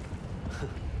 Loki.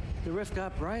 The rift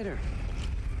got brighter.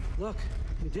 Look,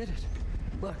 you did it.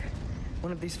 Look,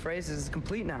 one of these phrases is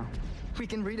complete now. We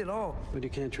can read it all. But you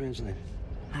can't translate it.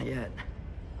 Not yet.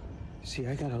 See,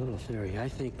 I got a little theory. I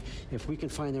think if we can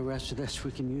find the rest of this,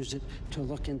 we can use it to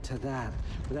look into that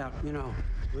without, you know,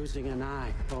 losing an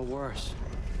eye or worse.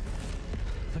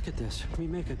 Look at this. We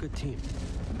make a good team.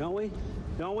 Don't we?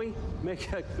 Don't we?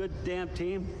 Make a good damn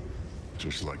team?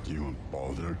 Just like you and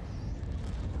Baldur.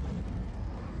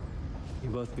 You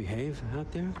both behave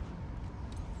out there?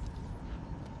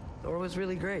 Thor was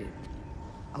really great.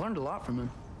 I learned a lot from him.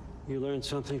 You learned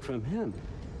something from him?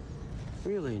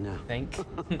 Really now? Think.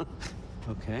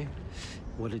 Okay.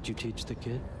 What did you teach the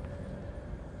kid?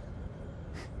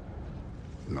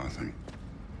 Nothing.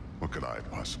 What could I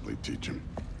possibly teach him?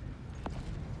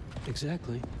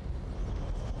 Exactly.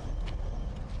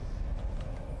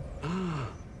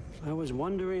 I was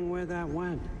wondering where that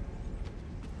went.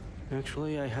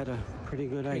 Actually, I had a pretty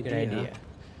good idea.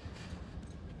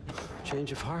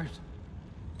 Change of heart.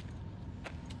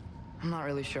 I'm not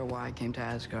really sure why I came to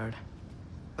Asgard.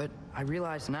 But I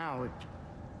realize now it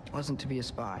wasn't to be a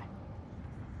spy.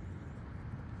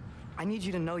 I need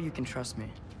you to know you can trust me.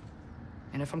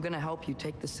 And if I'm gonna help you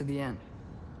take this to the end,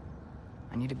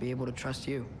 I need to be able to trust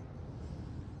you.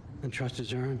 And trust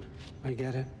is earned. I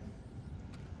get it.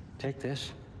 Take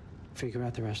this, figure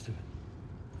out the rest of it.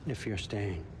 If you're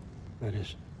staying, that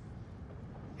is.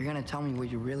 You're gonna tell me what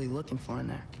you're really looking for in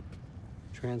there.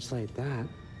 Translate that,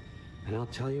 and I'll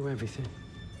tell you everything.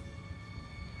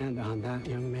 And on that,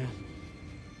 young man,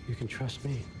 you can trust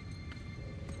me.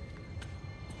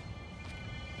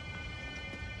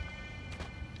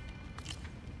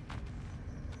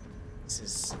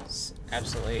 This is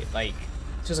absolutely, like,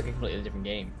 it feels like a completely different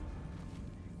game.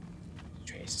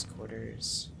 Atreus'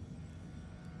 quarters.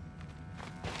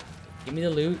 Give me the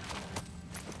loot.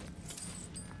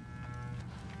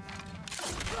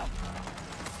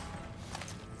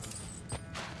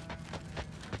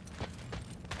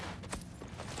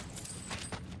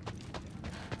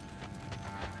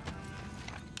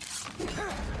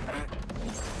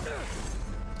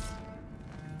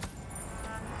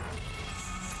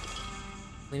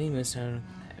 Leaning moonstone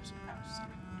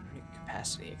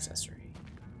capacity accessory.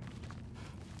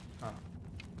 Huh.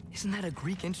 Isn't that a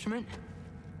Greek instrument?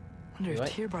 Wonder What?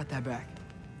 if Tyr brought that back.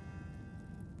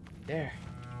 There.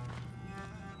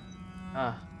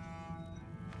 Ah.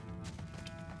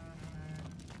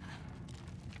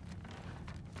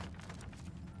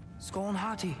 Skull and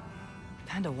Hati.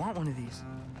 Kinda want one of these.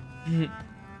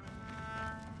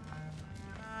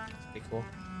 Pretty cool.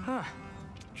 Huh.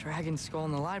 Dragon skull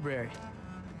in the library.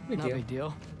 Big Not deal. big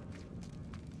deal.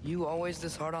 You always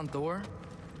this hard on Thor?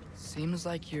 Seems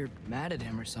like you're mad at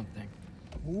him or something.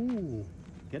 Ooh,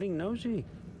 getting nosy,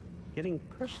 getting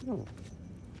personal.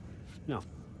 No,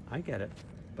 I get it,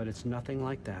 but it's nothing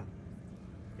like that.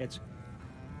 It's,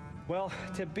 well,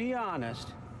 to be honest,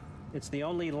 it's the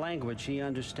only language he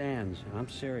understands, and I'm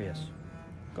serious.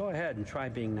 Go ahead and try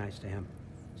being nice to him.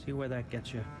 See where that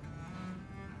gets you.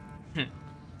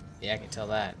 Yeah, I can tell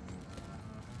that.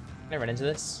 Can I run into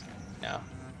this? No.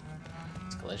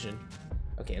 It's collision.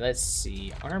 Okay, let's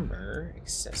see. Armor,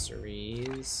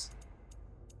 accessories.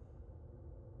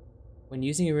 When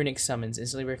using a runic summons,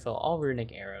 instantly refill all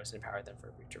runic arrows and power them for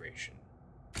a brief duration.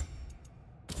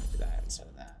 Do that instead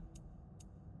of that.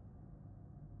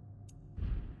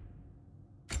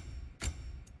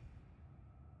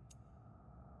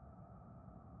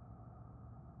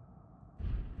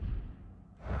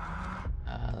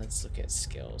 Let's look at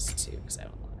skills too, because I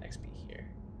have a lot of XP here.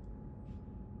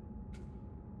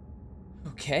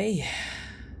 Okay,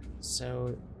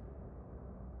 so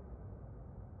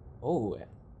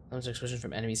those explosion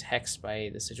from enemies hexed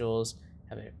by the sigils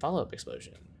have a follow-up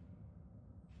explosion.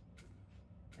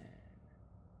 And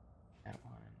that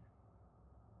one.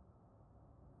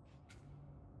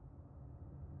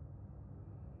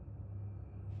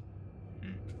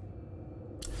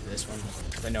 This one,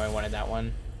 'cause I know I wanted that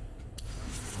one.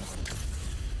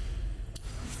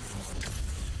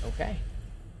 Okay.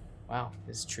 Wow,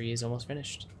 this tree is almost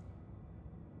finished.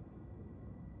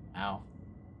 Wow.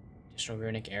 Additional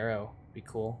runic arrow would be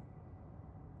cool.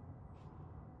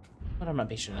 But I'm not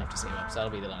patient enough to save up, so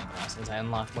that'll be the last things I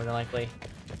unlock more than likely.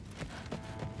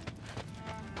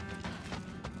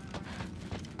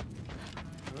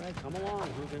 All right, come along,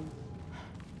 Hugin.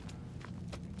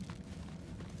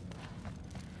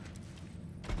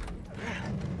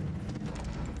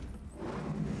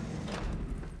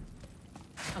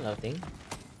 Hello, thing.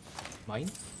 Mine.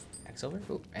 Quicksilver.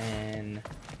 Ooh, and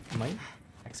mine.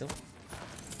 Quicksilver.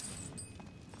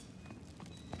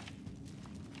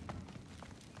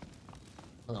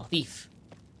 A little thief.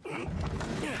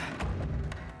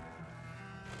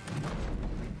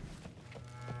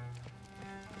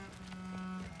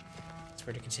 It's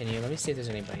where to continue. Let me see if there's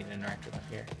anybody to interact with up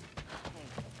here.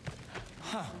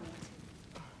 Huh.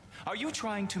 Are you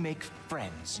trying to make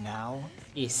friends now?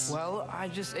 Yes. Well, I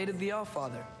just aided the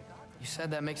Allfather. You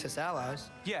said that makes us allies.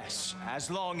 Yes,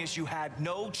 as long as you had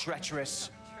no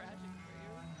treacherous...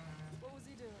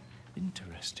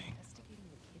 Interesting.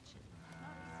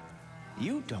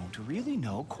 You don't really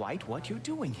know quite what you're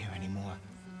doing here anymore.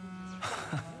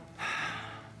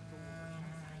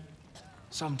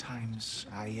 Sometimes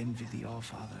I envy the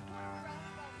Allfather.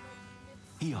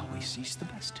 He always sees the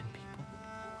best in people,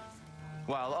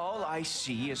 while all I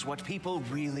see is what people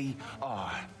really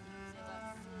are.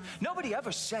 Nobody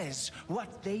ever says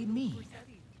what they mean.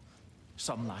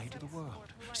 Some lie to the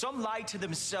world. Some lie to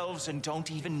themselves and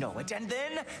don't even know it. And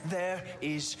then there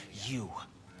is you.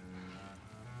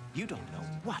 You don't know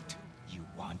what you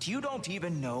want. You don't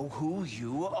even know who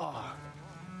you are.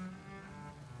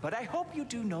 But I hope you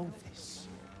do know this.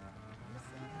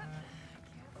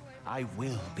 I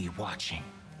will be watching.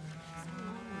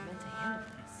 I meant to hand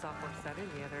a software setter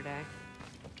the other day.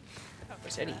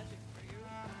 Rossetti.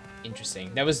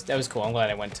 Interesting. That was cool. I'm glad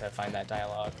I went to find that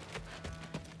dialogue.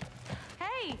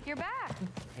 Hey, you're back.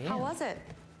 I How am. was it?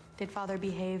 Did Father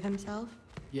behave himself?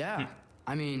 Yeah.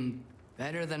 I mean,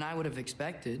 better than I would have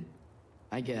expected,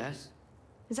 I guess.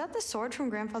 Is that the sword from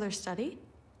Grandfather's study?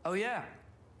 Oh, yeah.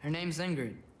 Her name's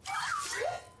Ingrid.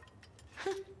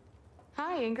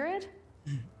 Hi, Ingrid.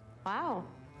 Wow.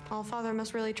 Allfather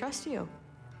must really trust you.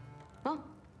 Well,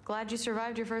 glad you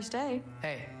survived your first day.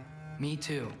 Hey, me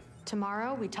too.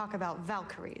 Tomorrow, we talk about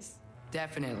Valkyries.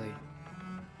 Definitely.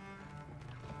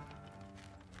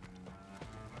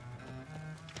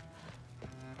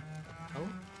 Oh?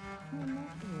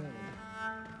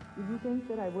 Did you think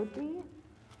that I would be?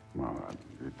 Well,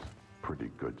 it's a pretty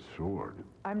good sword.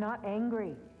 I'm not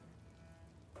angry.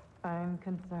 I'm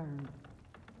concerned.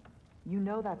 You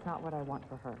know that's not what I want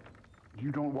for her.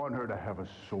 You don't want her to have a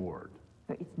sword.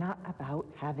 No, it's not about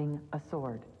having a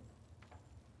sword.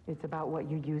 It's about what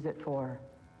you use it for.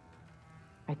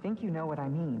 I think you know what I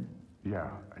mean.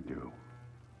 Yeah, I do.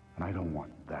 And I don't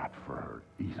want that for her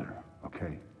either,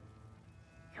 okay?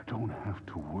 You don't have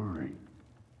to worry.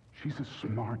 She's a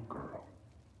smart girl.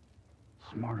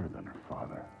 Smarter than her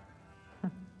father.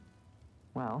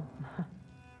 Well,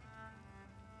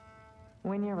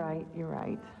 when you're right, you're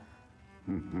right.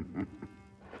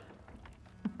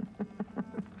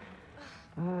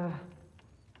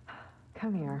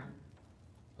 Come here.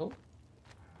 Oh.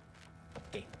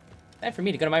 Okay. Time for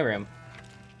me to go to my room.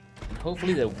 And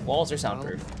hopefully the walls are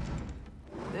soundproof.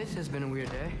 This has been a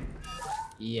weird day.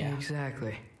 Yeah.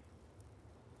 Exactly.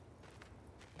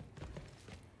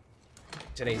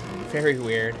 Today's very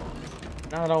weird.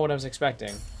 Not at all what I was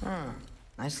expecting. Huh.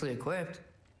 Nicely equipped.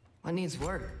 What needs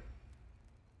work?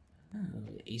 Oh,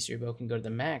 the Acer bow can go to the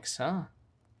max, huh?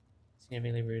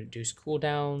 Significantly reduce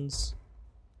cooldowns.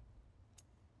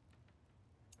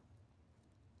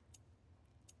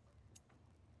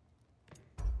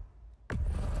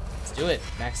 Let's do it.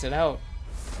 Max it out.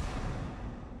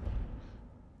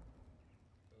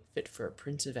 Fit for a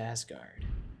Prince of Asgard.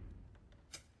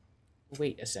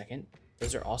 Wait a second.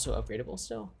 Those are also upgradable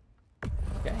still?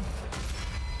 Okay.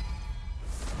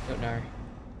 Don't know.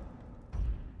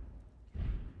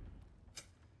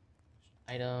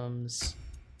 Items.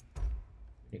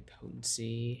 New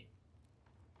potency.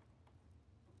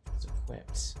 It's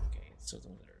equipped. Okay, so the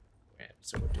ones that are equipped.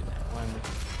 So we'll do that one.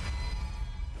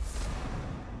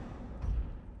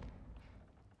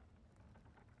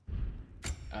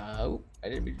 Oh, I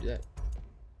didn't mean to do that.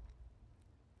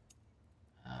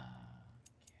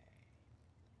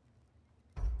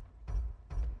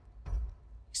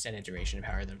 Extended duration,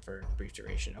 power them for brief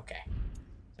duration. Okay.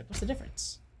 So what's the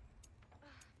difference?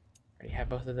 Already have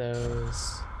both of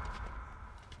those.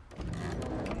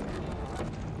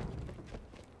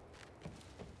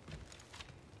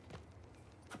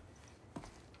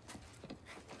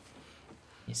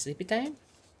 You sleepy time?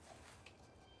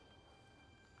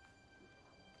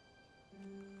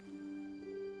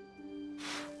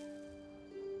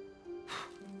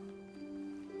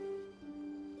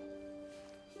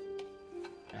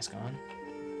 Mask on.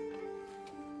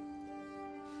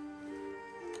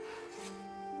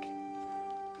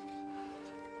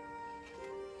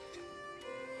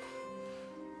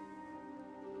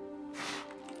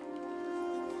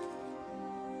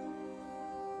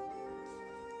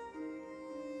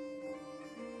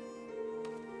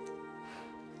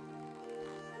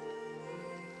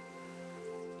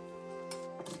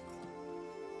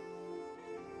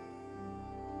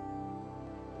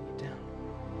 Get down.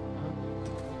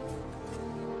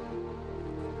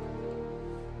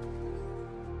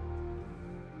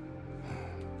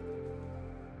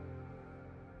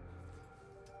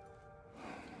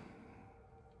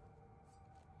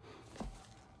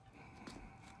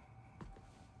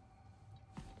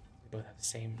 They both have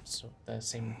the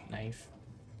same knife.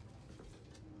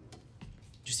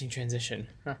 Interesting transition,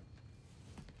 huh?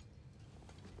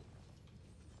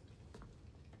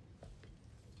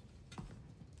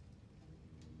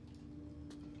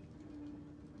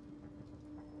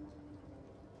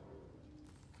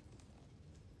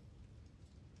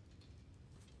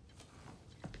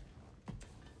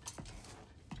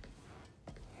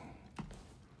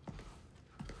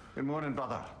 Good morning,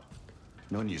 brother.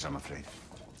 No news, I'm afraid.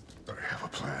 I have a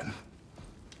plan.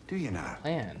 Do you now?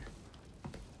 Plan.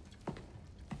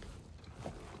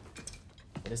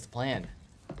 What is the plan?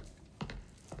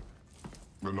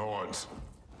 The Lords.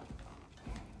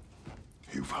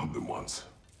 You found them once.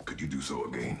 Could you do so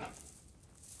again?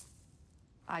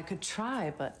 I could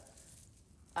try, but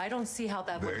I don't see how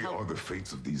that would They help. are the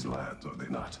fates of these lands, are they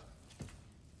not?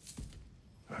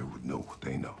 I would know what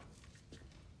they know,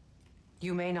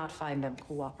 You may not find them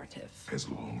cooperative. as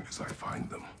long as I find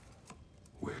them.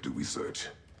 Where do we search?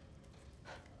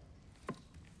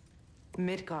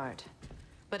 Midgard.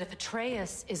 But if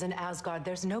Atreus is in Asgard,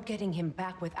 there's no getting him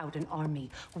back without an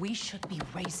army. We should be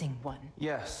raising one.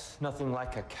 Yes, nothing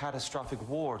like a catastrophic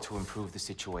war to improve the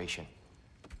situation.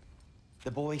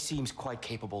 The boy seems quite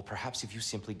capable, perhaps if you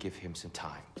simply give him some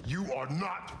time. You are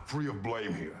not free of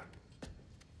blame here.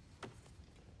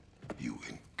 You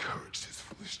encouraged his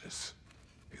foolishness,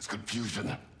 his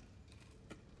confusion.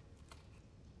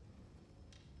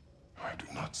 I do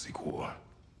not seek war.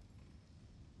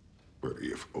 But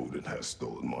if Odin has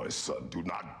stolen my son, do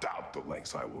not doubt the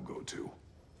lengths I will go to.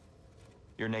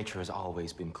 Your nature has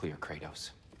always been clear,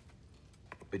 Kratos.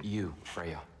 But you,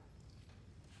 Freya.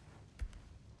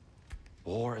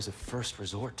 War as a first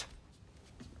resort.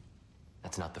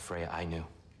 That's not the Freya I knew.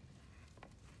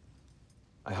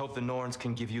 I hope the Norns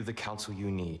can give you the counsel you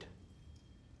need.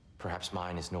 Perhaps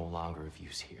mine is no longer of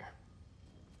use here.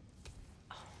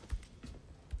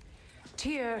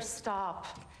 Tyr, stop.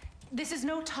 This is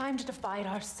no time to divide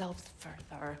ourselves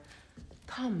further.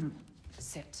 Come,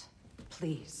 sit,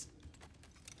 please.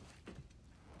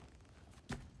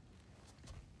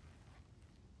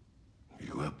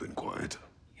 You have been quiet.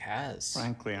 Yes.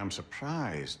 Frankly, I'm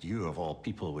surprised you, of all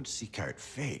people, would seek out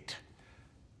fate.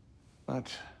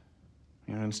 But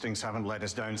your instincts haven't let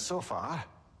us down so far.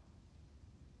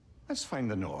 Let's find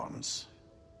the Norns.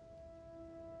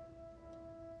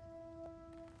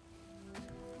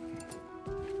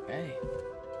 Okay.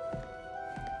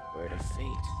 Word of fate.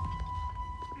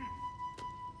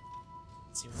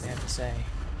 Let's see what they have to say.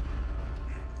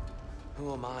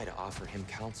 Who am I to offer him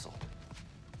counsel?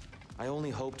 I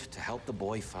only hoped to help the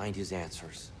boy find his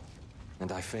answers.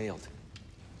 And I failed.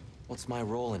 What's my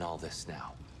role in all this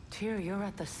now? Tyr, you're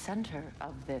at the center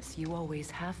of this. You always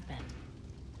have been.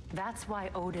 That's why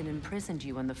Odin imprisoned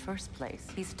you in the first place.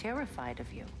 He's terrified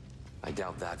of you. I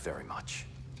doubt that very much.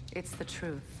 It's the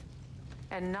truth.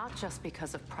 And not just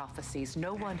because of prophecies.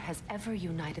 No one has ever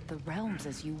united the realms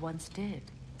as you once did.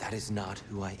 That is not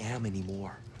who I am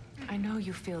anymore. I know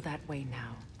you feel that way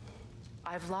now.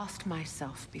 I've lost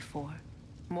myself before.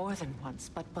 More than once,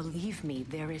 but believe me,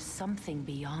 there is something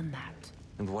beyond that.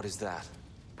 And what is that?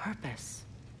 Purpose.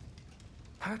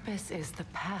 Purpose is the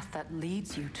path that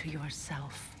leads you to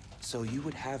yourself. So you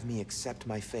would have me accept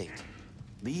my fate?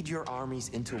 Lead your armies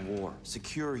into war,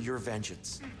 secure your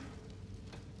vengeance.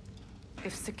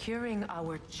 If securing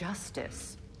our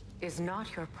justice is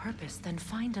not your purpose, then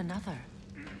find another.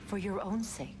 For your own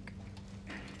sake.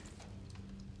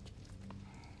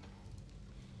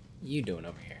 You doing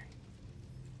over here?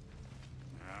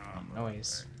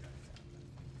 Noise.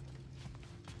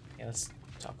 Yeah, let's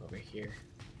talk over here.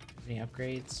 Any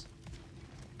upgrades?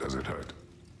 Does it hurt?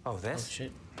 Oh, this? Oh,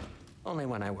 shit. Only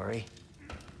when I worry.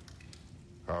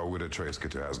 How would Atreus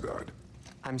get to Asgard?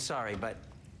 I'm sorry, but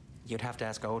you'd have to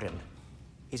ask Odin.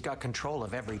 He's got control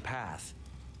of every path.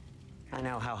 I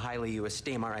know how highly you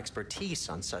esteem our expertise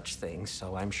on such things,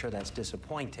 so I'm sure that's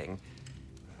disappointing.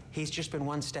 He's just been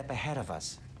one step ahead of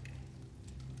us.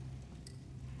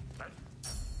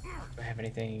 Do I have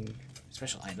anything?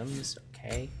 Special items?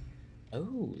 Okay.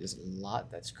 Oh, there's a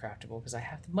lot that's craftable because I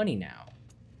have the money now.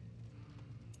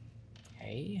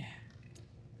 Okay.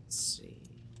 Let's see.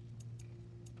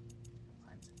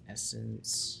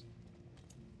 Essence.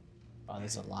 Oh,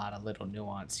 there's a lot of little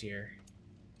nuance here.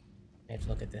 I have to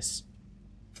look at this.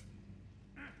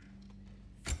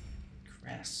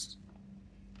 Crest.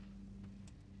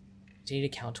 Continue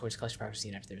to count towards collection progress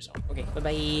seen after the result. Okay,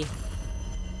 bye-bye.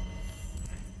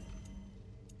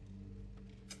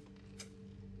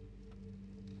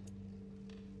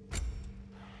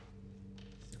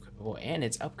 It's equipable and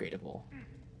it's upgradable.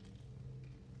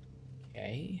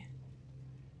 Okay.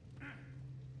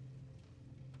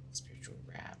 Spiritual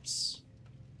wraps.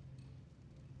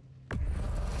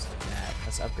 Let's do that.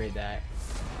 Let's upgrade that.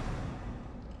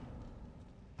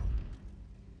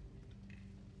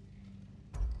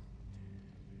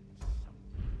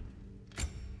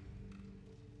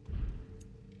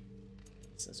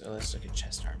 So let's look at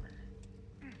chest armor.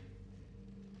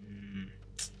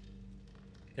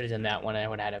 Could have done that one. I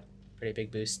would have had a pretty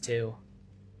big boost too.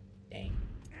 Dang.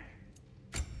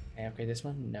 Can I upgrade this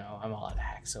one? No, I'm all out of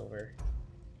hack silver.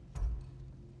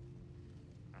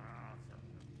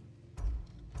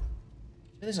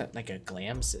 There's like a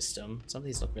glam system. Some of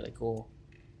these look really cool.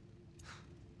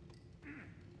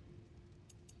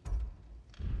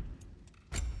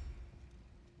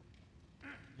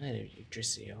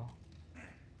 Yggdrasil.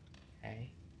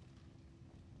 Okay.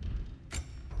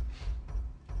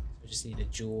 just need a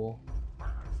jewel.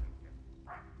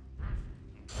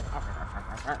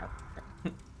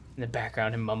 In the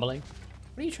background, him mumbling.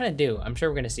 What are you trying to do? I'm sure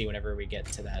we're gonna see whenever we get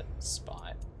to that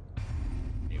spot.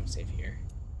 Maybe we'll save here.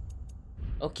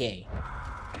 Okay.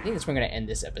 I think that's where I'm gonna end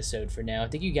this episode for now.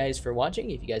 Thank you guys for watching.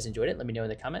 If you guys enjoyed it, let me know in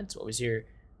the comments. What was your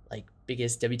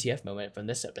biggest WTF moment from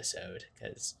this episode?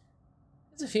 Because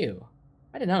there's a few.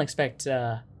 I did not expect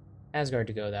Asgard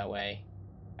to go that way.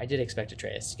 I did expect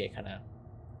Atreus to get kind of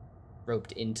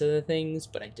roped into the things,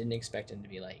 but I didn't expect him to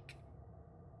be like,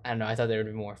 I don't know, I thought there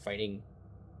would be more fighting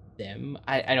them.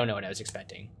 I don't know what I was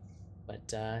expecting.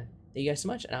 But thank you guys so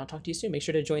much, and I'll talk to you soon. Make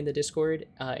sure to join the Discord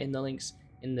in the links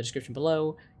in the description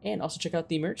below, and also check out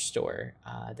the merch store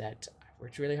that I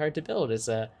worked really hard to build. It's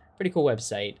a pretty cool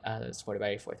website that's supported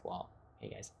by Fourth Wall. Hey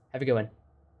guys, have a good one.